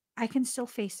 I can still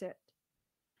face it.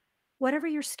 Whatever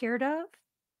you're scared of,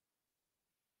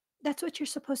 that's what you're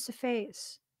supposed to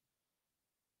face.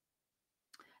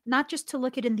 Not just to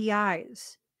look it in the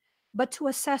eyes, but to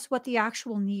assess what the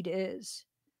actual need is.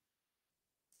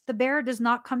 The bear does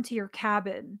not come to your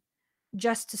cabin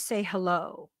just to say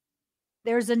hello.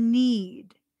 There's a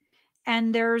need,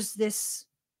 and there's this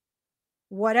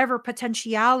whatever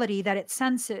potentiality that it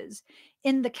senses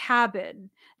in the cabin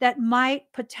that might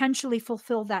potentially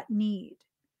fulfill that need.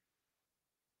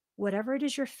 Whatever it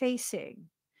is you're facing,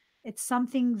 it's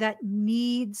something that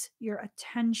needs your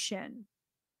attention.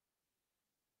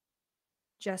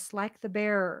 Just like the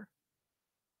bear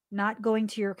not going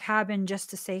to your cabin just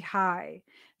to say hi.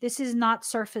 This is not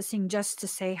surfacing just to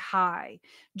say hi,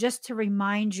 just to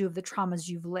remind you of the traumas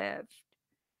you've lived.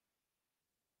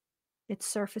 It's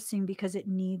surfacing because it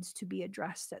needs to be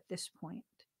addressed at this point.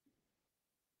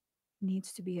 It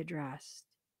needs to be addressed.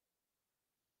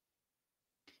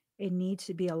 It needs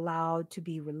to be allowed to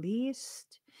be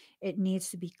released. It needs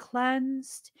to be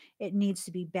cleansed. It needs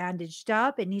to be bandaged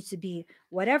up. It needs to be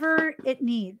whatever it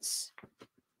needs.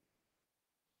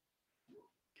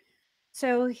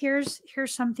 So here's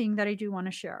something that I do want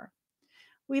to share.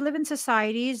 We live in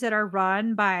societies that are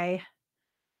run by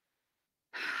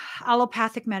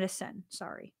allopathic medicine.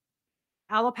 Sorry.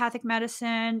 Allopathic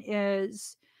medicine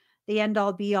is the end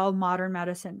all be all modern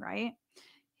medicine, right?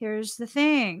 Here's the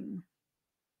thing.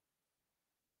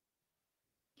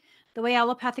 The way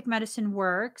allopathic medicine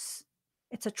works,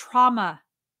 it's a trauma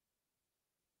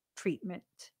treatment.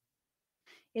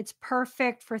 It's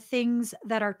perfect for things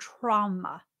that are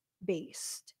trauma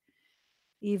based.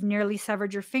 You've nearly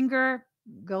severed your finger,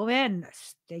 go in.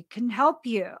 They can help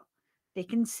you. They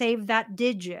can save that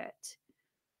digit.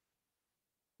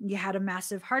 You had a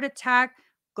massive heart attack,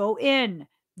 go in.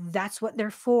 That's what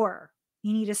they're for.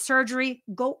 You need a surgery,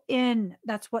 go in.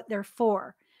 That's what they're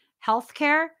for.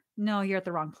 Healthcare, no, you're at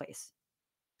the wrong place.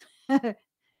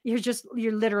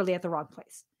 You're literally at the wrong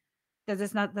place.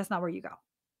 That's not where you go.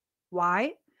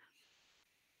 Why?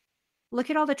 Look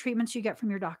at all the treatments you get from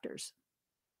your doctors.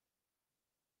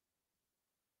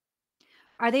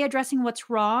 Are they addressing what's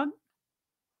wrong?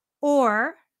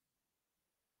 Or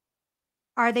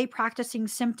are they practicing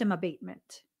symptom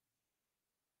abatement,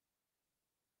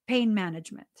 pain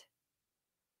management?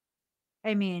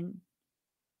 I mean,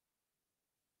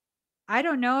 I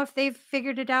don't know if they've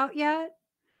figured it out yet,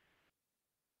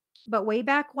 but way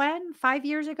back when, 5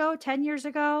 years ago, 10 years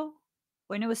ago,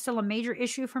 when it was still a major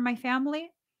issue for my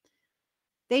family,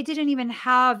 they didn't even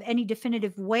have any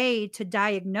definitive way to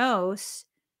diagnose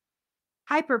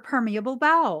hyperpermeable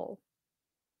bowel.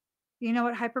 You know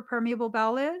what hyperpermeable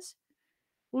bowel is?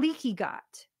 Leaky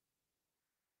gut.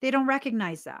 They don't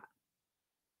recognize that.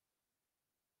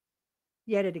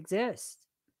 Yet it exists.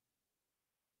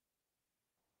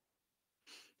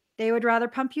 They would rather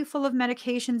pump you full of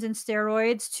medications and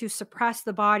steroids to suppress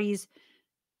the body's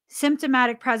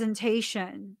symptomatic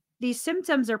presentation. These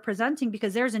symptoms are presenting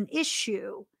because there's an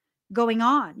issue going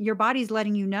on. Your body's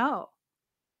letting you know.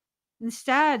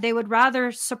 Instead, they would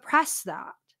rather suppress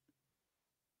that.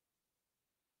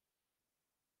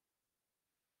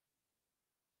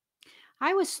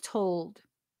 I was told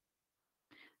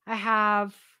I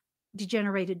have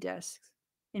degenerated discs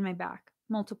in my back,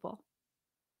 multiple.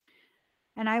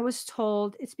 And I was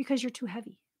told it's because you're too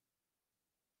heavy.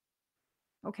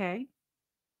 Okay.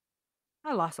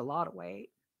 I lost a lot of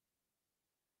weight.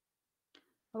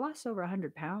 I lost over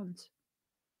 100 pounds.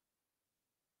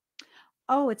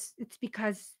 Oh, it's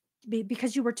because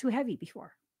you were too heavy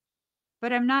before.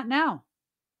 But I'm not now.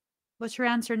 What's your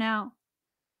answer now?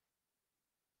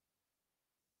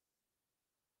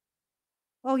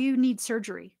 Oh, you need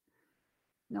surgery.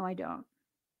 No, I don't.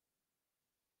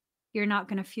 You're not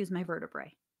going to fuse my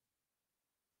vertebrae.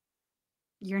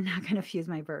 You're not going to fuse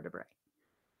my vertebrae.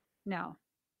 No.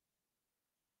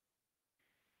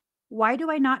 Why do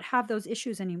I not have those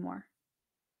issues anymore?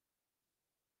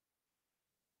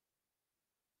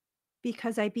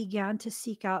 Because I began to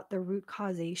seek out the root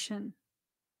causation.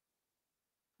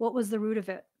 What was the root of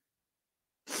it?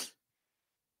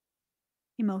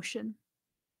 Emotion,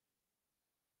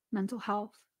 mental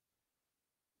health,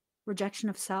 rejection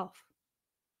of self.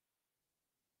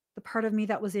 The part of me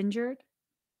that was injured,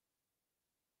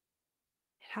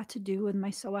 it had to do with my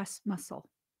psoas muscle.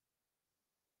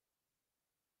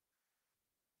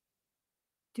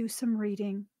 Do some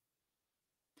reading.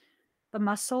 The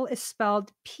muscle is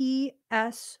spelled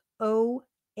Psoas.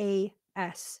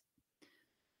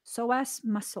 Psoas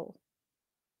muscle.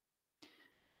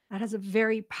 That has a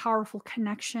very powerful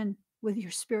connection with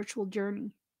your spiritual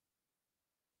journey.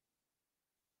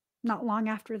 Not long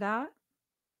after that,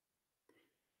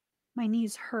 my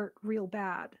knees hurt real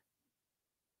bad.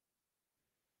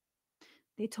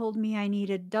 They told me I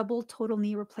needed double total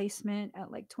knee replacement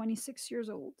at like 26 years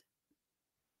old,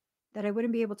 that I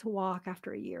wouldn't be able to walk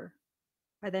after a year.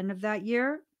 By the end of that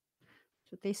year,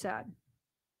 that's what they said.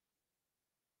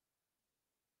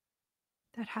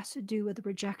 That has to do with the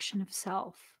rejection of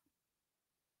self.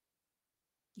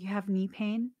 You have knee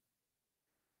pain.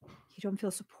 You don't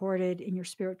feel supported in your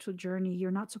spiritual journey.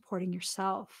 You're not supporting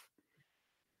yourself.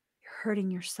 You're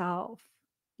hurting yourself.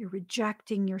 You're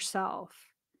rejecting yourself.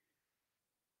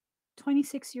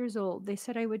 26 years old, they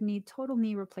said I would need total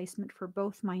knee replacement for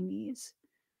both my knees.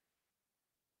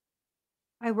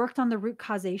 I worked on the root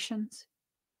causations,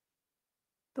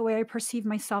 the way I perceive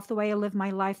myself, the way I live my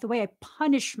life, the way I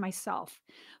punish myself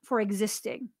for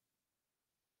existing.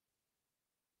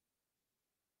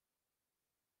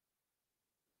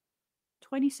 At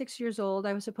 26 years old,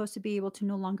 I was supposed to be able to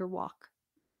no longer walk.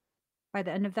 By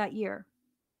the end of that year,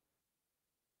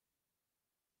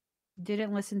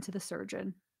 didn't listen to the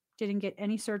surgeon, didn't get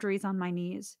any surgeries on my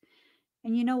knees.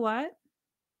 And you know what?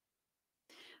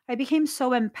 I became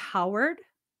so empowered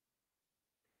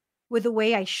with the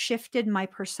way I shifted my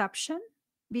perception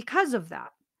because of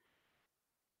that.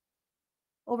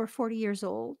 Over 40 years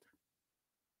old,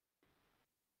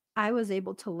 I was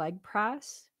able to leg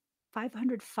press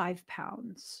 505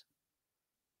 pounds.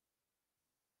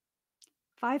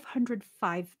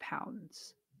 505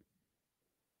 pounds.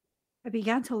 I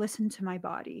began to listen to my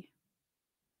body.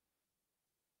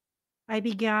 I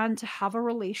began to have a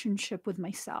relationship with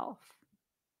myself.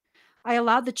 I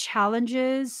allowed the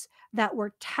challenges that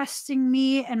were testing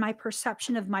me and my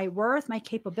perception of my worth, my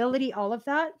capability, all of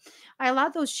that. I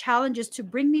allowed those challenges to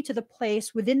bring me to the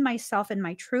place within myself and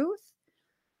my truth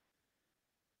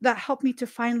that helped me to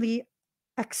finally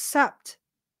accept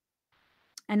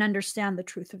and understand the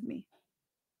truth of me.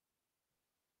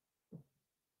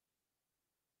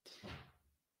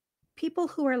 People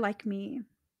who are like me,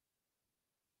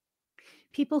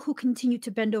 people who continue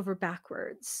to bend over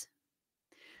backwards,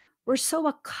 we're so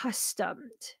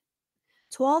accustomed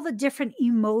to all the different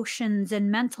emotions and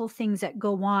mental things that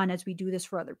go on as we do this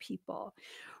for other people.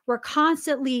 We're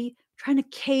constantly trying to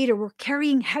cater, we're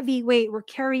carrying heavy weight, we're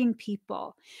carrying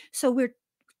people. So we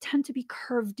tend to be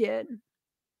curved in.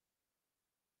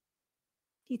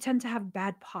 You tend to have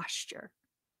bad posture.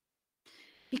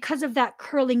 Because of that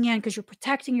curling in, because you're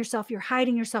protecting yourself, you're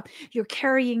hiding yourself, you're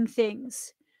carrying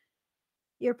things.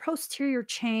 Your posterior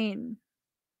chain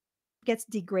gets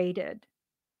degraded.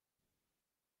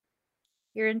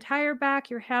 Your entire back,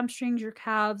 your hamstrings, your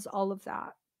calves, all of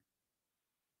that.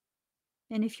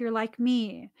 And if you're like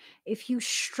me, if you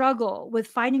struggle with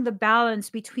finding the balance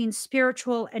between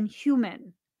spiritual and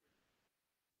human,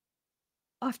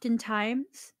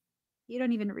 oftentimes you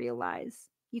don't even realize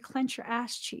you clench your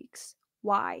ass cheeks.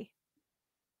 Why?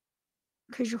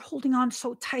 Because you're holding on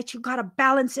so tight, you got to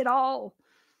balance it all.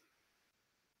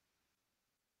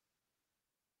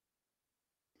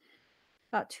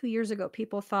 About 2 years ago,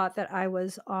 people thought that I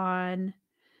was on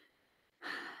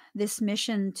this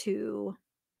mission to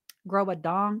grow a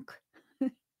donk,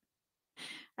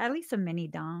 at least a mini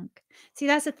donk. See,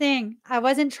 that's the thing. I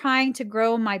wasn't trying to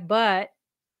grow my butt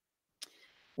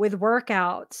with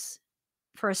workouts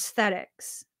for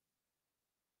aesthetics.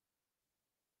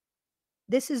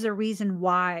 This is a reason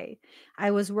why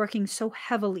I was working so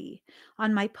heavily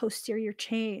on my posterior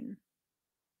chain.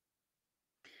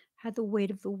 Had the weight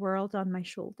of the world on my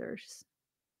shoulders.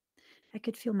 I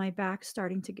could feel my back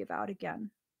starting to give out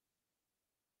again.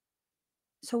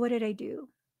 So what did I do?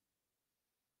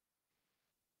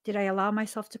 Did I allow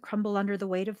myself to crumble under the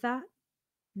weight of that?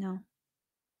 No.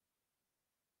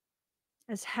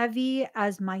 As heavy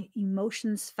as my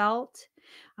emotions felt,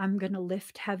 I'm going to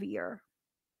lift heavier.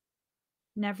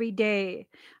 And every day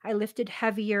I lifted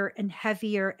heavier and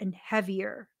heavier and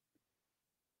heavier.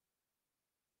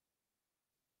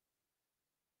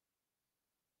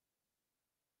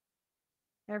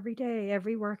 Every day,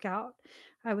 every workout,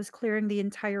 I was clearing the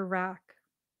entire rack.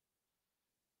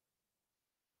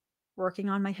 Working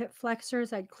on my hip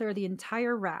flexors, I'd clear the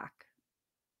entire rack.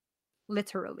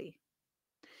 Literally,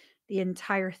 the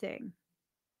entire thing.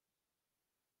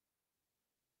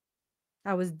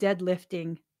 I was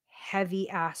deadlifting heavy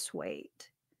ass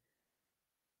weight.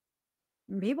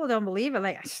 And people don't believe it.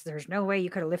 Like, there's no way you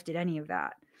could have lifted any of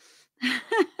that. I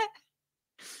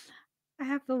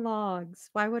have the logs.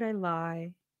 Why would I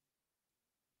lie?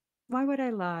 Why would I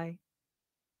lie?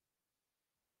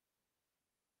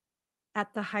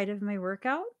 At the height of my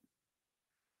workout,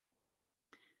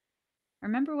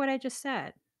 remember what I just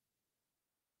said.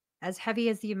 As heavy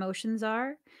as the emotions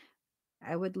are,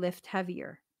 I would lift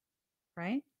heavier,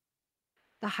 right?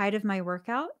 The height of my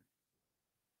workout,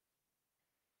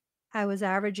 I was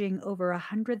averaging over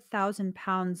 100,000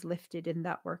 pounds lifted in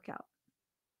that workout.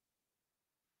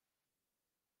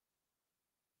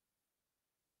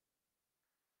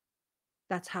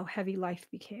 That's how heavy life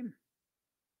became.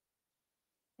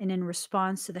 And in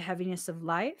response to the heaviness of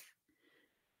life,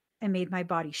 I made my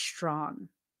body strong.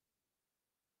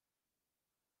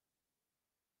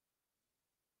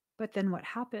 But then what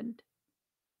happened?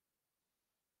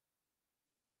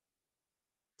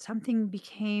 Something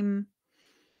became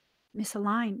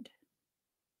misaligned.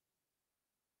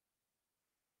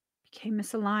 Became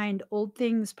misaligned. Old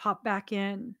things popped back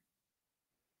in.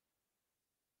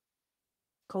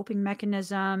 Coping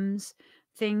mechanisms,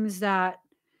 things that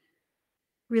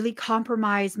really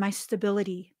compromise my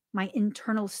stability, my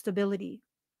internal stability.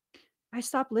 I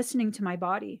stopped listening to my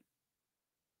body.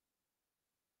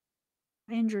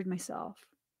 I injured myself.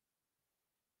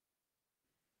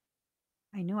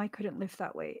 I knew I couldn't lift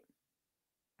that weight.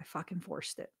 I fucking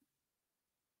forced it.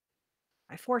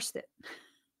 I forced it.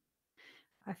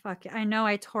 I know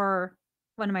I tore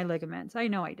one of my ligaments. I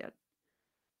know I did.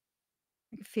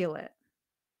 I could feel it.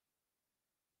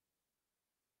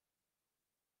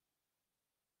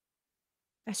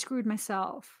 I screwed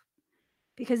myself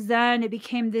because then it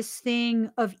became this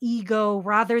thing of ego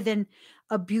rather than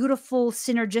a beautiful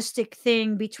synergistic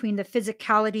thing between the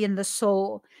physicality and the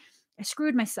soul. I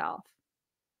screwed myself.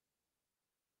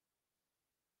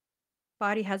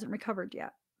 Body hasn't recovered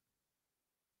yet.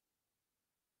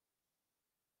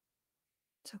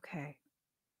 It's okay.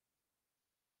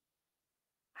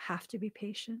 I have to be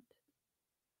patient.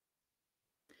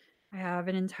 I have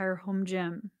an entire home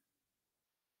gym.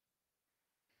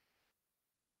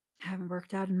 I haven't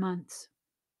worked out in months.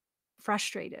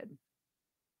 Frustrated.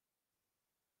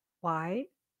 Why?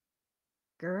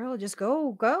 Girl, just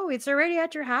go. It's already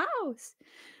at your house.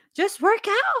 Just work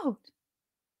out.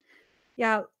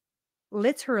 Yeah,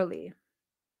 literally.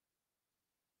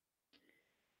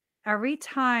 Every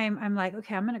time I'm like,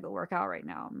 okay, I'm going to go work out right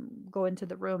now. I'm go into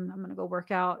the room. I'm going to go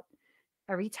work out.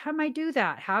 Every time I do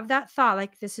that, have that thought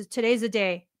like today's the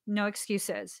day. No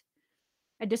excuses.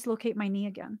 I dislocate my knee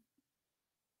again.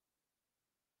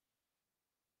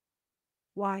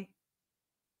 Why?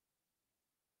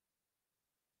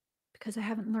 Because I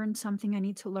haven't learned something I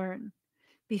need to learn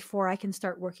before I can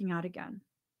start working out again.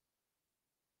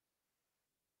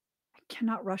 I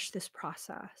cannot rush this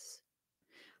process.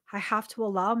 I have to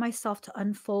allow myself to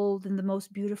unfold in the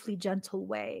most beautifully gentle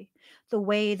way, the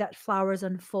way that flowers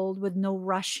unfold with no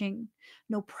rushing,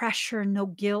 no pressure, no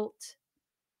guilt.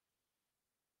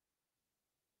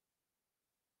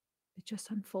 It just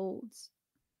unfolds.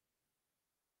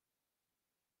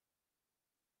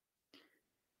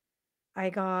 I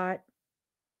got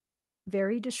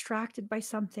very distracted by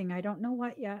something. I don't know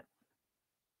what yet.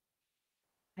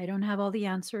 I don't have all the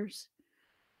answers.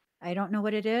 I don't know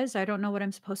what it is. I don't know what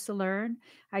I'm supposed to learn.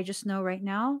 I just know right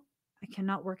now I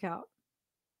cannot work out.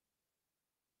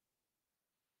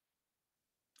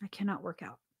 I cannot work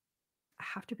out. I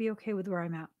have to be okay with where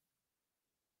I'm at.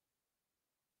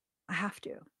 I have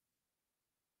to.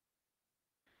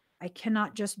 I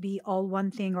cannot just be all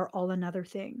one thing or all another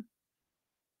thing.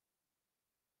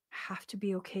 I have to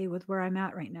be okay with where I'm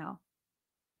at right now.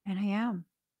 And I am.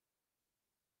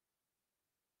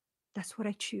 That's what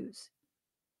I choose.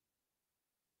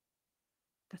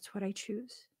 That's what I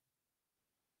choose.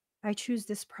 I choose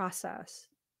this process.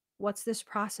 What's this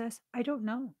process? I don't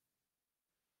know.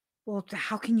 Well,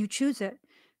 how can you choose it?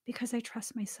 Because I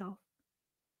trust myself.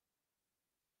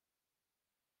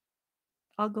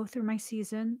 I'll go through my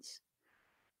seasons.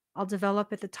 I'll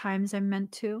develop at the times I'm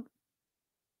meant to.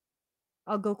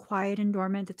 I'll go quiet and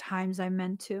dormant the times I'm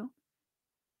meant to.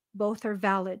 Both are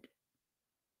valid.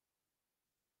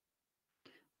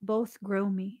 Both grow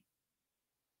me.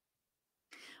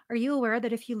 Are you aware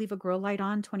that if you leave a grow light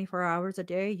on 24 hours a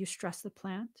day, you stress the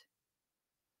plant?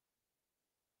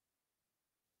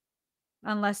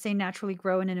 Unless they naturally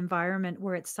grow in an environment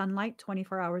where it's sunlight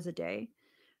 24 hours a day,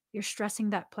 you're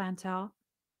stressing that plant out.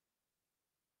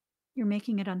 You're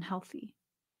making it unhealthy.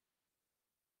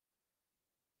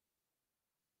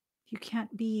 You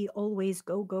can't be always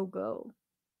go, go, go.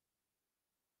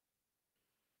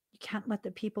 You can't let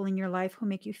the people in your life who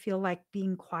make you feel like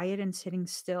being quiet and sitting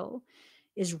still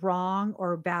is wrong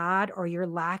or bad or you're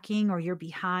lacking or you're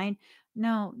behind.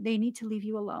 No, they need to leave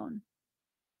you alone.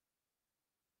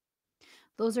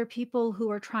 Those are people who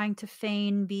are trying to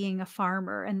feign being a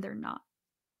farmer and they're not.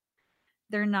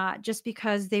 They're not. Just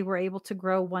because they were able to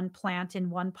grow one plant in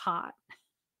one pot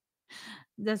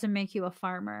doesn't make you a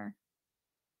farmer.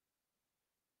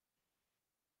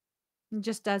 It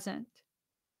just doesn't.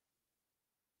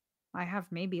 I have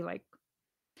maybe like,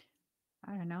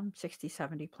 I don't know, 60,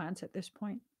 70 plants at this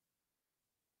point.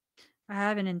 I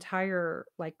have an entire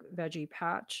like veggie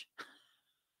patch,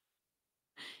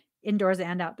 indoors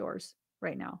and outdoors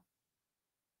right now.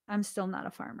 I'm still not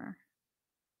a farmer.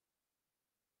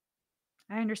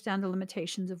 I understand the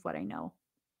limitations of what I know.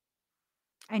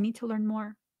 I need to learn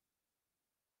more.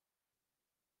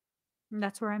 And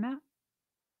that's where I'm at.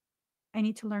 I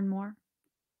need to learn more.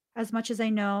 As much as I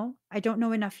don't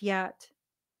know enough yet.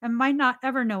 I might not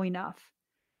ever know enough,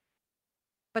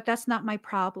 but that's not my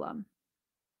problem.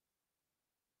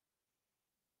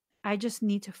 I just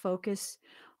need to focus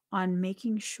on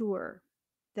making sure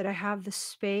that I have the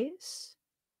space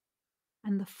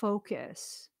and the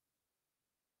focus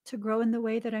to grow in the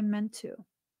way that I'm meant to.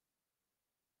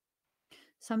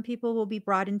 Some people will be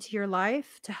brought into your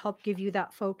life to help give you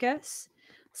that focus.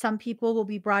 Some people will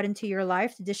be brought into your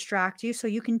life to distract you so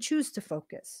you can choose to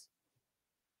focus.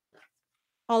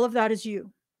 All of that is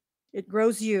you. It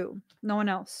grows you, no one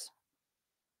else.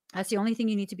 That's the only thing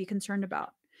you need to be concerned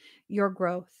about, your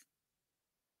growth.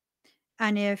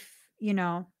 And if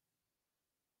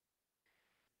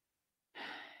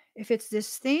it's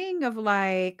this thing of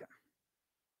like,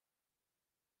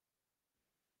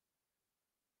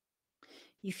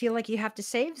 you feel like you have to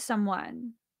save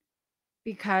someone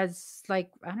because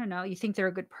like, I don't know, you think they're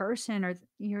a good person or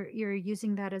you're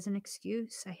using that as an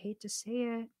excuse. I hate to say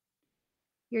it.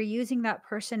 You're using that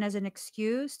person as an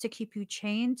excuse to keep you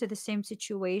chained to the same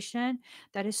situation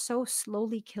that is so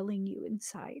slowly killing you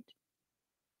inside.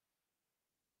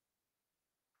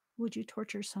 Would you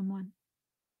torture someone?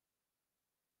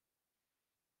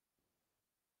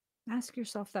 Ask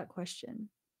yourself that question.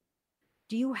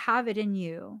 Do you have it in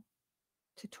you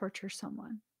to torture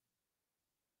someone?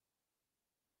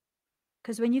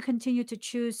 Because when you continue to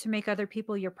choose to make other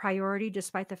people your priority,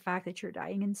 despite the fact that you're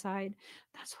dying inside,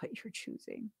 that's what you're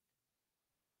choosing.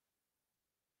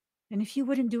 And if you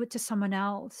wouldn't do it to someone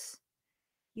else,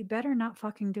 you better not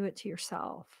fucking do it to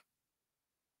yourself.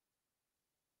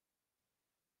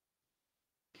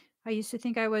 I used to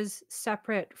think I was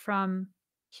separate from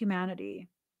humanity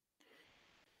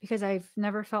because I've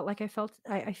never felt like I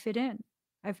fit in.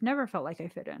 I've never felt like I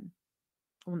fit in.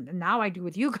 Well, now I do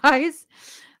with you guys.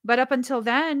 But up until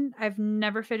then, I've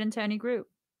never fit into any group.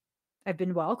 I've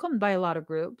been welcomed by a lot of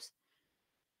groups,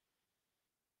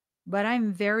 but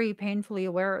I'm very painfully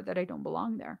aware that I don't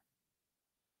belong there,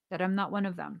 that I'm not one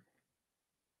of them.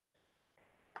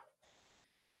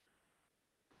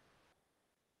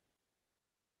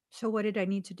 So what did I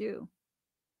need to do?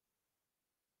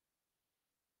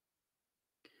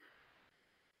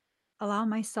 Allow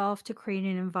myself to create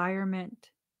an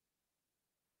environment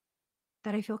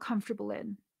that I feel comfortable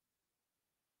in,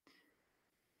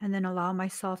 and then allow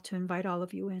myself to invite all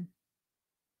of you in.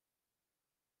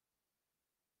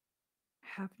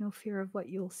 Have no fear of what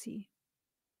you'll see.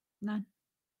 None.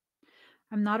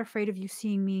 I'm not afraid of you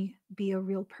seeing me be a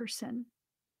real person.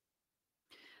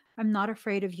 I'm not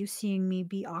afraid of you seeing me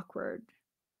be awkward.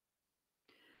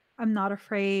 I'm not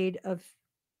afraid of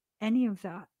any of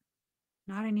that.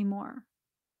 Not anymore.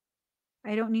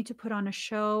 I don't need to put on a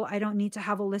show. I don't need to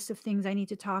have a list of things I need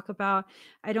to talk about.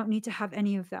 I don't need to have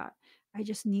any of that. I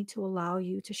just need to allow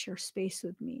you to share space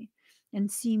with me and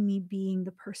see me being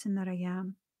the person that I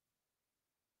am.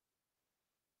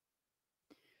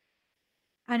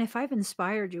 And if I've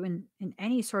inspired you in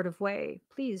any sort of way,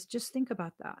 please just think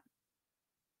about that.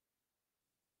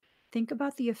 Think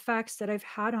about the effects that I've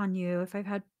had on you, if I've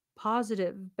had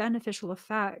positive, beneficial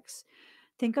effects.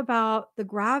 Think about the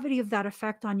gravity of that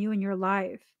effect on you in your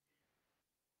life.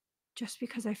 just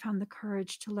because I found the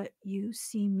courage to let you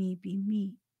see me be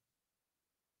me.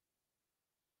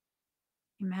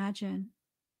 Imagine,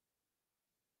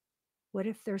 what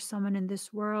if there's someone in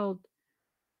this world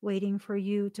waiting for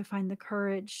you to find the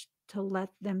courage to let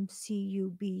them see you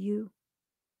be you?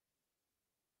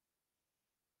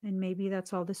 And maybe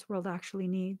that's all this world actually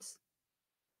needs.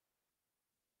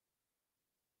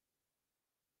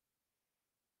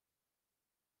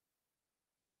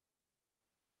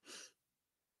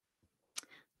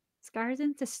 Scars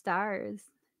into stars.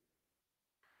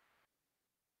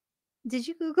 Did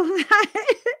you Google that?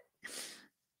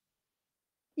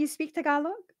 You speak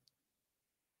Tagalog?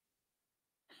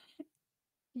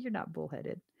 You're not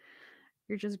bullheaded.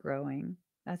 You're just growing.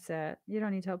 That's it. You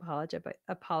don't need to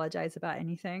apologize about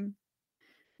anything.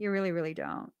 You really, really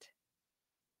don't.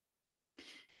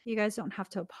 You guys don't have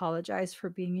to apologize for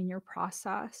being in your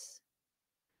process.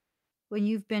 When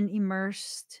you've been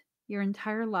immersed your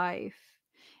entire life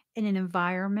in an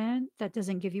environment that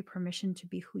doesn't give you permission to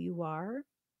be who you are,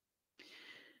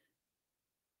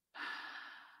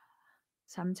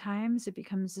 sometimes it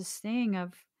becomes this thing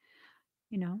of,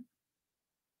 you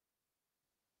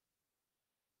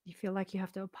feel like you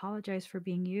have to apologize for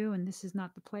being you, and this is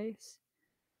not the place.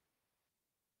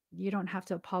 You don't have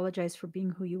to apologize for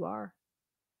being who you are.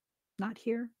 Not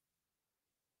here.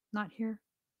 Not here.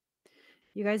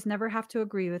 You guys never have to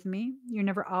agree with me. You're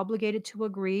never obligated to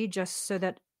agree just so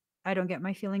that I don't get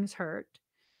my feelings hurt.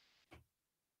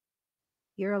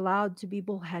 You're allowed to be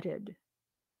bullheaded.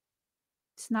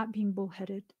 It's not being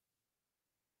bullheaded.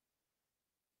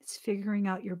 It's figuring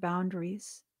out your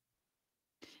boundaries.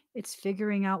 It's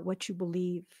figuring out what you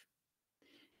believe.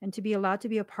 And to be allowed to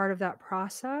be a part of that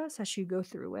process as you go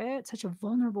through it, such a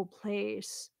vulnerable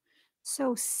place,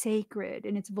 so sacred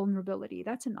in its vulnerability,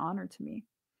 that's an honor to me.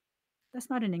 That's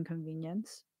not an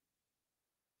inconvenience.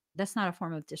 That's not a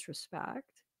form of disrespect.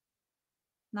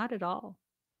 Not at all.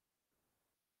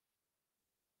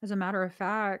 As a matter of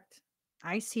fact,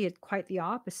 I see it quite the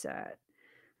opposite.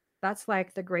 That's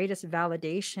like the greatest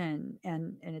validation,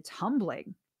 and it's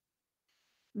humbling.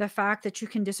 The fact that you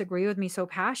can disagree with me so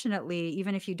passionately,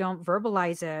 even if you don't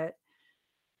verbalize it,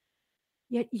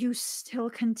 yet you still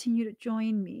continue to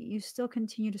join me. You still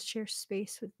continue to share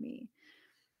space with me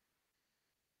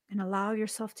and allow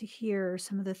yourself to hear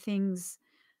some of the things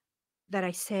that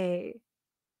I say.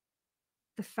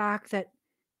 The fact that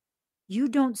you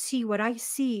don't see what I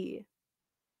see,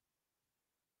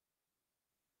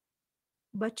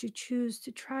 but you choose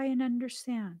to try and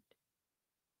understand.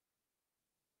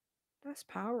 That's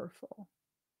powerful.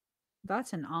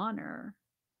 That's an honor.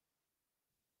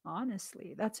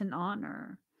 Honestly, that's an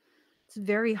honor. It's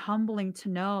very humbling to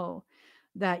know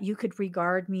that you could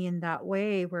regard me in that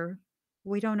way, where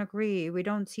we don't agree, we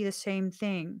don't see the same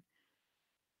thing,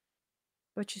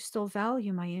 but you still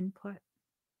value my input.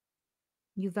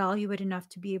 You value it enough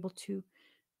to be able to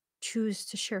choose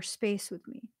to share space with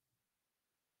me.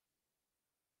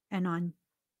 And on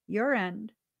your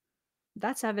end,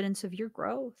 that's evidence of your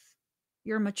growth,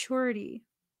 your maturity,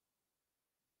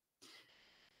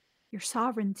 your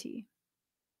sovereignty.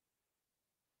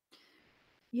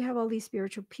 You have all these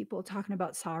spiritual people talking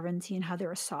about sovereignty and how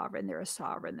they're a sovereign, they're a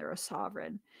sovereign, they're a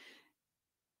sovereign.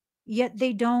 Yet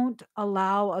they don't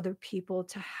allow other people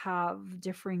to have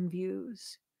differing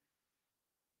views.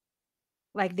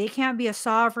 Like, they can't be a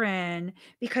sovereign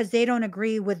because they don't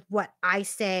agree with what I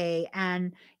say.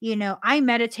 And, I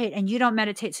meditate and you don't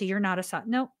meditate, so you're not a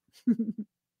sovereign. Nope.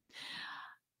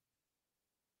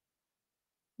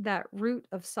 That root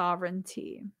of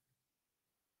sovereignty.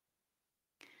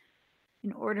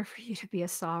 In order for you to be a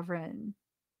sovereign,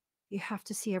 you have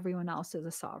to see everyone else as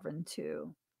a sovereign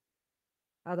too.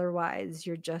 Otherwise,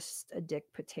 you're just a dick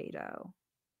potato,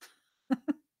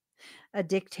 a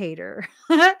dictator.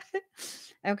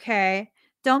 Okay.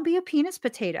 Don't be a penis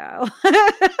potato.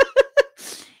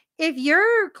 If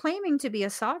you're claiming to be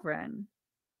a sovereign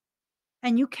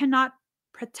and you cannot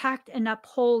protect and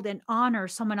uphold and honor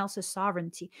someone else's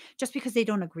sovereignty just because they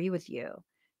don't agree with you,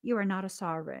 you are not a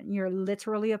sovereign. You're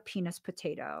literally a penis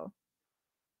potato,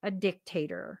 a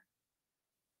dictator.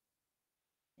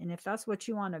 And if that's what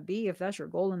you want to be, if that's your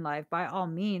goal in life, by all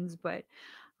means, but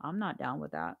I'm not down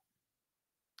with that.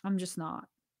 I'm just not.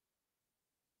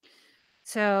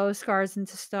 So, scars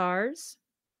into stars.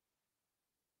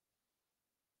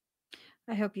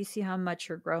 I hope you see how much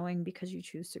you're growing because you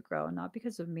choose to grow, not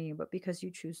because of me, but because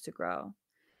you choose to grow.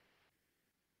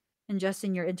 And just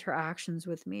in your interactions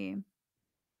with me,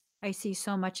 I see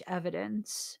so much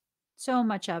evidence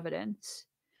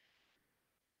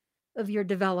of your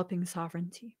developing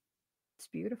sovereignty. It's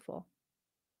beautiful.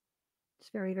 It's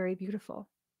very, very beautiful.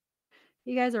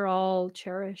 You guys are all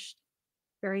cherished,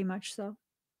 very much so.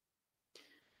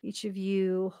 Each of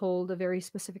you hold a very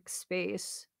specific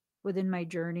space within my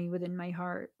journey, within my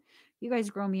heart. You guys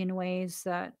grow me in ways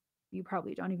that you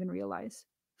probably don't even realize.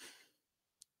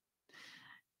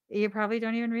 You probably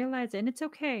don't even realize it, and it's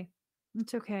okay.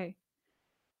 It's okay.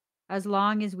 As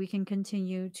long as we can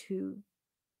continue to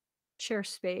share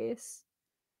space,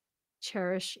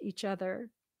 cherish each other,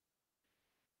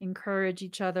 encourage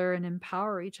each other, and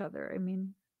empower each other. I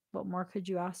mean, what more could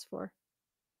you ask for?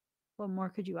 What more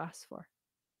could you ask for?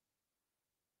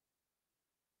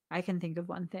 I can think of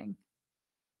one thing.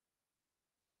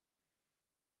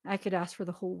 I could ask for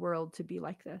the whole world to be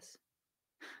like this,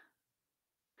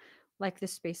 like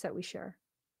this space that we share,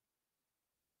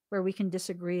 where we can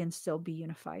disagree and still be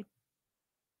unified.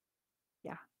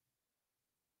 Yeah.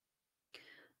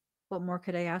 What more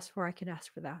could I ask for? I could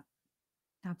ask for that.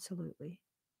 Absolutely.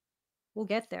 We'll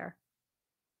get there.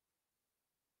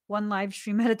 One live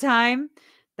stream at a time.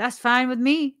 That's fine with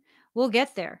me. We'll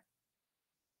get there.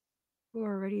 We're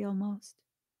already almost.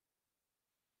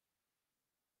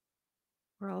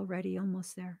 We're already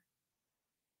almost there.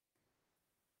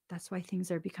 That's why things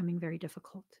are becoming very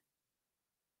difficult.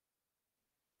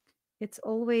 It's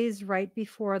always right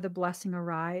before the blessing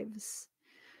arrives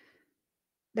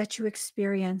that you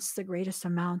experience the greatest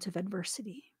amount of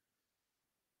adversity.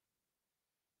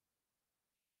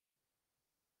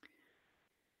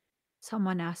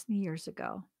 Someone asked me years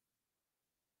ago,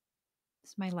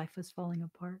 as my life was falling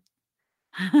apart,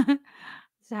 I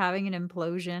was having an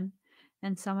implosion,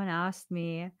 and someone asked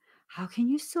me, how can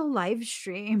you still live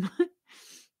stream? Like,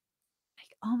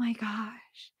 oh my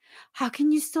gosh, how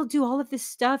can you still do all of this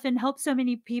stuff and help so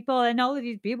many people? And all of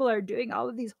these people are doing all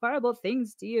of these horrible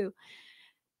things to you.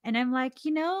 And I'm like,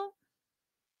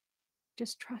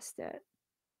 just trust it.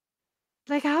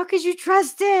 Like, how could you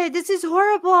trust it? This is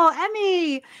horrible.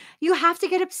 Emmie, you have to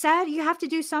get upset. You have to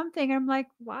do something. I'm like,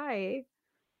 why?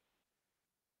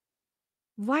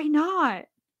 Why not?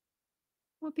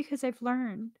 Well, because I've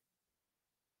learned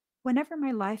whenever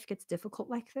my life gets difficult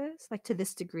like this, like to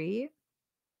this degree,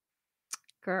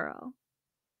 girl,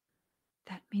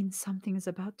 that means something is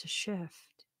about to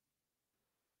shift.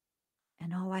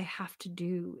 And all I have to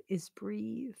do is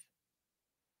breathe.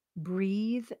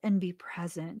 Breathe and be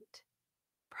present.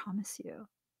 Promise you.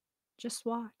 Just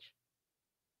watch.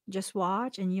 Just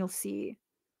watch and you'll see.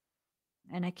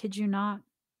 And I kid you not.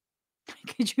 I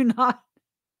kid you not.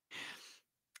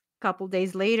 A couple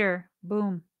days later,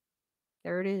 boom,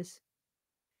 there it is.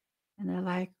 And they're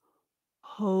like,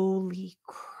 holy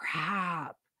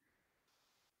crap.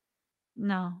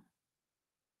 No,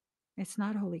 it's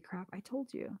not holy crap. I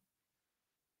told you.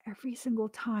 Every single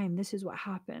time, this is what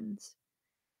happens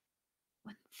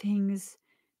when things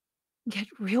get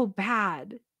real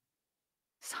bad.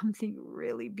 Something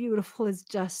really beautiful is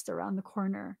just around the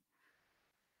corner.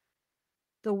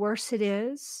 The worse it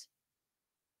is,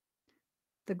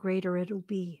 the greater it'll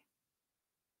be.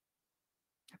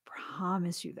 I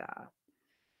promise you that.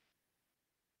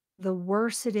 The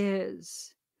worse it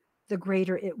is, the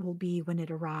greater it will be when it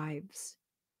arrives.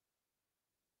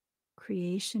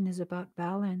 Creation is about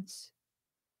balance.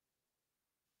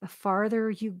 The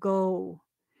farther you go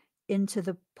into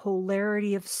the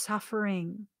polarity of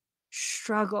suffering,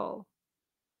 struggle,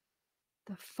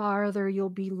 the farther you'll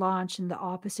be launched in the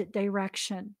opposite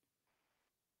direction.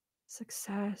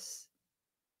 Success,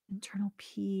 internal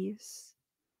peace,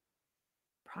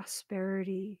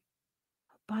 prosperity,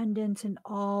 abundance in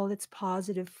all its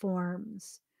positive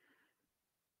forms.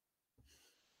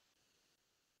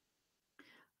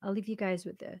 I'll leave you guys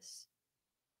with this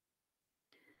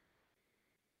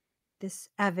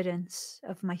evidence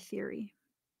of my theory.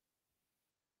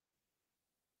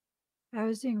 I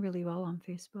was doing really well on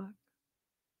Facebook.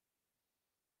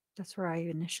 That's where I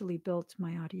initially built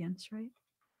my audience, right?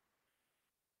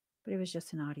 But it was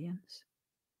just an audience.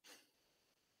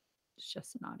 It's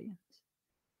just an audience.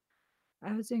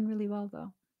 I was doing really well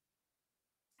though.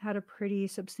 Had a pretty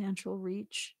substantial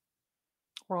reach.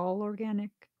 We're all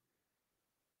organic.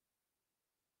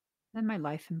 Then my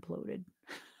life imploded.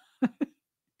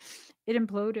 It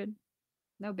imploded.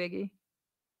 No biggie.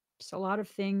 Just a lot of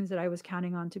things that I was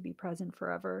counting on to be present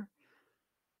forever.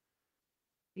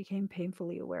 Became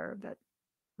painfully aware that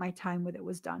my time with it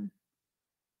was done.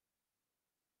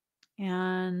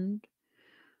 And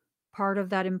part of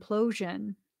that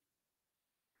implosion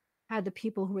had the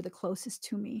people who were the closest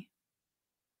to me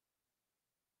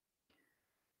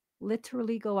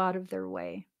literally go out of their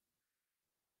way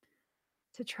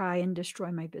to try and destroy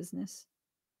my business,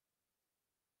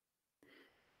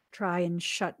 try and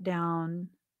shut down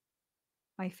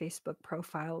my Facebook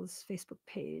profiles, Facebook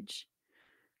page,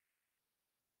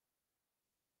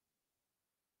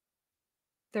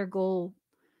 Their goal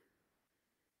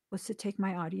was to take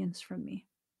my audience from me.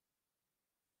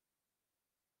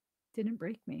 Didn't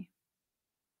break me.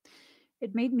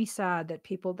 It made me sad that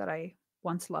people that I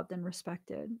once loved and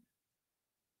respected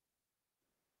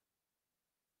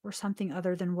were something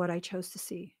other than what I chose to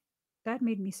see. That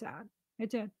made me sad. It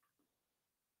did.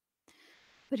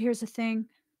 But here's the thing,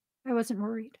 I wasn't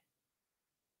worried.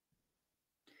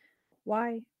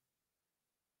 Why?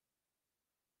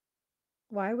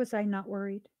 Why was I not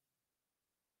worried?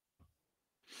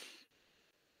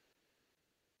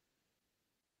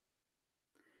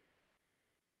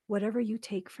 Whatever you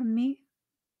take from me,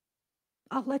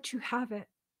 I'll let you have it.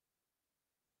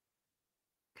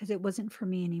 Because it wasn't for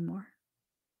me anymore.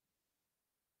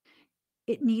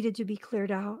 It needed to be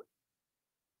cleared out.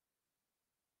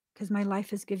 Because my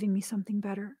life is giving me something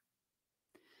better.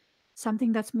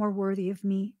 Something that's more worthy of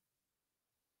me.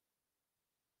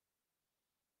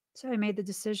 So I made the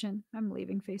decision. I'm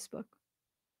leaving Facebook.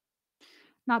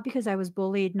 Not because I was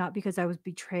bullied, not because I was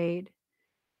betrayed,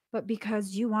 but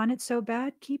because you want it so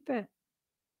bad, keep it.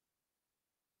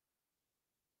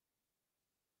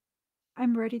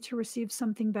 I'm ready to receive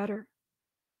something better.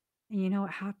 And you know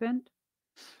what happened?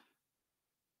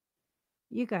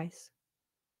 You guys.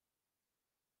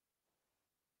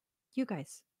 You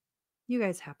guys. You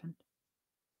guys happened.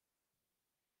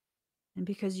 And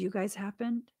because you guys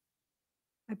happened,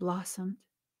 I blossomed.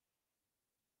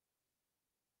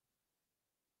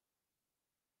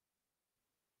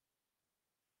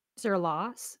 Is there a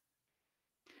loss?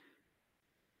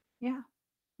 Yeah,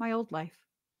 my old life.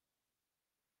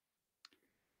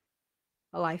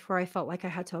 A life where I felt like I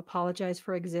had to apologize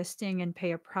for existing and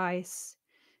pay a price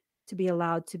to be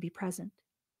allowed to be present.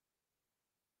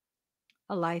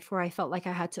 A life where I felt like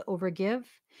I had to overgive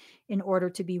in order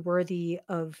to be worthy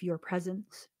of your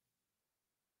presence.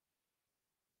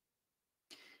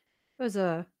 It was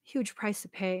a huge price to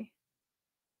pay,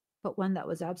 but one that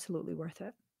was absolutely worth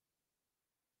it.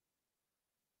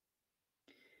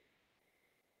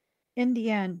 In the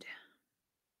end,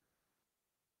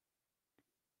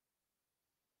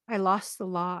 I lost a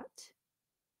lot,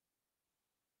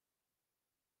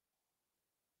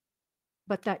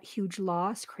 but that huge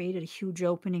loss created a huge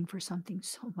opening for something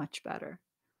so much better.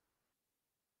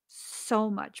 So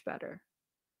much better.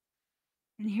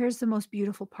 And here's the most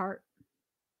beautiful part.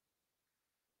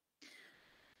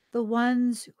 The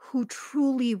ones who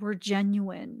truly were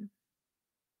genuine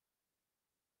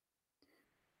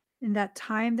in that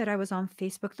time that I was on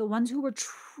Facebook, the ones who were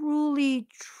truly,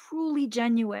 truly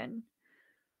genuine,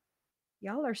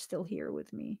 y'all are still here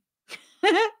with me.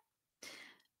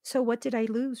 So what did I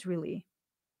lose, really?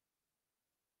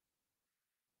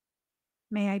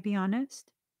 May I be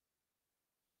honest?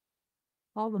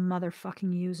 All the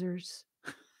motherfucking users.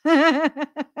 That's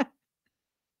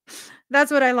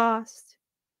what I lost.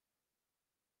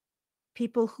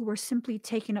 People who were simply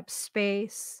taking up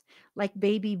space like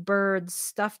baby birds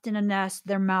stuffed in a nest,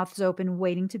 their mouths open,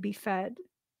 waiting to be fed.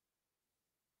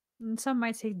 And some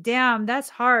might say, damn, that's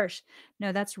harsh.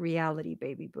 No, that's reality,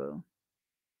 baby boo.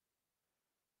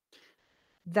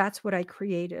 That's what I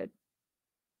created.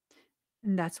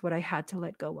 And that's what I had to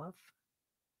let go of.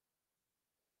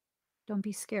 Don't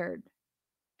be scared.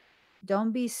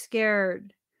 Don't be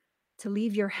scared to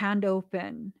leave your hand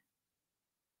open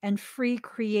and free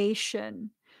creation,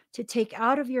 to take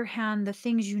out of your hand the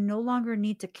things you no longer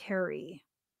need to carry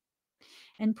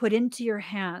and put into your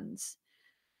hands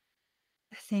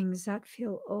the things that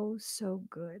feel oh so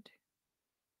good,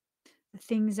 the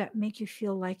things that make you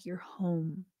feel like you're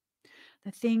home,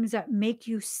 the things that make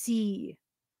you see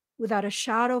without a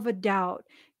shadow of a doubt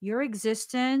your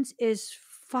existence is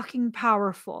fucking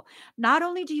powerful. Not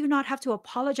only do you not have to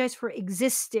apologize for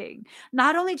existing,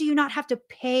 not only do you not have to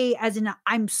pay as in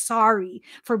I'm sorry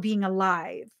for being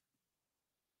alive,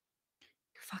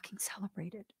 you're fucking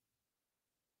celebrated.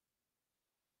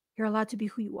 You're allowed to be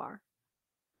who you are.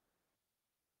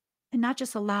 And not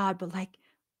just allowed, but like,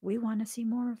 we want to see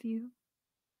more of you.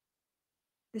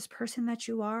 This person that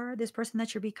you are, this person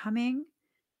that you're becoming,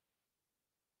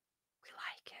 we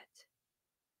like it.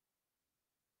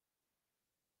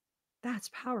 That's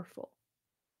powerful.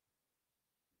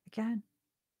 Again,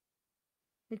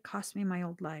 it cost me my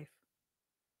old life.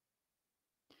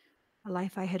 A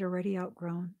life I had already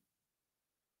outgrown.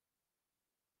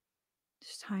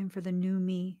 It's time for the new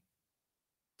me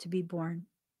to be born.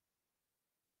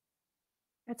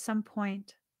 At some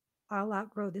point, I'll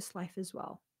outgrow this life as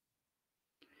well.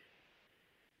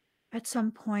 At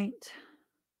some point,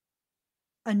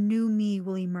 a new me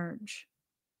will emerge.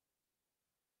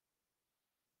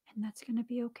 And that's going to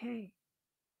be okay.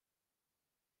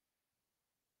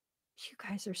 you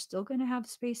guys are still going to have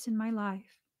space in my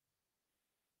life.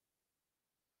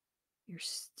 You're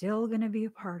still going to be a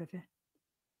part of it.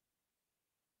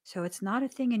 So it's not a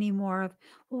thing anymore of,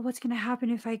 well, what's going to happen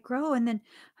if I grow? And then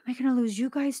am I going to lose you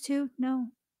guys too? No,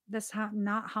 that's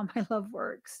not how my love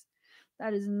works.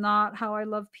 That is not how I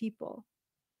love people.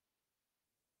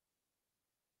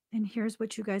 And here's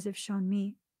what you guys have shown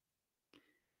me.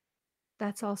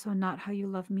 That's also not how you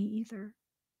love me either.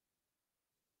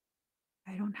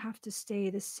 I don't have to stay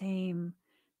the same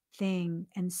thing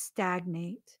and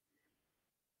stagnate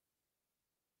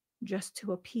just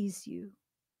to appease you.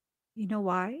 You know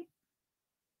why?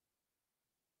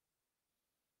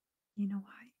 You know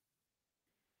why?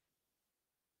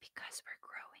 Because we're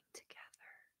growing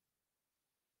together.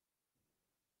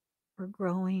 We're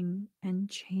growing and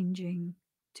changing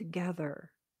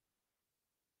together.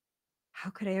 How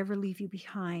could I ever leave you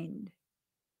behind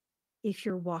if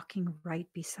you're walking right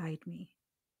beside me?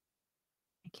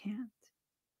 I can't.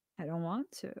 I don't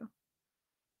want to.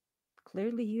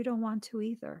 Clearly, you don't want to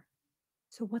either.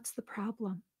 So, what's the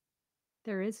problem?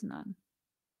 There is none.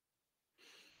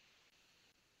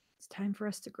 It's time for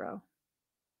us to grow.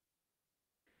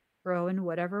 Grow in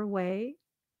whatever way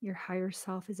your higher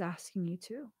self is asking you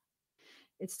to.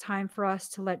 It's time for us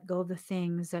to let go of the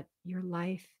things that your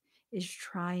life is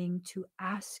trying to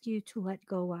ask you to let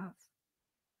go of.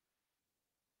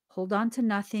 Hold on to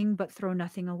nothing, but throw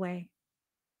nothing away.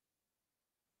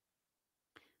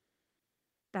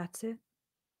 That's it.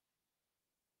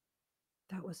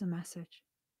 That was a message.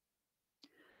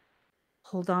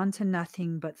 Hold on to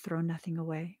nothing, but throw nothing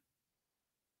away.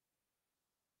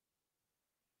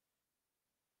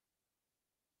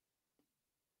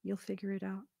 You'll figure it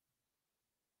out.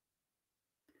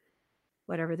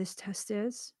 Whatever this test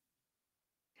is,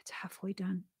 it's halfway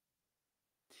done.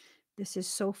 This is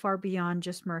so far beyond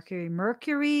just Mercury.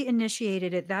 Mercury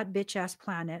initiated it, that bitch ass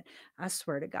planet. I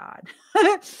swear to God.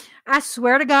 I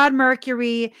swear to God,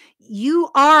 Mercury, you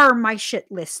are my shit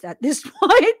list at this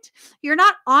point. You're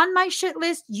not on my shit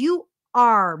list. You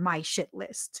are my shit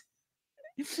list.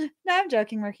 No, I'm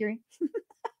joking, Mercury.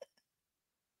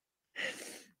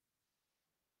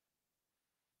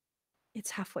 It's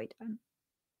halfway done.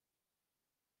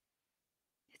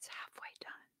 It's halfway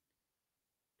done.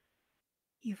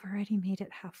 You've already made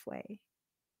it halfway.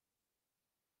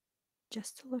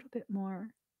 Just a little bit more.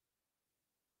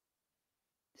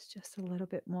 It's just a little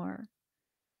bit more.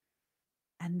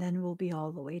 And then we'll be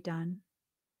all the way done.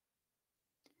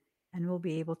 And we'll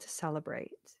be able to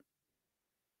celebrate.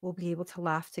 We'll be able to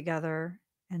laugh together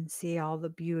and see all the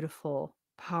beautiful,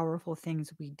 powerful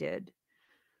things we did.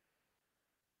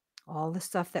 All the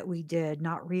stuff that we did,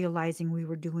 not realizing we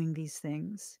were doing these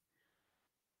things.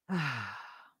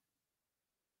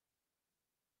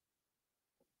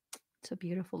 It's a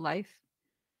beautiful life,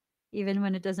 even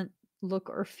when it doesn't look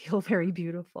or feel very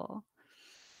beautiful.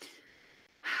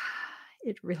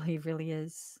 It really, really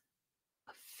is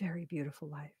a very beautiful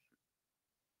life.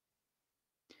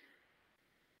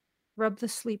 Rub the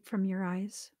sleep from your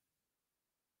eyes.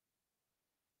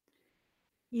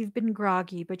 You've been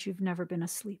groggy, but you've never been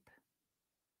asleep.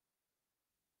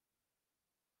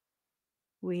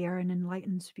 We are an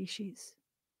enlightened species.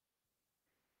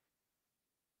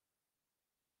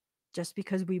 Just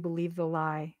because we believe the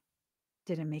lie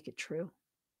didn't make it true.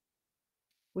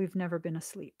 We've never been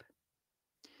asleep.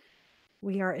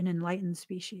 We are an enlightened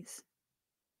species.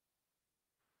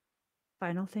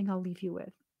 Final thing I'll leave you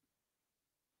with.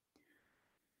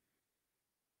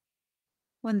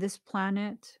 When this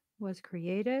planet was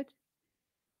created,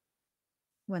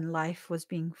 when life was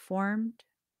being formed,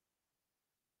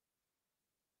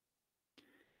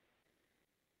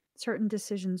 certain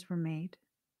decisions were made.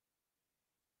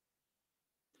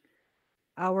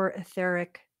 Our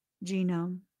etheric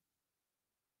genome,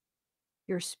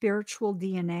 your spiritual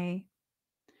DNA,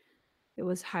 it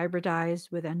was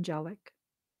hybridized with angelic.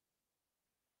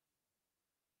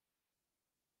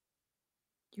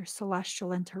 Your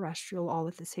celestial and terrestrial all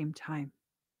at the same time.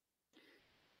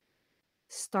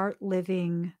 Start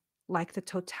living like the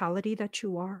totality that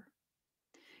you are.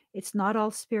 It's not all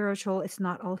spiritual, it's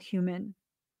not all human.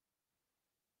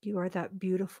 You are that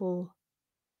beautiful,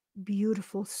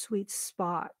 beautiful, sweet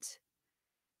spot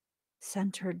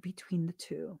centered between the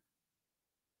two.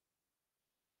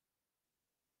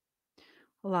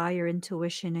 Allow your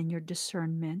intuition and your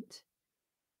discernment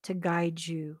to guide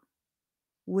you.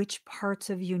 Which parts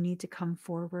of you need to come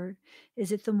forward?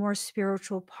 Is it the more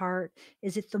spiritual part?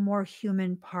 Is it the more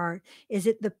human part? Is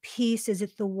it the peace? Is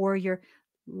it the warrior?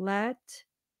 Let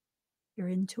your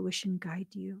intuition guide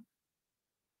you.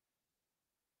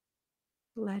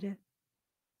 Let it.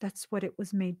 That's what it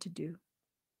was made to do.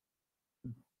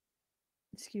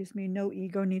 Excuse me, no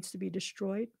ego needs to be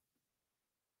destroyed.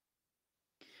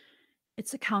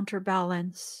 It's a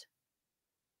counterbalance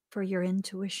for your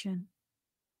intuition.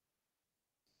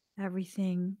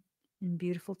 Everything in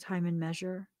beautiful time and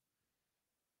measure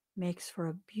makes for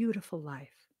a beautiful life.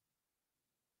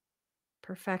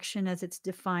 Perfection, as it's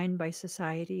defined by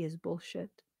society, is bullshit.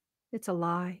 It's a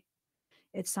lie.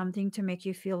 It's something to make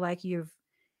you feel like you've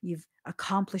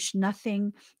accomplished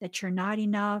nothing, that you're not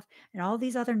enough, and all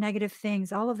these other negative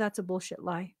things. All of that's a bullshit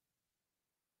lie.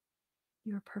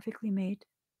 You are perfectly made.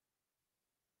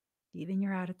 Even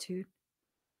your attitude,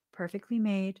 perfectly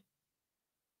made,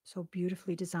 so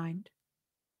beautifully designed.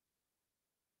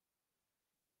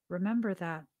 Remember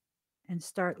that and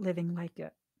start living like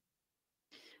it.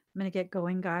 I'm going to get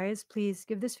going, guys. Please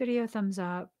give this video a thumbs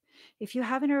up. If you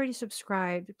haven't already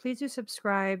subscribed, please do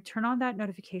subscribe. Turn on that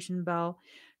notification bell.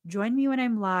 Join me when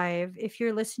I'm live. If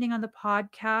you're listening on the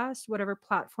podcast, whatever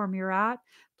platform you're at,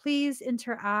 please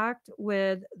interact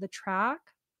with the track.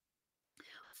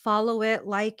 Follow it,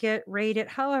 like it, rate it,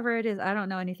 however it is. I don't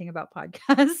know anything about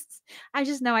podcasts. I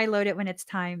just know I load it when it's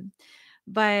time.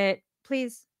 But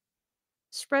please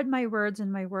spread my words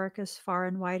and my work as far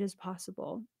and wide as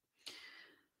possible.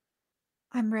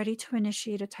 I'm ready to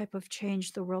initiate a type of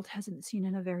change the world hasn't seen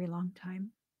in a very long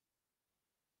time.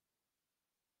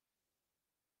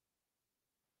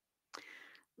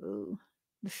 Ooh,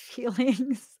 the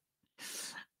feelings.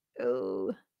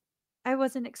 Ooh, I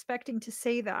wasn't expecting to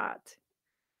say that.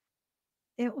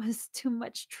 It was too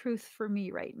much truth for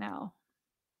me right now.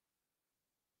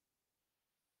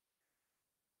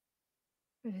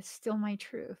 But it's still my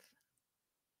truth.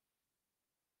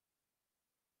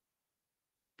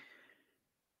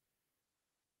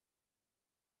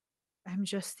 I'm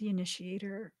just the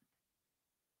initiator.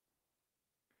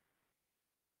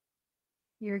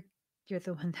 You're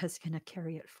the one that's going to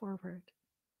carry it forward.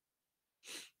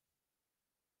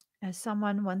 As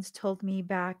someone once told me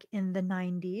back in the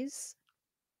 90s,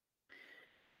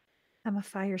 I'm a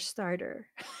fire starter.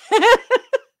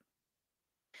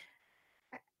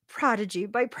 Prodigy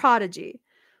by Prodigy.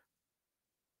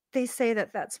 They say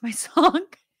that that's my song,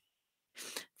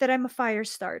 that I'm a fire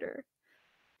starter.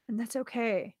 And that's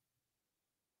okay.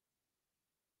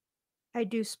 I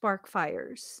do spark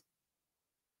fires,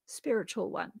 spiritual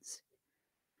ones.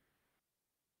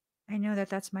 I know that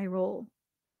that's my role.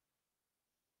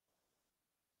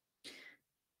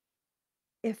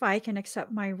 If I can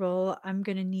accept my role, I'm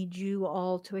going to need you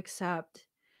all to accept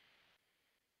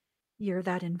you're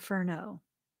that inferno.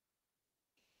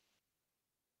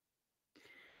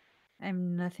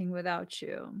 I'm nothing without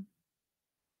you.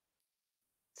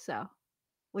 So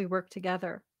we work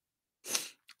together.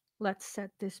 Let's set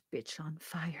this bitch on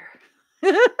fire.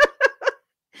 I'm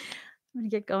going to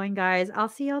get going, guys. I'll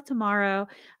see y'all tomorrow.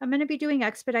 I'm going to be doing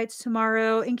expedites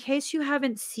tomorrow. In case you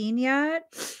haven't seen yet,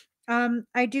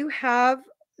 I do have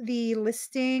the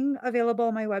listing available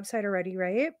on my website already,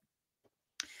 right?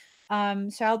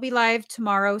 So I'll be live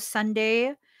tomorrow,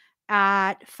 Sunday,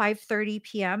 at 5:30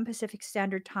 p.m. Pacific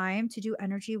Standard Time to do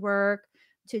energy work,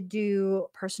 to do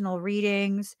personal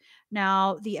readings.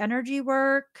 Now, the energy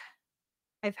work,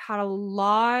 I've had a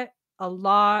lot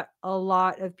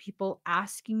of people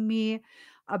asking me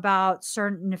about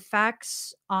certain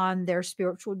effects on their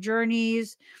spiritual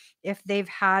journeys, if they've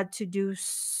had to do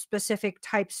specific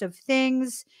types of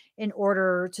things in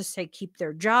order to, say, keep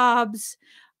their jobs.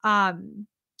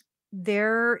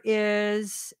 There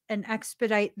is an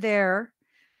expedite there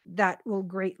that will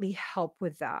greatly help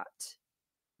with that,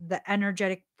 the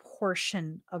energetic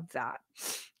portion of that.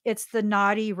 It's the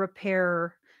Nadi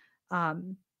repair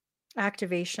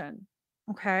activation.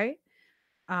 Okay.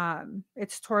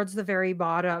 It's towards the very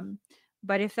bottom.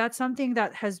 But if that's something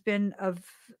that has been of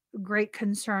great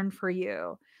concern for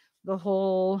you, the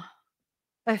whole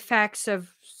effects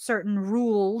of certain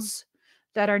rules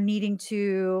that are needing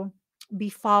to be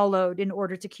followed in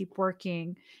order to keep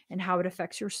working and how it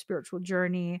affects your spiritual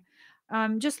journey,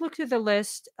 just look through the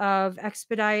list of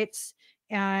expedites.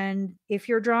 And if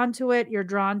you're drawn to it, you're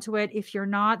drawn to it. If you're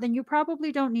not, then you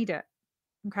probably don't need it.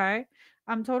 Okay.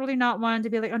 I'm totally not one to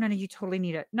be like, oh, no, you totally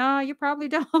need it. No, you probably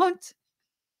don't.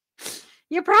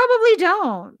 You probably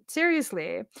don't.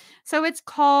 Seriously. So it's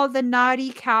called the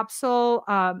Nadi capsule,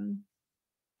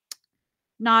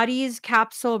 Nadi's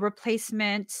capsule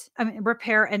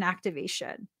repair and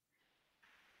activation.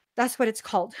 That's what it's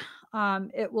called.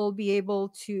 It will be able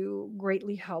to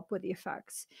greatly help with the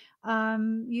effects.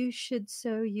 You should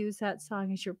so use that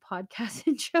song as your podcast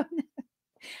intro.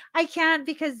 I can't,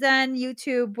 because then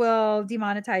YouTube will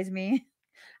demonetize me.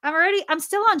 I'm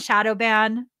still on shadow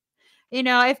ban. You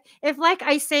know, if like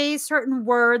I say certain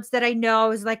words that I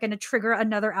know is like going to trigger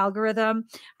another algorithm,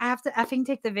 I have to effing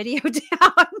take the video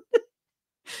down.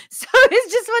 So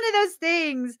it's just one of those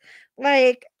things.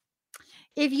 Like,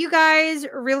 if you guys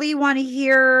really want to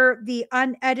hear the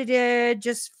unedited,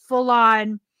 just full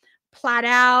on plat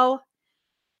out,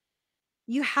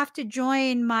 you have to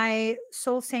join my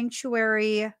Soul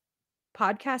Sanctuary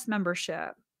podcast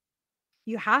membership.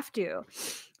 You have to.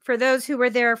 For those who were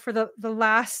there for the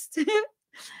last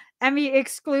Emmie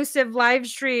exclusive live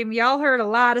stream, y'all heard a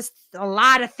lot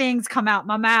of things come out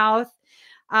my mouth.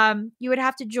 You would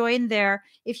have to join there.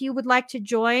 If you would like to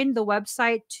join, the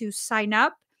website to sign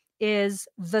up is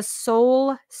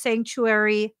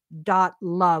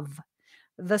thesoulsanctuary.love.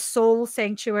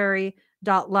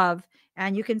 Thesoulsanctuary.love.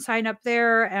 And you can sign up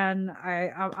there. And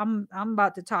I'm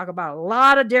about to talk about a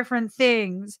lot of different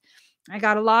things. I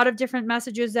got a lot of different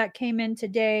messages that came in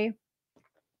today.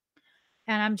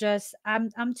 And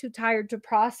I'm too tired to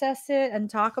process it and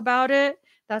talk about it.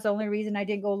 That's the only reason I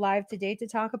didn't go live today to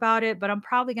talk about it. But I'm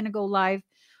probably going to go live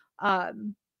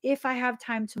if I have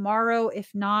time tomorrow.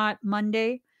 If not,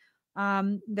 Monday.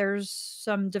 There's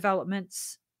some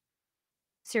developments,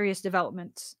 serious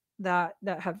developments that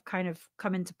have kind of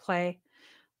come into play.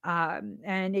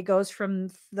 And it goes from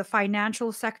the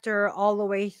financial sector all the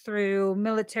way through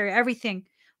military, everything,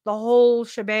 the whole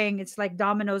shebang. It's like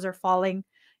dominoes are falling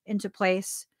into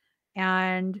place,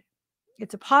 and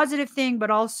it's a positive thing,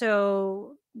 but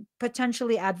also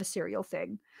potentially adversarial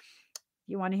thing.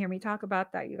 You want to hear me talk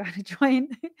about that, you got to join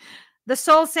the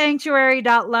soul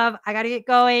sanctuary.love. I got to get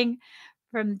going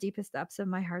from the deepest depths of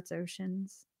my heart's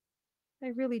oceans. I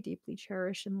really deeply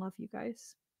cherish and love you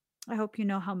guys. I hope you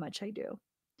know how much I do.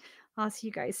 I'll see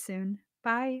you guys soon.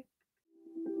 Bye.